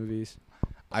lot of good movies.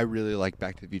 I really like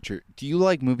Back to the Future. Do you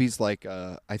like movies like,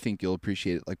 I think you'll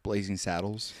appreciate it, like Blazing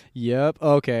Saddles? Yep.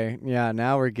 Okay. Yeah.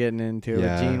 Now we're getting into it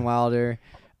with Gene Wilder.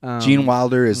 Gene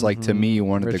Wilder is like, to me,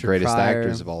 one of Richard the greatest Pryor.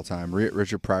 actors of all time.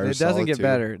 Richard Pryor. It doesn't get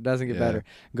better. It doesn't get better.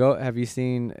 Have you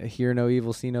seen Hear No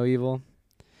Evil, See No Evil?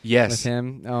 Yes. With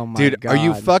him? Oh my Dude, God. are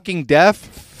you fucking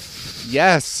deaf?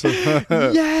 Yes.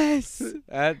 Yes.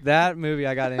 That movie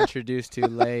I got introduced to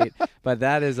late, but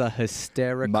that is a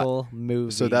hysterical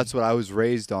movie. So that's what I was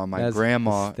raised on. My That's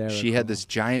grandma, she hysterical. had this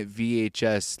giant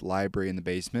VHS library in the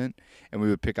basement, and we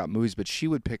would pick out movies, but she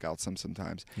would pick out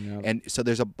sometimes. Yep. And so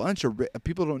there's a bunch of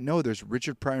people don't know. There's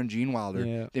Richard Pryor and Gene Wilder.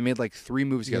 Yeah. They made like 3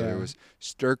 movies together. Yeah. It was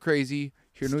Stir Crazy,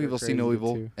 Hear No Stir Evil, See No Crazy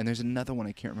Evil, too. and there's another one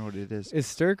I can't remember what it is. Is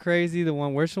Stir Crazy the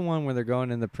one? Where's the one where they're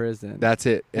going in the prison? That's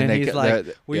it. and they he's ca- like,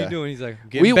 they're- "What yeah. are you doing?" He's like,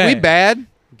 We bad.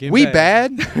 Get We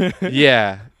back." bad.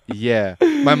 Yeah. Yeah.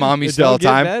 My mom used It to all don't the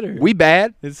get time. better. We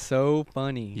bad. It's so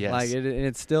funny. Yes. Like and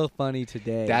it's still funny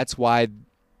today. That's why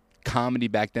comedy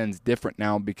back then is different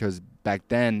now, because back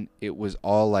then it was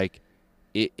all like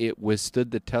it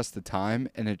withstood the test of time,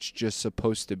 and it's just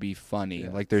supposed to be funny. Yeah,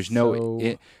 like there's so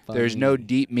there's no funny.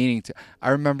 deep meaning to. I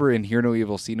remember in Hear No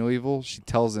Evil, See No Evil, she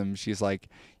tells him, she's like,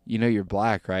 "You know you're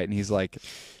black, right?" And he's like,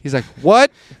 "What?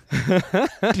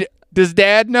 Does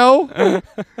Dad know?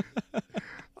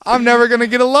 I'm never gonna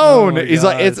get a loan." Oh my He's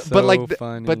like, God, "It's but like, so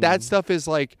funny. but that stuff is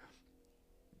like."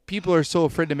 People are so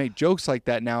afraid to make jokes like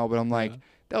that now, but I'm like,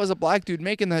 that was a black dude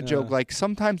making that joke. Yeah. Like,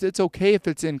 sometimes it's okay if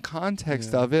it's in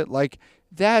context Yeah. of it. Like,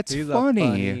 that's He's funny. a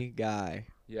funny guy.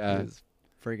 Yeah. He's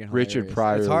freaking Richard hilarious.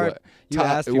 Pryor, It's hard. what- You top-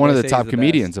 ask people, one of they the say top he's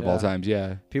comedians best. of all Yeah. times.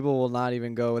 Yeah. People will not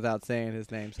even go without saying his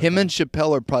name. Him and sometimes.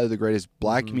 Chappelle are probably the greatest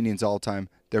black Mhm. comedians of all time.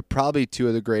 They're probably 2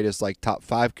 of the greatest, like, top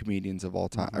 5 comedians of all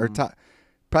time, or Mhm.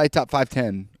 probably top 5,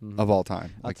 10 Mhm. of all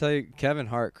time. I'll Like, tell you, Kevin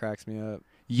Hart cracks me up.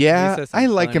 yeah, says some I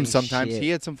like him funny sometimes. shit. He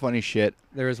had some funny shit.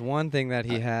 There was one thing that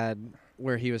he had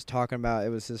where he was talking about, it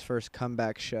was his first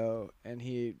comeback show, and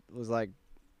he was like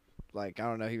I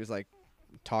don't know, he was like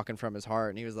talking from his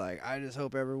heart, and he was like, I just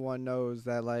hope everyone knows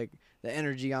that like the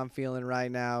energy I'm feeling right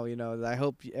now, you know, that I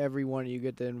hope every one of you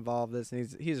get to involve this. And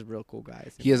he's a real cool guy.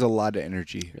 He has a lot of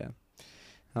energy. Yeah.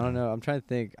 I don't know. I'm trying to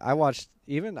think. I watched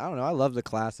I don't know. I love the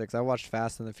classics. I watched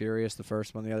Fast and the Furious, the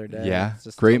first one, the other day. Yeah, It's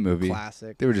just great a movie.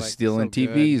 Classic. They were It's, just like, stealing so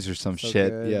good. TVs or some So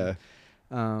shit. good. Yeah.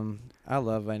 I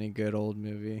love any good old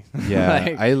movie. Yeah,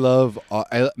 Like, I love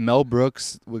Mel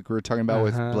Brooks. What we were talking about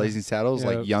with Uh-huh. Blazing Saddles,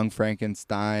 Yep. like Young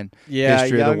Frankenstein, yeah,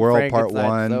 History of the Young World Part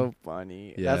Frankenstein's 1. So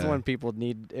funny. That's Yeah. one people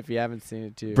need if you haven't seen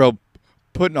it too. Bro,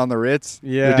 putting on the Ritz.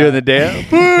 Yeah. They're doing the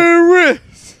dance.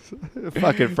 Ritz.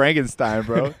 Fucking Frankenstein,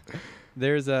 bro.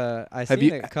 There's I Have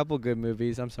seen you- a couple good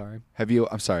movies. I'm sorry.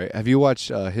 I'm sorry. Have you watched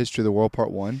History of the World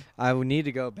Part 1? I would need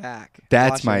to go back.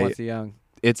 That's Watch it my- once young.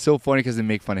 It's so funny because they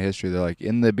make fun of history. They're like,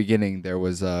 in the beginning there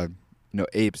was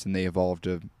apes, and they evolved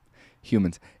to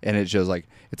humans, and it's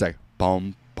like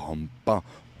boom boom boom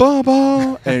boom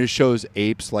boom, and it shows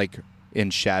apes like in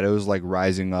shadows, like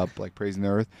rising up, like praising the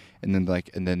earth, and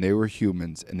then they were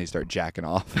humans, and they start jacking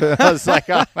off. I was like,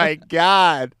 oh my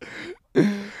god.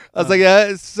 I was like,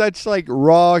 it's such like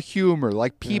raw humor.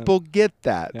 Like people get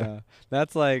that. Yeah,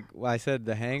 that's like I said,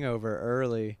 The Hangover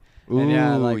early. Ooh, and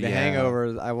yeah, like The yeah.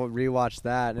 Hangover, I will rewatch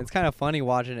that, and it's kind of funny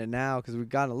watching it now because we've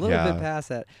gotten a little bit past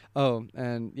that. Oh,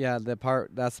 and yeah,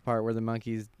 that's the part where the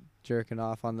monkey's jerking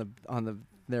off on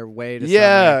their way to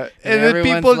somewhere, and then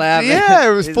everyone's people, laughing. yeah,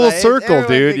 it was He's full like, circle, "Everyone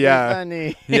dude. think Yeah, it's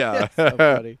funny." yeah. So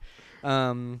funny.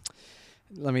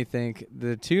 Let me think.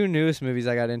 The two newest movies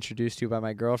I got introduced to by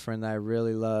my girlfriend that I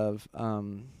really love,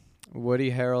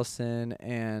 Woody Harrelson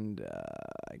and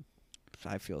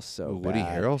I feel so bad. Woody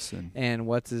Harrelson. And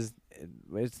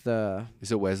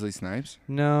is it Wesley Snipes?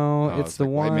 No, it's the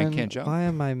like one. White Man Can't Jump. Why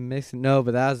am I mixing? No,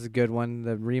 but that was a good one.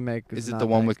 The remake Is it not the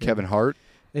one that with good. Kevin Hart?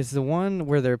 It's the one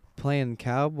where they're playing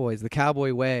cowboys, the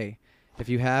Cowboy Way. If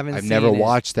you haven't I've seen never it,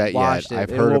 watched that watch yet. it.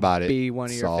 I've It heard will about it. Be one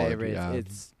of your Solid, favorites. yeah.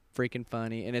 It's freaking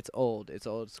funny, and it's old. It's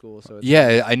old school. So it's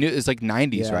Yeah, I knew it's like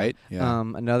 90s, Yeah. right? Yeah.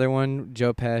 Another one,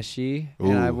 Joe Pesci,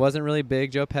 and I Ooh. wasn't really a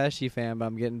big Joe Pesci fan, but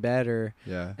I'm getting better.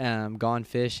 Yeah. Gone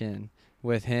Fishing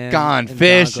with him. Gone and Don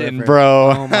Fishing, Clifford.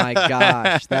 bro. Oh my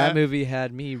gosh, that movie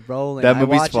had me rolling. That I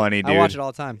movie's watch funny, it, dude. I watch it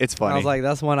all the time. It's And funny. I was like,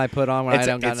 that's one I put on when I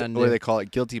don't got nothing to what do do. they call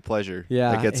it? Guilty pleasure. Yeah,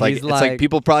 Like it's he's like like-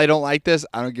 people probably don't like this.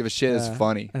 I don't give a shit. It's Yeah.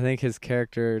 funny. I think his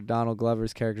character, Donald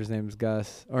Glover's character's name is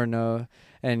Gus, or no,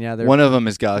 and yeah, they're One of them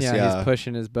is Gus. yeah, Yeah. he's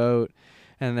pushing his boat,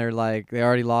 and they're like, they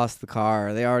already lost the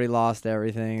car, they already lost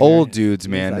everything. Old They're- dudes,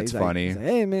 he's man. like- It's he's like- funny. he's like,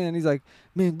 hey man, he's like,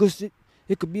 man, Gus,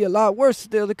 it could be a lot worse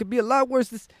still. It could be a lot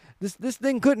worse. This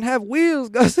thing couldn't have wheels,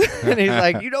 Gus. And he's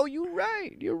like, you're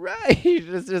right.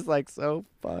 It's just like so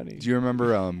funny. Do you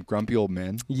remember Grumpy Old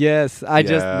Men? Yes,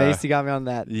 Yeah. Macy got me on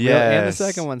that. And the Yes.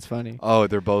 second one's funny. Oh,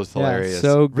 they're both Yeah, hilarious.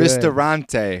 so good.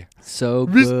 Ristorante. So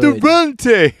good.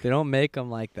 Ristorante. They don't make them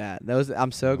like that.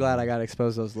 I'm so glad I got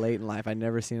exposed to those late in life. I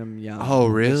never seen them young. Oh,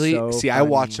 They're really? so See, I funny.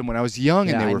 watched them when I was young,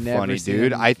 and Yeah, they I were never funny, seen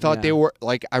dude. them- I thought yeah. they were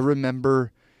like. I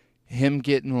remember him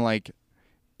getting like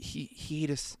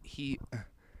he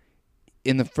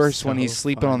in the first one, he's So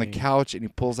sleeping on the funny. couch and he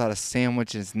pulls out a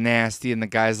sandwich and it's nasty, and the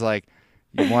guy's like,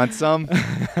 "You want some?"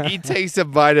 He takes a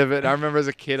bite of it. And I remember as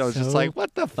a kid, I was just So like,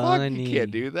 "What the fuck? You funny. can't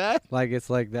do that." Like it's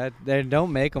like that. They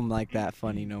don't make them like that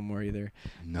funny no more either.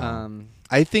 No.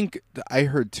 I think I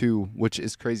heard too, which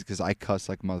is crazy because I cuss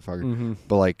like a motherfucker, Mhm.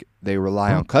 but like they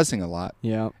rely on cussing a lot,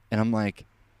 Yeah. and I'm like,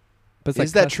 But it's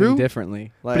Is like that true?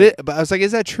 Differently. Like, but I was like,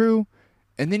 is that true?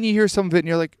 And then you hear some of it, and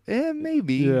you're like,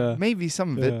 maybe, Yeah. maybe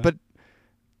some of Yeah. it, but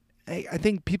I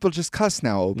think people just cuss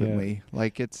now openly,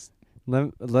 like it's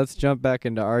let's jump back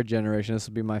into our generation. This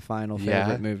will be my final Yeah.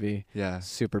 favorite movie. yeah.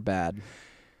 Super Bad.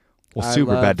 Well, I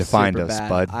super love bad defined us, Superbad.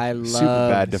 bud. I love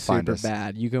Superbad defined us.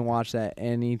 Superbad. You can watch that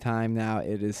anytime now.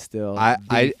 It is still I-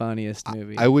 the I- funniest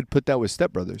movie. I would put that with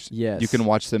Step Brothers. Yes. You can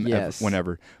watch them Yes.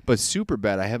 whenever. But super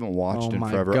bad, I haven't watched Oh in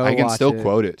my, forever. go I can watch still it.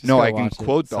 quote it. Just No, go I can watch it.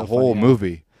 quote It's the so whole funny.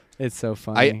 movie. It's so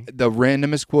funny. The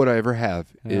randomest quote I ever have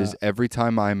is Yeah. every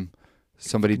time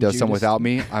somebody does something Judas. without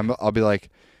me, I'll be like,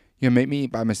 you know, make me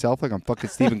eat by myself like I'm fucking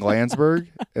Steven Glansberg,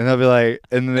 and they'll be like,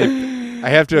 and then I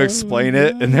have to explain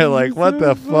it, and they're like, what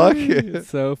the fuck? It's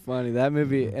so funny. That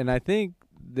movie, and I think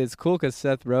it's cool because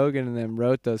Seth Rogen and them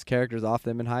wrote those characters off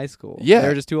them in high school. Yeah. They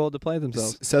were just too old to play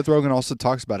themselves. Seth Rogen also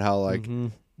talks about how like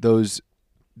Mhm.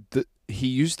 he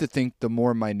used to think the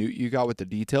more minute you got with the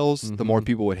details, the more Mhm.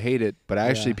 people would hate it, but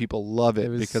actually Yeah. people love it, It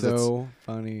was because so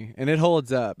funny. And it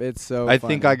holds up. It's so I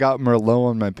think funny. I got Merlot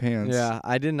on my pants. Yeah,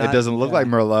 I did not. It doesn't look yeah. like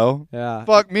Merlot. Yeah.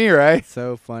 Fuck me, right?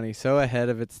 So funny, so ahead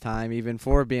of its time, even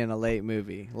for being a late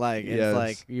movie. Like it's Yes.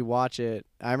 like you watch it.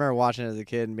 I remember watching it as a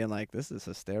kid and being like, "This is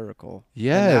hysterical."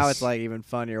 Yes. And now it's like even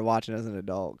funnier watching it as an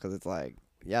adult because it's like,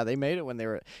 yeah, they made it when they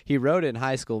were. He wrote it in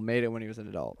high school, made it when he was an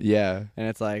adult, Yeah. and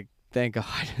it's like, thank God.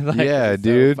 Like, Yeah, it's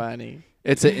dude. So funny.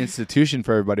 It's an institution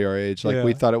for everybody our age. Like,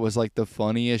 we Yeah. thought it was like the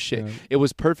funniest shit. Yeah. It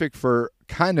was perfect for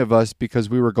kind of us because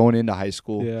we were going into high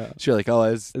school. Yeah, So you're like, oh,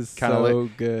 it's it's kind of so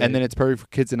good. And then it's perfect for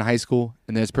kids in high school,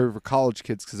 and then it's perfect for college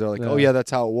kids because they're like, oh, Yeah. yeah,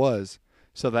 that's how it was.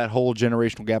 So that whole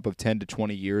generational gap of 10 to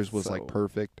 20 years was like So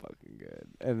perfect. fucking good.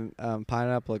 And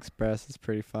Pineapple Express is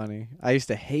pretty funny. I used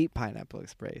to hate Pineapple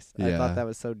Express. I Yeah. thought that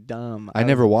was so dumb. I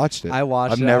never watched it. I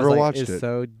watched I've it. never I was like, watched it's it.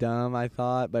 so dumb. I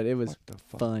thought, but it was What the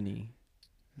fuck? funny.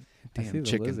 I see Damn the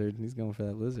chicken. lizard. He's going for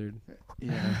that lizard.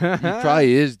 Yeah. He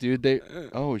probably is, dude.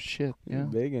 Oh, shit. Yeah.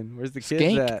 Biggin. Where's the kids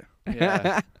Skank. at?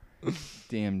 Yeah.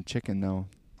 Damn chicken, though.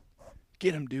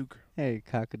 Get him, Duke. Hey,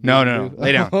 cockadoo. No.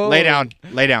 Lay down. Lay down.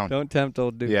 Lay down. Don't tempt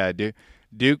old Duke. Yeah, Duke.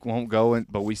 Duke won't go,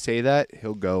 but we say that,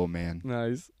 he'll go, man.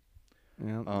 Nice.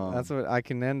 Yeah, Um, that's what I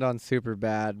can end on. Super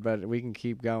bad, but we can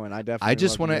keep going. I definitely. I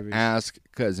just love want to movies. ask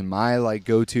because my like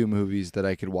go-to movies that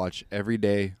I could watch every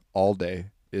day, all day,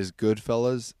 is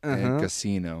Goodfellas and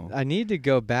Casino. I need to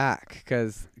go back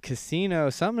because Casino.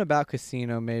 Something about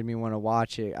Casino made me want to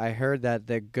watch it. I heard that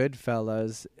the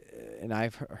Goodfellas, and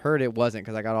I've heard it wasn't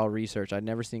because I got all research. I'd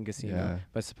never seen Casino, Yeah.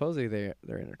 but supposedly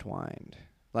they're intertwined.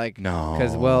 Like, No,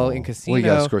 because well, in well, you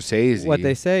got Casino, Scorsese. what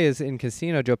they say is in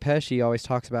Casino, Joe Pesci always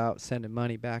talks about sending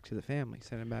money back to the family,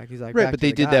 sending back. He's like, right, back but to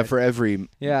they the did that guys. for every.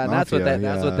 Yeah, and that's what mafia,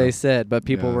 that's what they said. But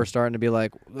people Yeah. were starting to be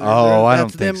like, Oh, I don't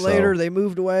that's think them later. so. They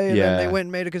moved away and then they Yeah. went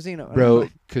and made a casino. And I'm Bro,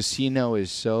 like, Casino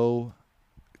is so.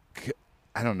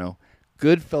 I don't know.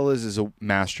 Goodfellas is a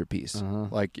masterpiece. Uh-huh.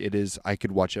 Like it is. I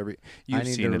could watch every. I You've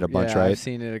need seen to- it a bunch, yeah, right? I've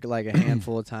seen it like a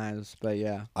handful of times, but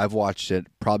yeah, I've watched it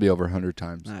probably over 100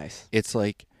 times. nice. It's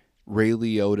like Ray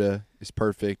Liotta is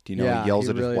perfect. You know, yeah, he yells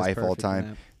at really his is wife all the perfect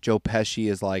in time. Joe Pesci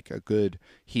is like a good.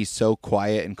 He's so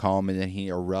quiet and calm, and then he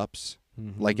erupts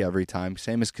that. like every time.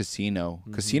 Same as Casino.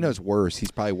 Mhm. Casino's worse. He's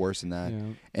probably worse than that. Yeah.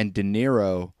 And De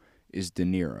Niro is De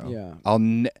Niro. Yeah.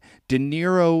 De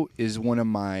Niro is one of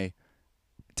my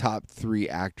top 3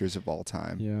 actors of all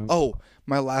time. Yeah. Oh,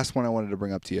 my last one I wanted to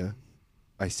bring up to you.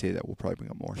 I say that we'll probably bring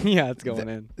up more. Yeah, it's going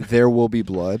in. There Will Be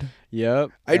Blood.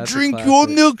 Yep. I that's a drink your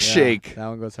classic. milkshake. Yeah, that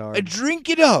one goes hard. I drink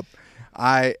it up.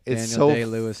 It's Daniel so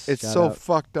Day-Lewis, it's shout so out.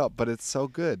 fucked up, but it's so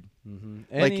good.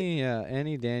 Like-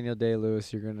 Any Daniel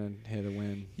Day-Lewis, you're gonna hit a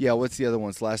win. Yeah, what's the other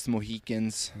ones? Last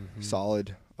Mohicans, Mhm.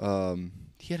 solid.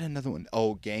 He had another one.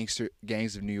 Oh, Gangs of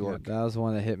New Yeah, York. that was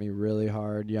one that hit me really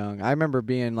hard young. I remember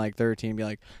being like 13, be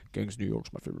like, Gangs of New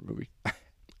York's my favorite movie.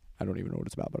 I don't even know what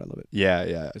it's about, but I love it. Yeah,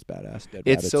 yeah. It's badass. Dead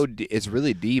It's rabbits. it's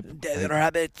really deep. Dead Like-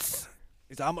 rabbits.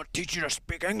 He's like, I'm gonna teach you to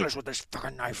speak English with this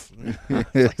fucking knife.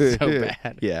 It's like so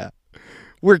bad. Yeah.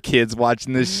 We're kids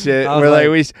watching this shit. I was We're like,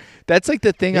 like, that's like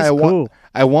the thing It's I want. cool.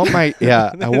 I want my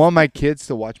I want my kids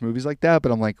to watch movies like that,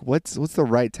 but I'm like, what's the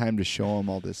right time to show them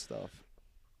all this stuff?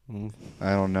 Mm.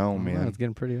 I don't know, Oh, man. it's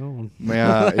getting pretty old.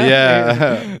 Yeah,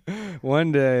 yeah.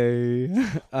 One day.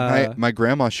 My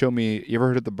grandma showed me. You ever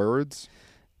heard of The Birds?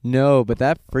 No, but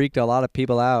that freaked a lot of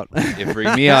people out. It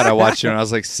freaked me out. I watched it when I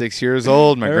was like 6 years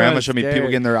old. My grandma Everyone's showed me people scared.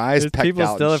 getting their eyes There's pecked people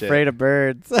out. still and shit. afraid of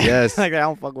birds. Yes. Like, I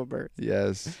don't fuck with birds.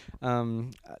 Yes.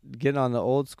 Getting on the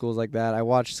old schools like that. I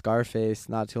watched Scarface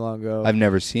not too long ago. I've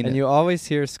never seen and it. you always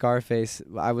hear Scarface.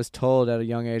 I was told at a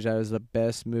young age that it was the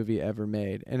best movie ever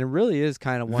made, and it really is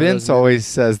kind of one. Vince of those always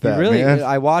says He that. really, man.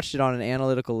 I watched it on an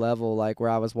analytical level, like where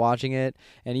I was watching it,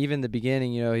 and even the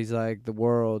beginning, he's like, the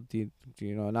world,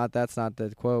 that's not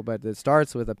the quote, but it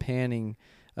starts with a panning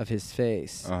of his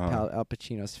face, Uh-huh. Al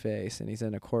Pacino's face, and he's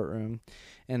in a courtroom,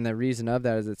 and the reason of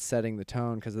that is it's setting the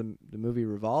tone because the movie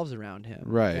revolves around him,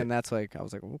 Right. And that's like, I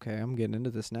was like, okay, I'm getting into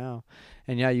this now,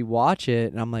 and yeah, you watch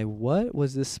it, and I'm like, what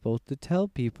was this supposed to tell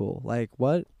people? Like,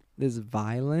 what is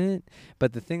violent?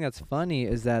 But the thing that's funny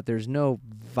is that there's no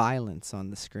violence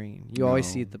on the screen. You always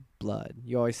see No. the blood.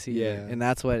 You always see it, Yeah. and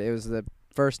that's what it was the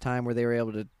first time where they were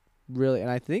able to really. And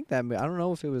I think that I don't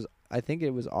know if it was. I think it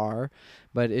was R,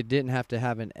 but it didn't have to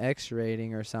have an X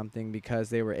rating or something because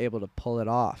they were able to pull it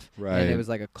off. Right. And it was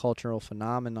like a cultural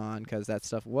phenomenon because that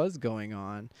stuff was going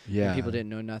on. Yeah. And people didn't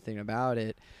know nothing about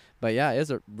it. But yeah, it's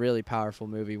a really powerful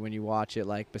movie when you watch it,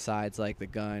 like besides like the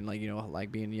gun, like,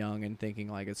 like being young and thinking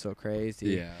like it's so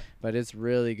crazy. Yeah. But it's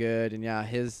really good. And yeah,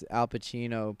 his Al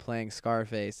Pacino playing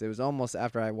Scarface, it was almost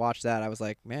after I watched that, I was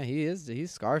like, man, he's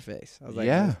Scarface. I was like,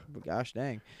 Yeah. gosh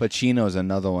dang. Pacino's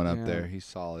another one up Yeah. there. He's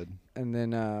solid. And then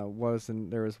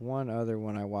there was one other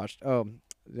one I watched. Oh,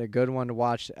 the good one to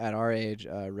watch at our age,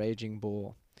 Raging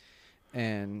Bull.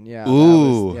 And yeah,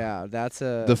 Ooh. that's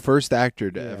a The first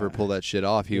actor to yeah. ever pull that shit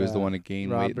off. He was the Yeah. one to gain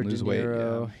weight Robert and lose De weight.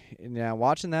 Niro. And yeah,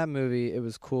 watching that movie, it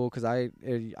was cool because I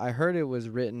heard it was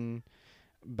written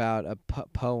about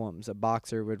poems. A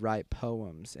boxer would write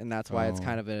poems, and that's why it's Oh.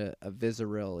 kind of a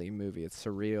visceral-y movie. It's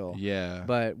surreal. Yeah.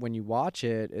 But when you watch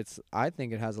it, I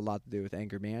think it has a lot to do with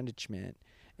anger management.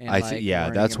 And Yeah,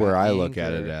 learning that's where about I look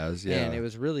at anger. it as. Yeah. And it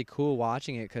was really cool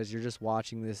watching it because you're just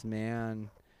watching this man.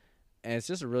 And it's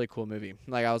just a really cool movie.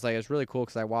 Like, I was like, it's really cool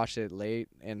because I watched it late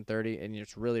in 30, and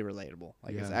it's really relatable.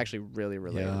 Like, it's Yeah. actually really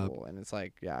relatable. And it's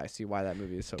like, yeah, I see why that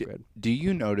movie is so good. Do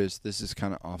you notice, this is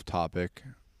kind of off topic,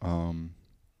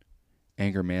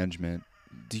 anger management.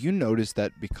 Do you notice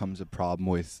that becomes a problem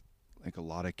with like a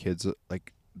lot of kids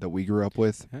like that we grew up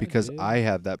with? Yeah, Because dude. I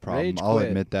have that problem. Rage I'll quit.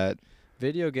 admit that.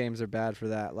 Video games are bad for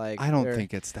that. Like, I don't they're-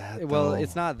 think it's that. Well, though.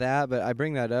 it's not that, but I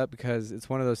bring that up because it's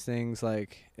one of those things,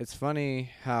 like, it's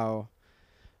funny how,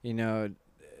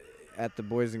 at the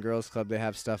Boys and Girls Club, they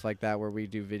have stuff like that where we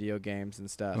do video games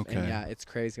and stuff. Okay. And, yeah, it's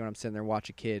crazy when I'm sitting there watch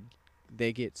a kid,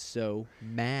 they get so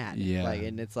mad. Yeah. Like,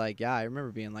 and it's like, yeah, I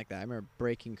remember being like that. I remember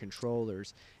breaking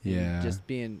controllers and Yeah. just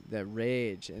being that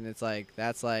rage. And it's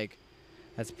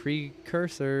that's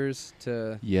precursors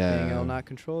to being able to not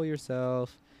control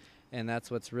yourself. And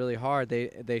that's what's really hard.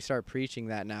 They start preaching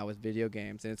that now with video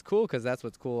games, and it's cool because that's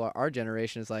what's cool. Our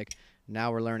generation is like,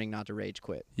 now we're learning not to rage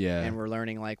quit. Yeah. And we're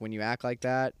learning, like, when you act like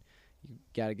that, you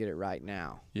got to get it right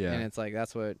now. Yeah. And it's like,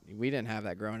 that's what we didn't have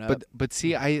that growing up. But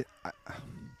see, I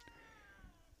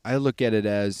look at it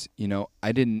as,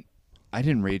 I didn't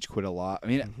rage quit a lot. I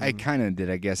mean, I kind of did,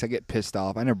 I guess. I get pissed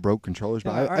off. I never broke controllers,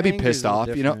 but I'd be pissed off,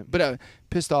 But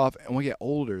pissed off, and when I get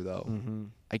older, though,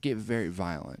 I get very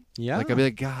violent. Yeah. Like, I'd be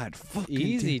like, God, fucking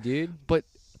easy, dude. But,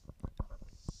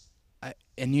 I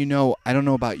don't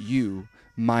know about you.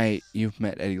 You've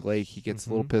met Eddie Lake. He gets a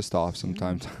little pissed off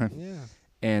sometimes. Yeah.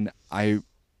 And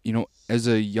as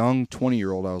a young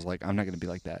 20-year-old, I was like, I'm not going to be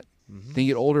like that. Then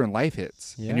you get older and life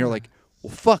hits. Yeah. And you're like,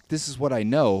 well, fuck, this is what I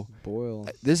know. Boil.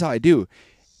 This is how I do.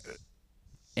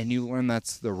 And you learn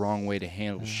that's the wrong way to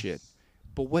handle shit.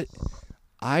 But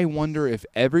I wonder if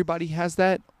everybody has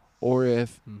that, or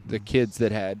if the kids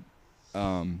that had,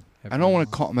 I don't want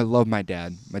to call him, I love my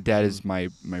dad. My dad is my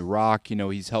rock.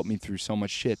 He's helped me through so much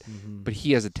shit. But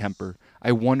he has a temper.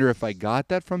 I wonder if I got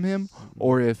that from him,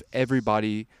 or if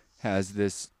everybody has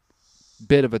this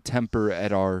bit of a temper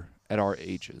at our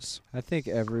ages. I think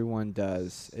everyone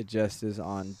does. It just is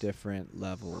on different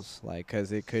levels. Like,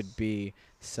 because it could be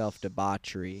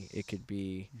self-debauchery. It could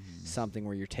be something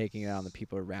where you're taking it out on the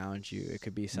people around you. It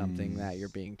could be something that you're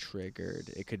being triggered.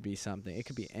 It could be something. It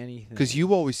could be anything. Because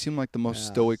you always seem like the most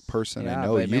stoic person I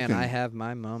know. But man, I have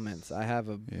my moments. I have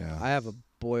a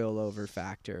boil over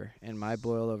factor, and my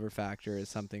boil over factor is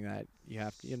something that you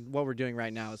have to, what we're doing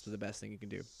right now is the best thing you can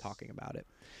do, talking about it.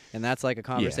 And that's like a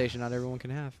conversation not everyone can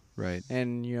have. Right.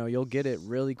 And you'll get it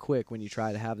really quick when you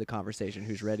try to have the conversation,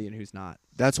 who's ready and who's not.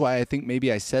 That's why I think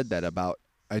maybe I said that about,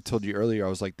 I told you earlier, I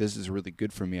was like, this is really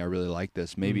good for me. I really like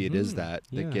this. Maybe it is that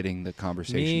getting the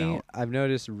conversation out. I've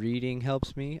noticed reading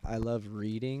helps me. I love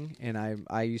reading, and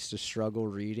I used to struggle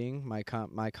reading. My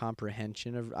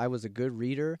comprehension of, I was a good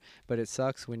reader, but it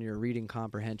sucks when your reading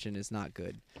comprehension is not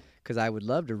good. Because I would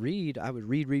love to read. I would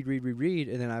read,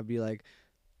 and then I'd be like,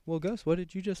 well, Gus, what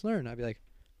did you just learn? I'd be like,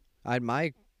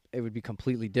 it would be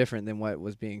completely different than what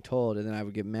was being told, and then I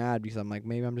would get mad because I'm like,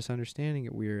 maybe I'm just understanding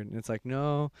it weird. And it's like,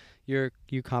 no, you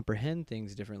comprehend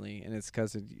things differently, and it's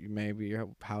because maybe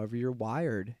however you're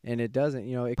wired, and it doesn't,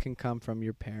 it can come from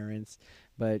your parents,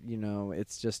 but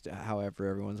it's just however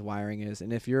everyone's wiring is.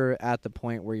 And if you're at the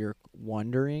point where you're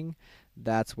wondering,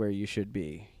 that's where you should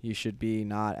be. You should be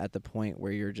not at the point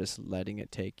where you're just letting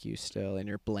it take you still and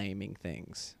you're blaming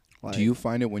things. Like, do you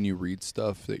find it when you read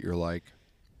stuff that you're like,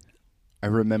 I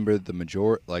remember the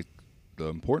the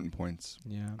important points.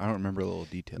 Yeah. I don't remember the little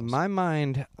details. My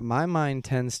mind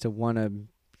tends to want to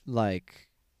like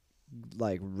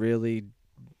really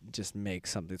just make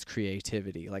something. It's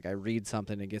creativity. Like, I read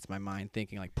something, it gets my mind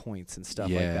thinking like points and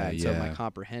stuff like that. So my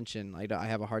comprehension, I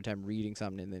have a hard time reading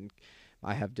something, and then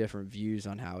I have different views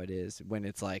on how it is when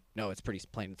it's like, no, it's pretty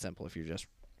plain and simple if you just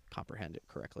comprehend it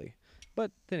correctly.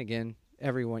 But then again,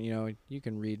 everyone, you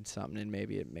can read something and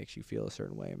maybe it makes you feel a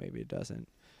certain way, maybe it doesn't.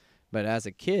 But as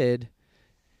a kid,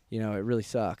 it really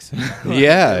sucks.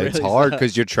 Yeah, it's hard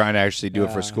because you're trying to actually do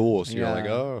it for school. So you're like,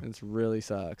 oh. It really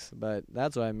sucks. But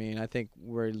that's what I mean. I think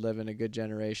we live in a good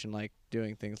generation, like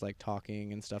doing things like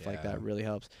talking and stuff like that really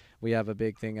helps. We have a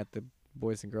big thing at the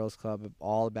Boys and Girls Club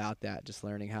all about that, just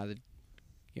learning how to,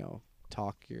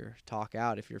 talk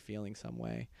out if you're feeling some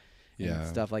way. And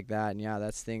stuff like that. And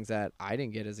that's things that I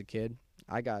didn't get as a kid.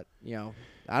 I got, I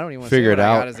don't even want to say what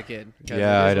I got as a kid.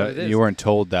 You weren't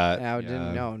told that. And I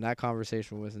didn't know. And that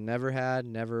conversation was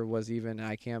never was even, and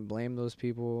I can't blame those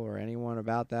people or anyone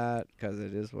about that, because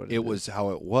it is what it is. It was how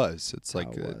it was. It's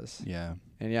like, it was. Yeah.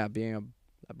 And being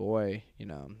a boy,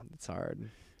 it's hard.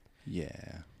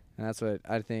 Yeah. And that's what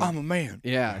I think. I'm a man.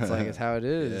 Yeah, it's like, it's how it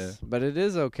is. Yeah. But it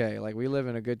is okay. Like, we live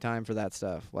in a good time for that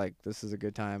stuff. Like, this is a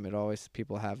good time.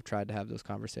 People have tried to have those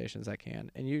conversations I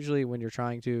can. And usually when you're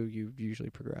trying to, you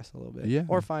usually progress a little bit. Yeah.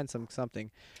 Or find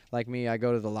something. Like me, I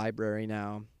go to the library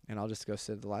now, and I'll just go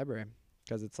sit at the library,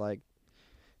 because it's like,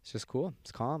 it's just cool.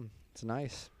 It's calm. It's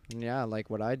nice. And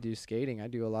like what I do, skating, I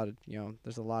do a lot of,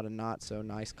 there's a lot of not so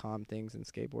nice, calm things in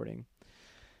skateboarding.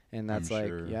 And that's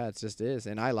it just is.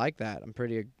 And I like that.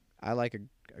 I like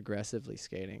aggressively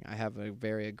skating. I have a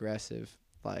very aggressive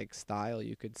style,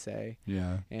 you could say.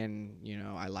 Yeah. And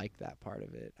I like that part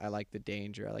of it. I like the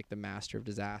danger. I like the master of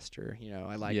disaster.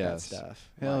 I like that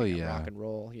stuff. Hell yeah. Rock and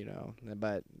roll.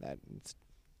 But it's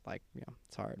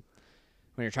it's hard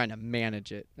when you're trying to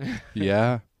manage it.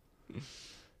 Yeah.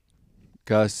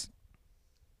 Gus,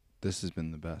 this has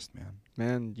been the best, man.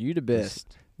 Man, you the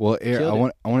best. Well, Eric, Killed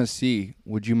it. I want to see.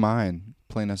 Would you mind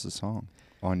playing us a song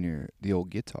on the old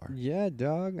guitar? Yeah,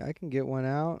 dog. I can get one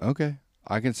out. Okay,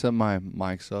 I can set my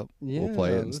mics up. Yeah, We'll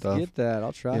play it and let's stuff. get that.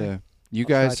 I'll try. Yeah, you I'll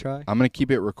guys. try. I'm gonna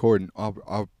keep it recording.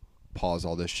 I'll pause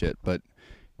all this shit, but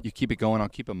you keep it going. I'll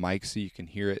keep a mic so you can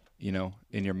hear it. You know,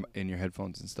 in your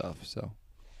headphones and stuff. So.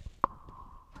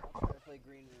 Play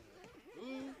Green River.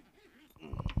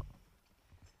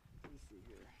 Let me see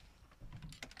here.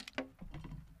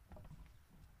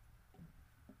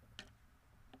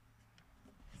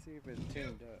 See if it's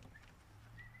tuned up.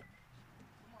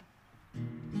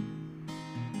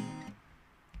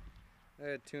 I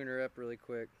gotta tune her up really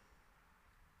quick.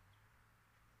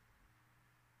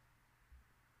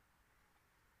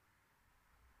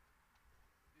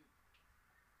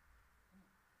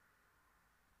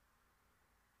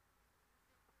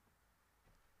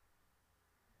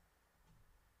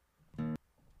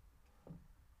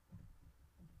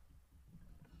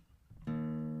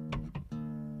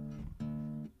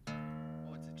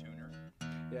 Oh, it's a tuner.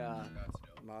 Yeah, That's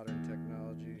dope. modern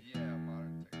technology. Yeah,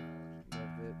 modern technology.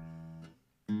 Love it.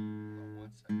 Hold on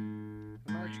 1 second.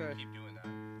 I might try. Keep doing that.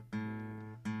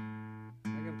 I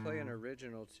can play an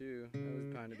original too. That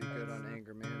would kind of be good on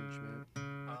anger management.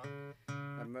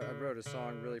 I wrote a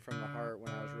song really from the heart when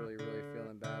I was really, really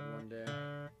feeling bad one day.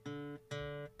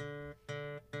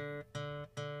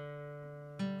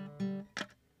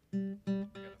 This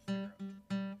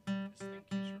thing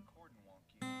keeps recording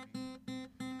wonky on me.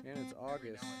 And it's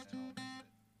August.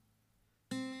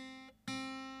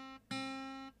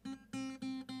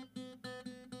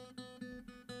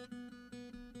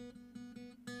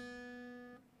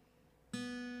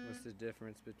 What's the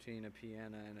difference between a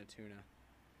piano and a tuna?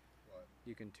 What?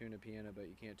 You can tune a piano, but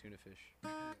you can't tune a fish.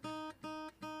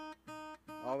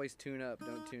 Always tune up,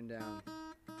 don't tune down.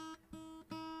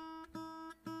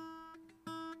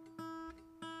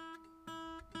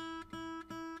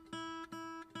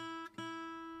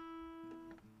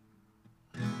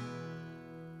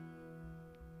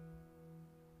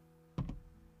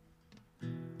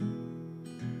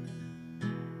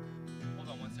 Hold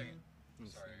on 1 second.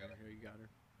 Sorry, I got it. Here, you got her.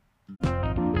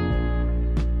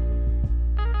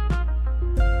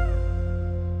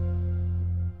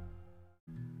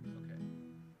 Okay.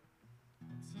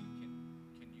 Let's see.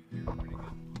 Can you hear it pretty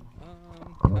good?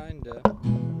 Kinda. Oh,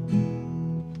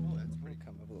 that's I'm gonna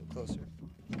come up a little closer.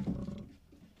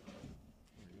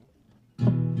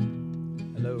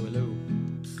 Hello, hello.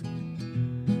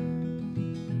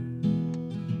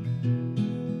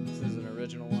 This is an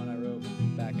original one I wrote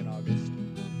back in August. So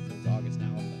it's August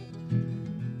now.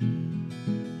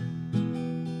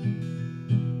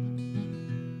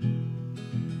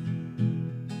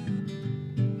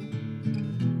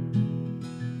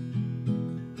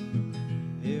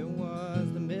 It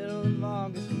was the middle of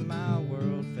August when my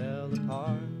world fell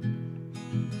apart.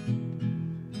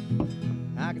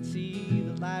 I could see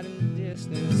the light in the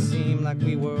distance, seemed like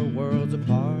we were worlds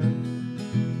apart.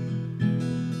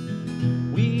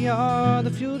 We are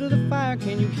the fuel to the fire,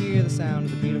 can you hear the sound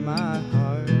of the beat of my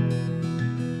heart?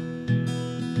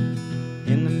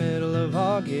 In the middle of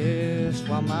August,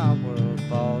 while my world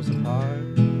falls apart.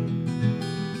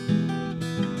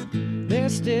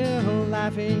 There's still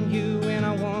life in you, and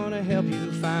I wanna help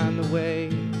you find the way.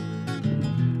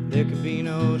 There could be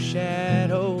no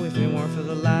shadow if it weren't for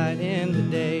the light in the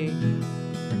day.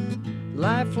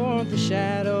 Life or the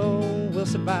shadow will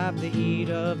survive the heat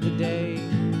of the day.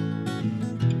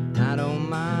 I don't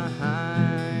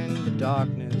mind the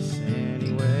darkness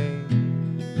anyway.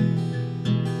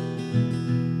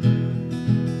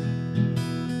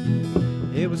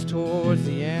 It was towards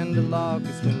the end of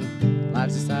August when life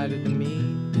decided to meet.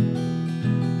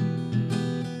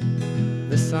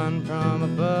 The sun from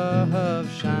above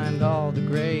shined all the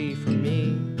gray from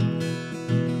me,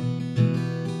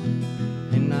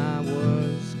 and I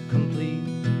was complete.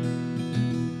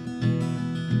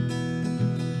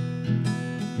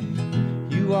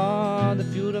 You are the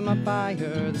fuel to my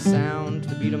fire, the sound to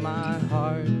the beat of my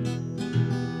heart.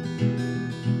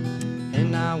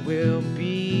 And I will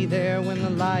be there when the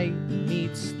light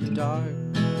meets the dark.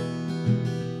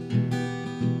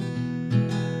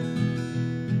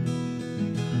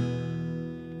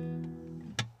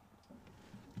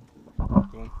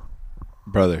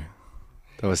 Brother,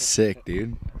 that was sick,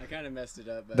 dude. I kind of messed it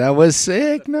up. But That was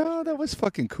sick. No, that was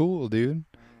fucking cool, dude.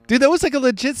 Dude, that was like a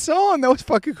legit song. That was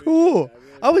fucking cool.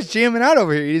 I was jamming out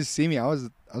over here. You didn't see me. I was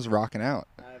rocking out.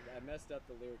 I messed up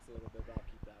the lyrics a little bit, but I'll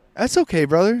keep that one. That's okay,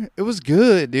 brother. It was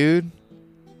good, dude.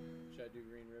 Should I do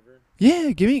Green River?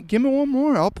 Yeah, give me one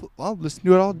more. I'll listen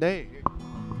to it all day. Here,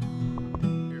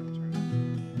 I'll turn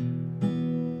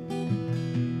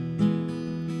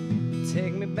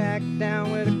Take me back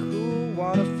down where the cool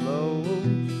water flows.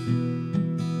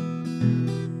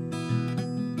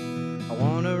 I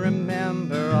wanna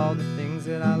remember all the things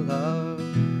that I love.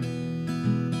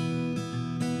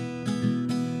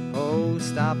 Oh,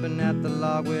 stopping at the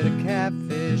log with a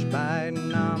catfish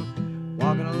biting. I'm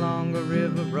walking along a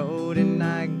river road at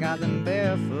night. Got them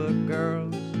barefoot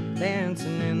girls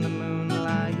dancing in the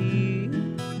moonlight.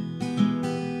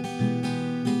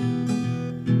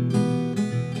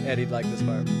 Eddie'd like this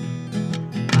part.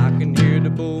 I can hear the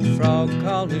bullfrog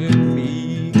calling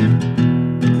me.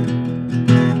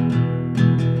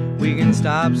 We can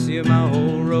stop, see my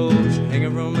whole rose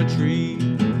hanging from a tree.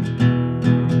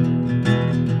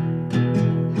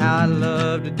 How I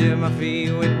love to dip my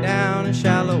feet way down in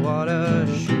shallow water.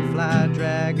 Shoot, fly,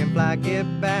 dragonfly,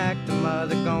 get back to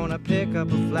mother. Gonna pick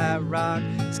up a flat rock,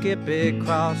 skip it,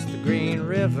 cross the green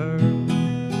river.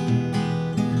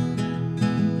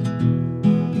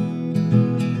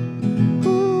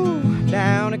 Ooh,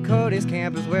 down at Cody's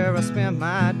camp is where I spend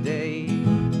my day.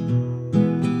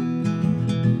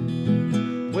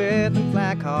 With them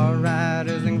flat car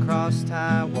riders and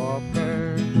cross-tie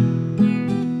walkers.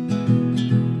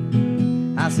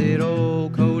 I said, oh,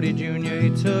 Cody Jr., he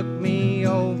took me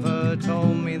over,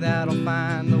 told me that I'll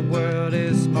find the world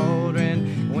is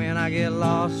smoldering. When I get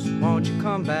lost, won't you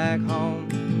come back home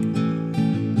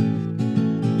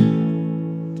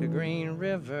to Green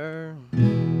River?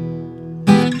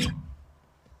 Dude.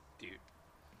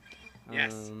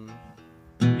 Yes.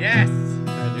 Yes.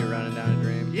 Trying to do Running Down a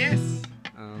Dream. Yes.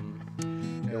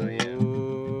 Hell yeah.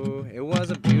 It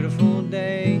was a beautiful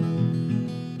day.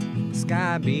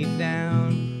 Sky beat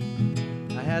down.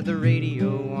 I had the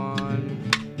radio on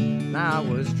and I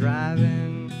was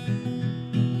driving.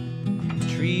 The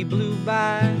tree blew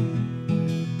by.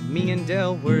 Me and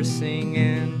Del were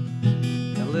singing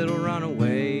a little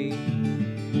runaway.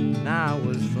 And I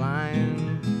was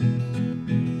flying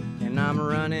and I'm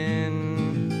running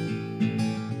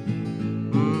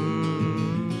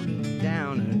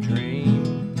down a dream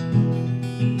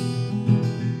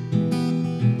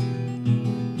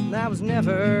that was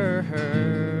never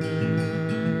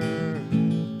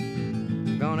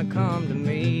gonna come to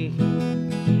me.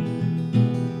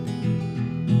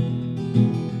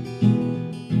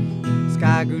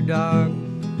 Sky grew dark.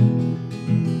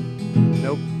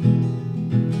 Nope.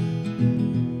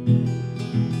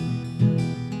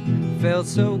 Felt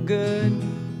so good,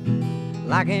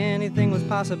 like anything was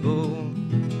possible.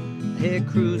 Hit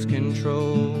cruise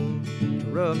control,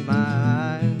 rub my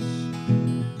eyes.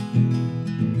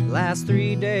 Last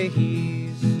 3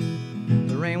 days,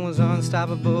 the rain was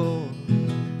unstoppable.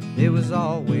 It was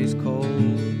always cold,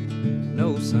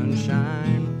 no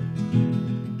sunshine.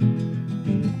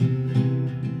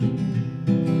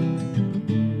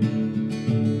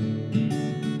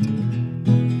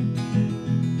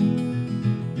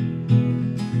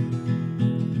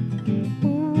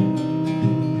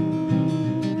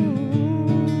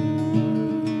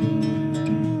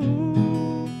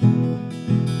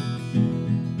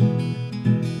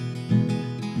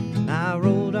 I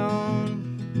rolled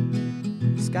on,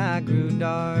 the sky grew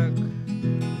dark.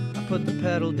 I put the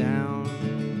pedal down,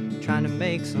 trying to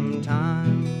make some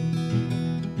time.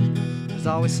 There's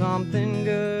always something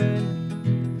good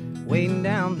waiting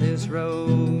down this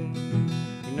road.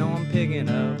 You know I'm picking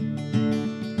up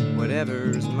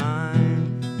whatever's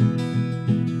mine,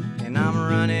 and I'm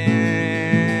running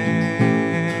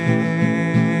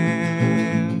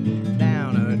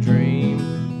down a dream.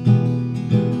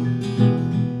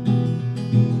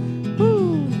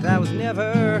 Woo, that was never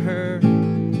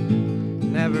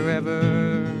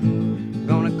ever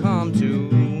gonna come to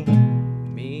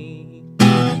me.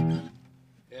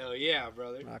 Hell yeah,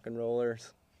 brother. Rock and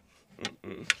rollers.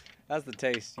 That's the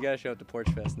taste. You gotta show up to Porch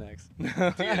Fest next. Dude,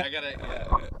 I gotta.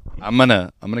 I'm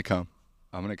gonna come.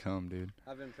 I'm gonna come, dude.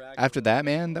 I've been practicing. After that,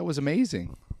 man, that was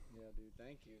amazing. Yeah, dude.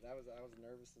 Thank you. I was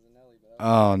nervous as a Nelly, but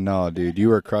Oh no, dude, you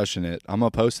were crushing it. I'm gonna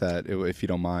post that if you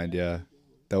don't mind. Yeah,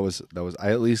 that was.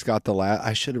 I at least got the last.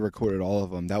 I should have recorded all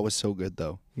of them. That was so good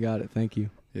though. you got it. Thank you.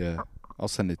 Yeah, I'll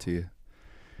send it to you.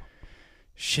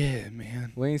 Shit,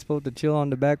 man. We ain't supposed to chill on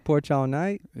the back porch all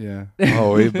night. Yeah.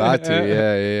 Oh, we about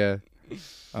to.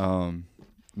 Yeah.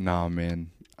 Nah,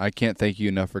 man. I can't thank you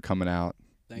enough for coming out,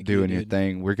 doing your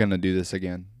thing. We're gonna do this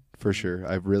again for sure.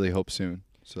 I really hope soon.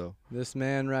 So This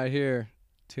man right here,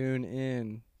 tune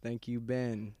in. Thank you,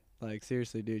 Ben. Like,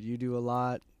 seriously, dude, you do a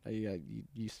lot.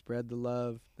 You spread the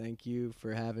love. Thank you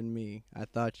for having me. I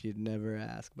thought you'd never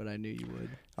ask, but I knew you would.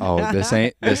 Oh, this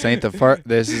ain't the first.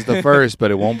 This is the first,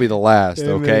 but it won't be the last.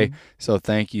 Okay. Amen. So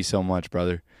thank you so much,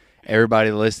 brother.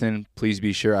 Everybody listening, please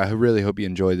be sure. I really hope you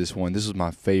enjoyed this one. This was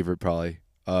my favorite, probably.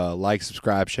 Like,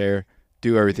 subscribe, share,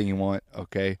 do everything you want.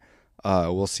 Okay.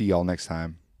 We'll see y'all next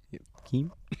time.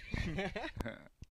 Keem.